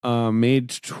 Made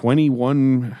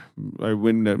 21,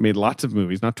 made lots of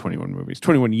movies, not 21 movies,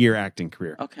 21-year acting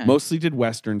career. Okay. Mostly did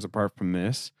Westerns apart from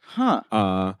this. Huh.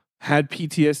 Had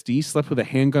PTSD, slept with a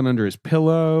handgun under his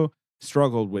pillow,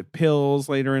 struggled with pills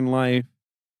later in life,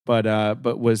 but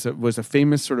was a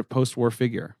famous sort of post-war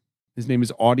figure. His name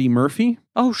is Audie Murphy.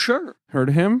 Oh, sure. Heard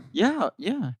of him? Yeah.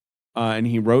 And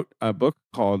he wrote a book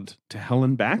called To Hell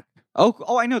and Back.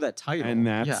 Oh, I know that title. And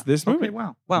that's this movie.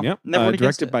 Okay, wow. Yep. Never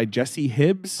directed by Jesse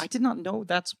Hibbs. I did not know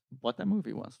that's what that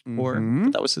movie was, or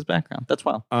that was his background. That's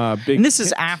wild. Big and this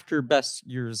is after Best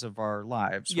Years of Our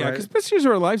Lives, yeah, right? because Best Years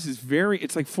of Our Lives is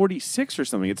it's like 46 or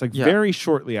something. It's like very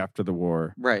shortly after the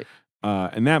war. Right.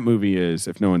 And that movie is,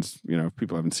 if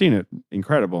people haven't seen it,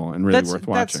 incredible and really worth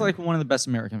watching. That's like one of the best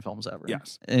American films ever.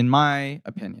 Yes. In my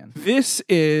opinion. This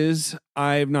is,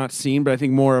 I've not seen, but I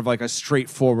think more of like a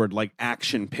straightforward like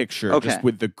action picture. Okay. Just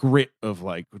with the grit of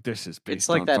like, this is based It's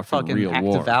like on that fucking real Act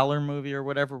war. of Valor movie or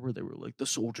whatever, where they were like, the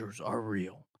soldiers are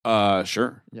real.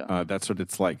 Sure. Yeah. That's what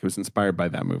it's like. It was inspired by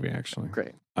that movie, actually.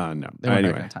 Great. No. They went back in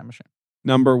Anyway, a time machine.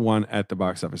 number one at the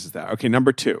box office is that. Okay,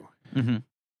 number two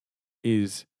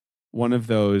is one of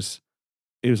those.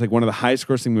 It was like one of the highest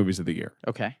grossing movies of the year.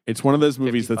 Okay. It's one of those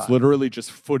movies 55. that's literally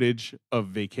just footage of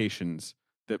vacations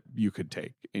that you could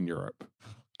take in Europe.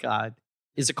 God.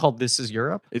 Is it called This Is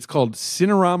Europe? It's called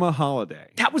Cinerama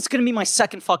Holiday. That was going to be my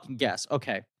second fucking guess.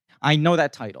 Okay. I know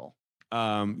that title.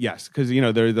 Yes, because the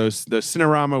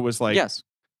Cinerama was like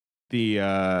the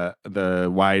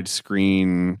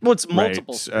widescreen. Well, it's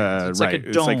multiple screens. It's like a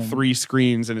dome. It's like 3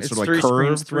 screens and it's sort of like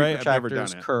curved, right? I've never done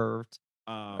it. Curved.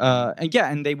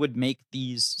 And they would make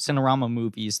these Cinerama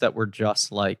movies that were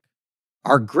just like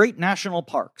our great national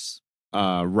parks.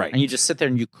 Right. And you just sit there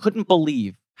and you couldn't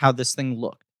believe how this thing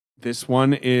looked. This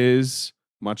one is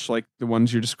much like the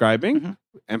ones you're describing.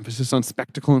 Emphasis on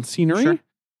spectacle and scenery. Sure.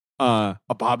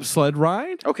 A bobsled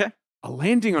ride. Okay. A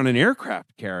landing on an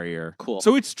aircraft carrier. Cool.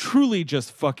 So it's truly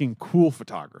just fucking cool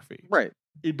photography. Right.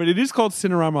 But it is called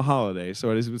Cinerama Holiday,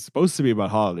 so it's supposed to be about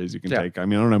holidays you can take. I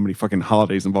mean, I don't know how many fucking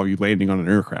holidays involve you landing on an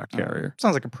aircraft carrier.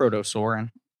 Sounds like a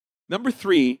proto-Soren. Number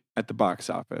 3 at the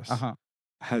box office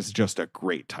has just a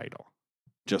great title.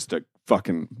 Just a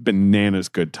fucking bananas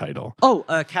good title. Oh,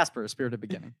 Casper, A Spirited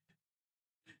Beginning.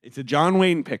 It's a John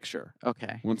Wayne picture.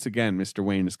 Okay. Once again, Mr.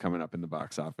 Wayne is coming up in the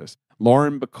box office.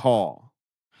 Lauren Bacall.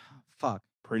 Fuck.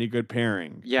 Pretty good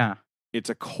pairing. Yeah. It's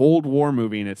a Cold War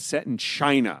movie, and it's set in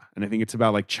China. And I think it's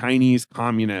about like Chinese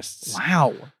communists.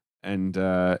 Wow. And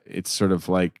it's sort of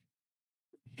like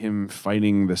him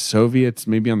fighting the Soviets,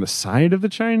 maybe on the side of the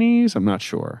Chinese. I'm not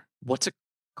sure. What's it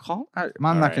called? I'm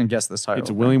not going to guess this title. It's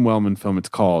a William Wellman film. It's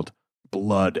called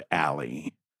Blood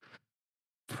Alley.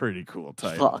 Pretty cool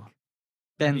title. Fuck.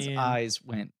 Ben's eyes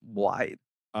went wide.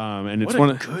 And it's what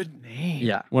a good name.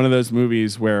 Yeah. One of those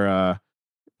movies where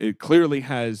it clearly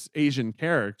has Asian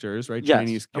characters, right? Yes,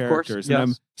 Chinese of course, characters. yes. And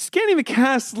I'm scanning the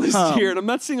cast list here, and I'm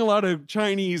not seeing a lot of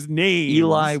Chinese names.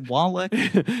 Eli Wallach.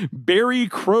 Barry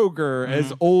Kroger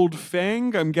as Old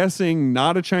Feng. I'm guessing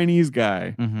not a Chinese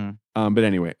guy. But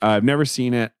anyway, I've never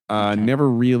seen it. Never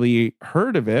really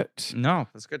heard of it. No,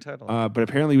 that's a good title. But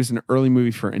apparently it was an early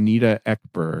movie for Anita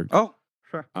Ekberg. Oh,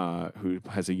 sure. Who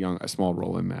has a small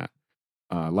role in that.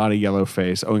 A lot of yellow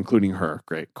face. Oh, including her.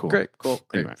 Great. Cool. Great. Cool.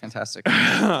 Great. Anyway. Fantastic.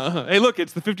 Hey, look,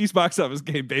 it's the 50s box office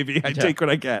game, baby. I take what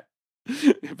I get.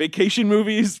 Vacation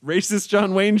movies, racist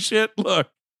John Wayne shit. Look.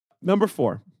 Number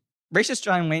 4. Racist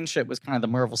John Wayne shit was kind of the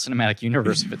Marvel Cinematic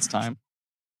Universe of its time.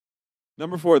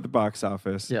 Number 4 at the box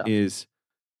office is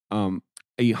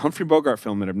a Humphrey Bogart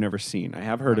film that I've never seen. I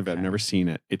have heard of it. I've never seen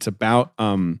it. It's about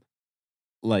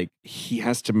like he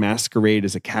has to masquerade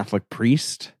as a Catholic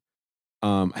priest.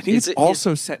 I think it's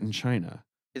also set in China.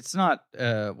 It's not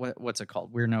what's it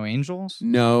called? We're No Angels?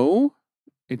 No,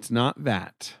 it's not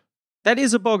that. That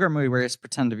is a Bogart movie where he has to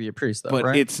pretend to be a priest, though, but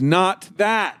right? It's not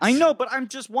that. I know, but I'm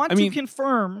just to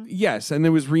confirm. Yes, and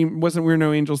there was wasn't We're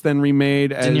No Angels then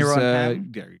remade as De Niro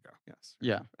and there you go. Yes.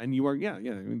 Yeah. And you are I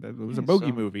mean, that was a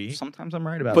bogey movie. Sometimes I'm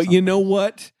right about But you know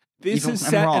what? This Even is when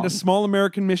I'm set wrong. at a small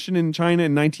American mission in China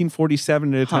in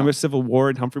 1947 at a time of civil war,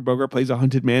 and Humphrey Bogart plays a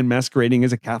hunted man masquerading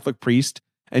as a Catholic priest,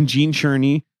 and Gene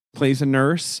Cherney plays a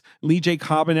nurse. Lee J.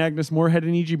 Cobb and Agnes Moorehead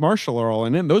and E.G. Marshall are all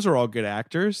in it. Those are all good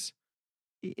actors.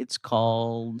 It's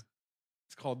called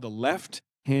The Left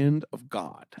Hand of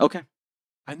God. Okay.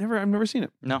 I've never seen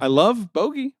it. No. I love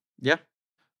Bogey. Yeah.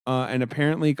 And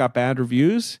apparently it got bad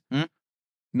reviews. Mm.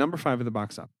 Number 5 at the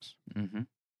box office. Mm-hmm.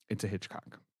 It's a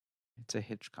Hitchcock. It's a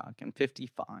Hitchcock in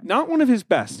 55. Not one of his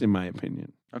best, in my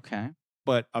opinion, Okay.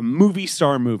 but a movie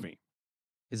star movie.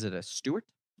 Is it a Stewart?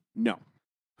 No.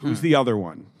 Who's the other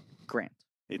one? Grant.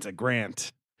 It's a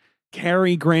Grant.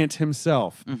 Cary Grant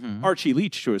himself. Mm-hmm. Archie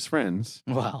Leach to his friends.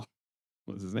 Well.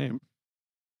 What was his name?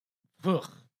 Ugh.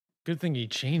 Good thing he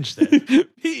changed it.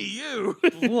 P.U.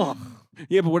 Whoa.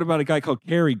 Yeah, but what about a guy called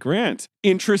Cary Grant?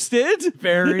 Interested?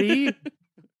 Very.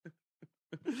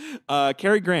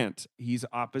 Cary Grant. He's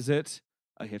opposite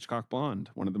a Hitchcock blonde,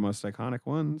 one of the most iconic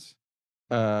ones.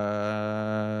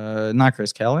 Not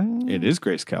Grace Kelly. It is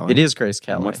Grace Kelly. It is Grace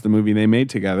Kelly. And what's the movie they made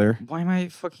together? Why am I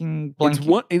fucking It's blanking?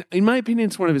 one, in my opinion,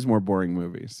 it's one of his more boring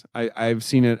movies. I've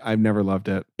seen it. I've never loved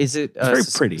it. Is it It's very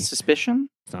pretty. Suspicion?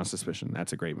 It's not Suspicion.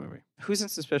 That's a great movie. Who's in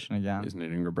Suspicion again? Isn't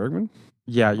it Ingrid Bergman?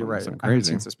 Yeah, you're Oh, right. that's I haven't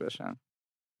crazy. seen Suspicion.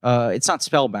 It's not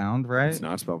Spellbound, right? It's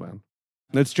not Spellbound.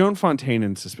 That's Joan Fontaine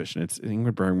in Suspicion. It's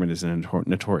Ingrid Bergman is in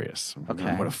Notorious.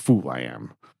 Okay. What a fool I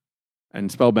am.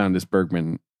 And Spellbound is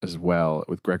Bergman as well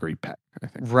with Gregory Peck, I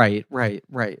think. Right.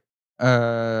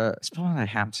 Spellbound I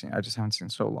haven't seen. I just haven't seen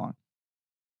so long.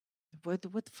 What the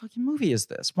fucking movie is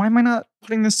this? Why am I not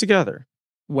putting this together?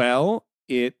 Well,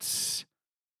 it's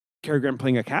Cary Grant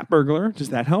playing a cat burglar. Does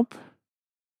that help?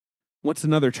 What's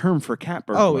another term for cat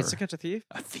burglar? Oh, it's to catch a thief?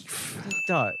 A thief.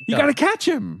 Duh. You got to catch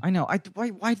him. I know.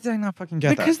 Why did I not fucking get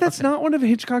that? Because that's Okay. not one of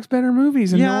Hitchcock's better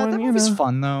movies. And Yeah, no one, that you movie's know,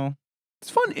 fun though.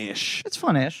 It's fun-ish. It's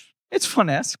fun-ish. It's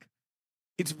fun-esque.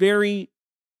 It's very,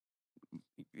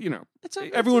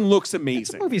 everyone looks amazing.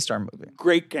 It's a movie star movie.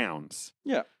 Great gowns.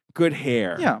 Yeah. Good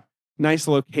hair. Yeah. Nice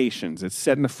locations. It's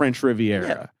set in the French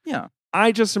Riviera. Yeah.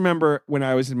 I just remember when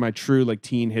I was in my true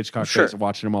teen Hitchcock Sure. days of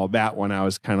watching them all, that one I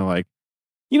was kind of like,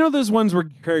 those ones where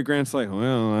Cary Grant's like,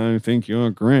 well, I think you're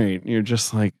great. And you're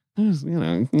just like,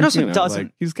 It also doesn't.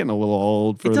 like, he's getting a little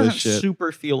old for It doesn't this shit.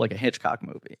 super feel like a Hitchcock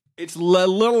movie. It's a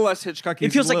little less Hitchcock.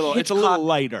 It feels like it's a Hitchcock little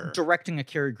lighter. Directing a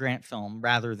Cary Grant film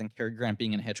rather than Cary Grant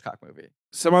being in a Hitchcock movie.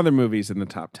 Some other movies in the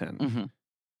top 10. Mm-hmm.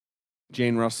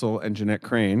 Jane Russell and Jeanette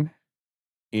Crane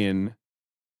in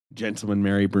Gentlemen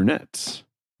Marry Brunettes,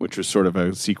 which was sort of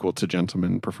a sequel to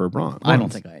Gentlemen Prefer Blondes. I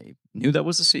don't think I knew that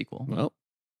was a sequel. Well,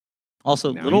 Also,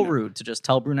 a now little you know. rude to just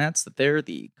tell brunettes that they're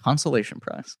the consolation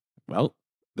prize. well,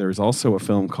 there's also a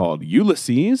film called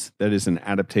Ulysses that is an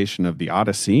adaptation of The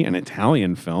Odyssey, an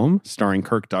Italian film starring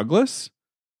Kirk Douglas.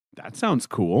 That sounds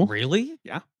cool. Really?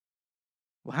 Yeah.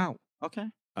 Wow. Okay.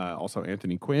 Also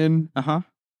Anthony Quinn. Uh-huh.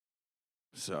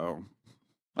 So,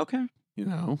 Okay.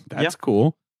 that's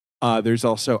cool. There's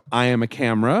also I Am a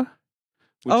Camera,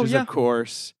 which is, of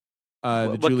course,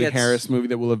 the What Julie gets Harris movie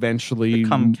that will eventually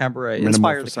Become cabaret.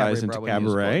 Inspired the metamorphosize into Broadway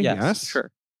cabaret. musical. Yes.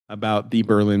 Sure. About the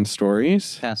Berlin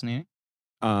stories, Fascinating.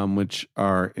 which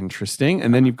are interesting.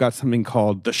 And then you've got something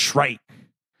called The Shrike.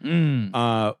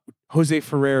 Mm. Jose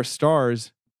Ferrer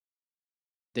stars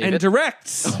David? and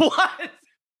directs. What?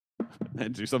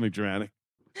 And do something dramatic.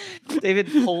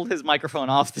 David pulled his microphone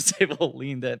off the table,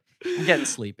 leaned in. I'm getting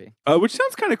sleepy. Which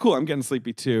sounds kind of cool. I'm getting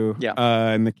sleepy too. Yeah.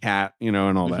 And the cat, and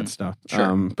all that stuff.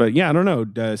 Sure. But yeah, I don't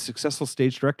know. Successful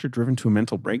stage director driven to a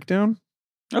mental breakdown.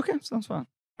 Okay, sounds fun.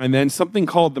 And then something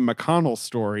called The McConnell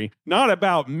Story. Not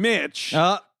about Mitch.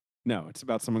 No, it's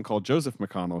about someone called Joseph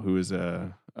McConnell, who is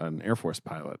an Air Force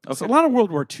pilot. It's a lot of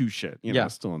World War II shit,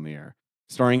 still in the air.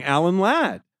 Starring Alan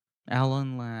Ladd.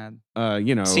 Alan Ladd.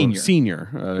 Senior.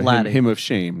 Laddie. Him of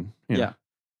shame. Yeah.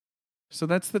 So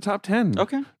that's the top 10.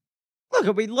 Okay.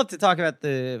 Look, we'd love to talk about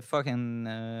the fucking,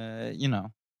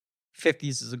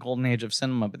 50s is a golden age of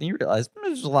cinema, but then you realize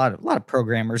there's a lot of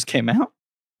programmers came out.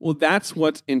 Well, that's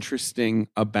what's interesting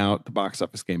about the box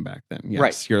office game back then. Yes,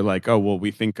 Right. You're like, oh, well,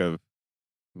 we think of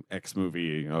X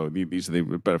movie. Oh, these are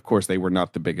but of course they were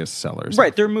not the biggest sellers.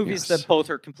 Right. There are movies Yes. that both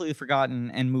are completely forgotten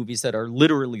and movies that are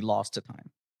literally lost to time.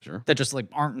 Sure. That just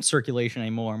aren't in circulation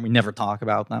anymore and we never talk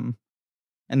about them.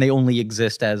 And they only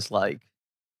exist as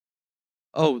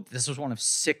this was one of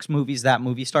 6 movies that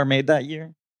movie star made that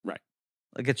year. Right.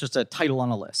 It's just a title on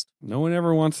a list. No one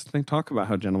ever wants to talk about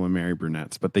how gentlemen marry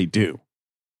brunettes, but they do.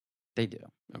 They do.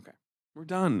 Okay. We're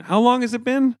done. How long has it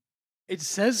been? It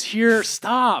says here,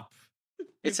 stop.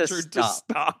 It says Sure, stop. just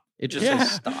stop. It just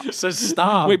says stop. It says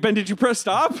stop. Wait, Ben, did you press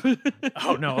stop?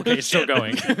 Oh, no. Okay, it's still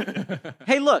going.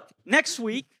 Hey, look, next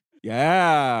week,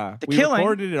 Yeah. The we Killing.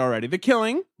 recorded it already. The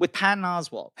Killing. with Patton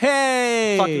Oswalt.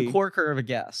 Hey. Fucking corker of a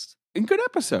guest. And good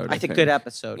episode. I think good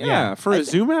episode. Yeah. For a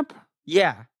Zoom app?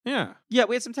 Yeah. Yeah. Yeah,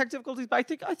 we had some tech difficulties, but I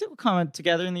think we'll come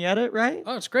together in the edit, right?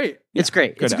 Oh, it's great. It's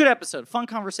great. Good It's a good episode. Fun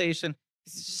conversation.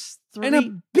 It's just And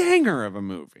a banger of a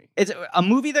movie. It's a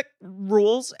movie that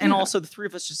rules, and Yeah. also the three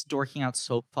of us just dorking out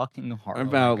so fucking hard.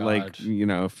 About God. like,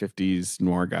 50s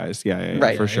noir guys. Yeah,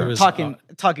 Right. for Yeah, sure. it was-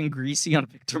 talking greasy on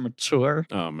Victor Mature.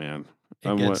 Oh man.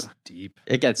 It gets deep.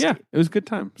 It gets Yeah, deep. it was a good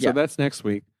time. So Yeah. that's next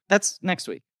week. That's next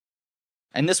week.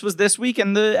 And this was this week,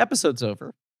 and the episode's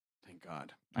over. Thank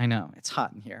God. I know. It's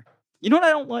hot in here. You know what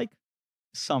I don't like?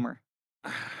 Summer.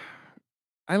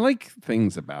 I like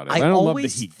things about it. I don't love the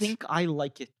always heat. think I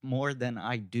like it more than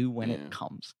I do when Yeah. it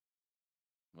comes.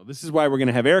 Well, this is why we're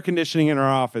gonna have air conditioning in our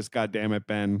office. God damn it,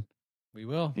 Ben. We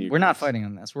will. You We're not guys. fighting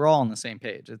on this. We're all on the same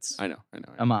page. It's I know.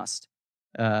 a must.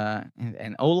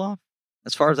 And Olaf,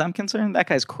 as far as I'm concerned, that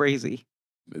guy's crazy.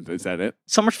 Is that it?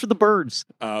 So much for the birds.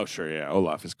 Oh, sure. Yeah.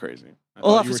 Olaf is crazy. I thought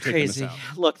Olaf you were is taking us crazy.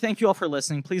 out. Look, thank you all for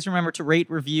listening. Please remember to rate,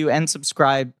 review, and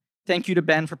subscribe. Thank you to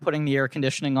Ben for putting the air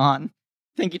conditioning on.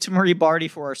 Thank you to Marie Barty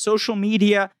for our social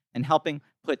media and helping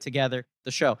put together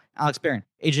the show. Alex Barron,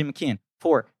 AJ McKeon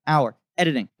for our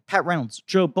editing. Pat Reynolds,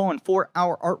 Joe Bowen for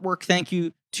our artwork. Thank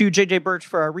you to JJ Birch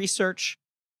for our research.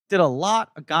 Did a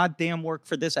lot of goddamn work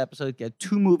for this episode. Get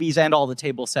 2 movies and all the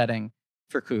table setting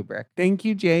for Kubrick. Thank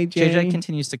you, JJ. JJ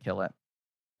continues to kill it.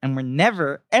 And we're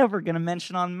never, ever going to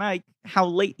mention on Mike how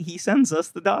late he sends us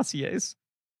the dossiers.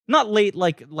 Not late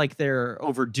like they're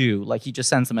overdue, like he just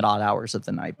sends them at odd hours of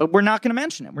the night. But we're not going to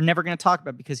mention it. We're never going to talk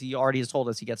about it because he already has told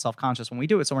us he gets self-conscious when we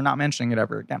do it, so we're not mentioning it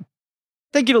ever again.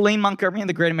 Thank you to Lane Montgomery and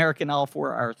the Great American Owl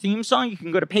for our theme song. You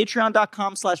can go to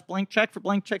patreon.com/blankcheck for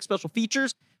Blank Check special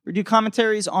features. We do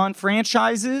commentaries on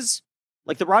franchises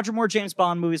like the Roger Moore James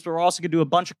Bond movies, but we're also going to do a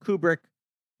bunch of Kubrick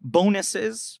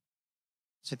bonuses.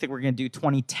 So I think we're going to do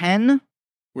 2010.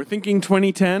 We're thinking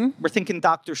 2010. We're thinking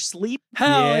Dr. Sleep.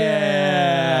 Hell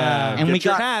yeah. And Get we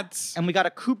your got- hats. And we got a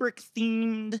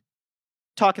Kubrick-themed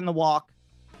Talking the Walk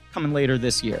coming later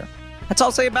this year. That's all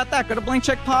I'll say about that. Go to Blank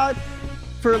Check Pod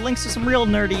for links to some real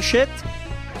nerdy shit.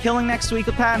 Killing next week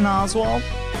with Patton Oswalt.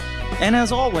 And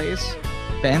as always,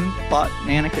 Ben bought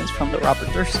mannequins from the Robert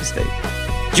Durst estate.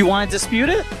 Do you want to dispute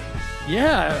it?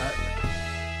 Yeah.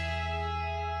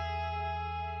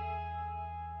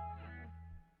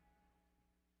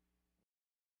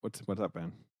 What's up,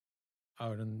 Ben?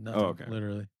 Oh, nothing, okay.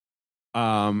 Literally.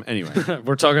 Anyway.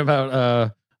 We're talking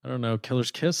about, I don't know,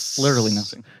 Killer's Kiss? Literally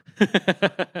nothing.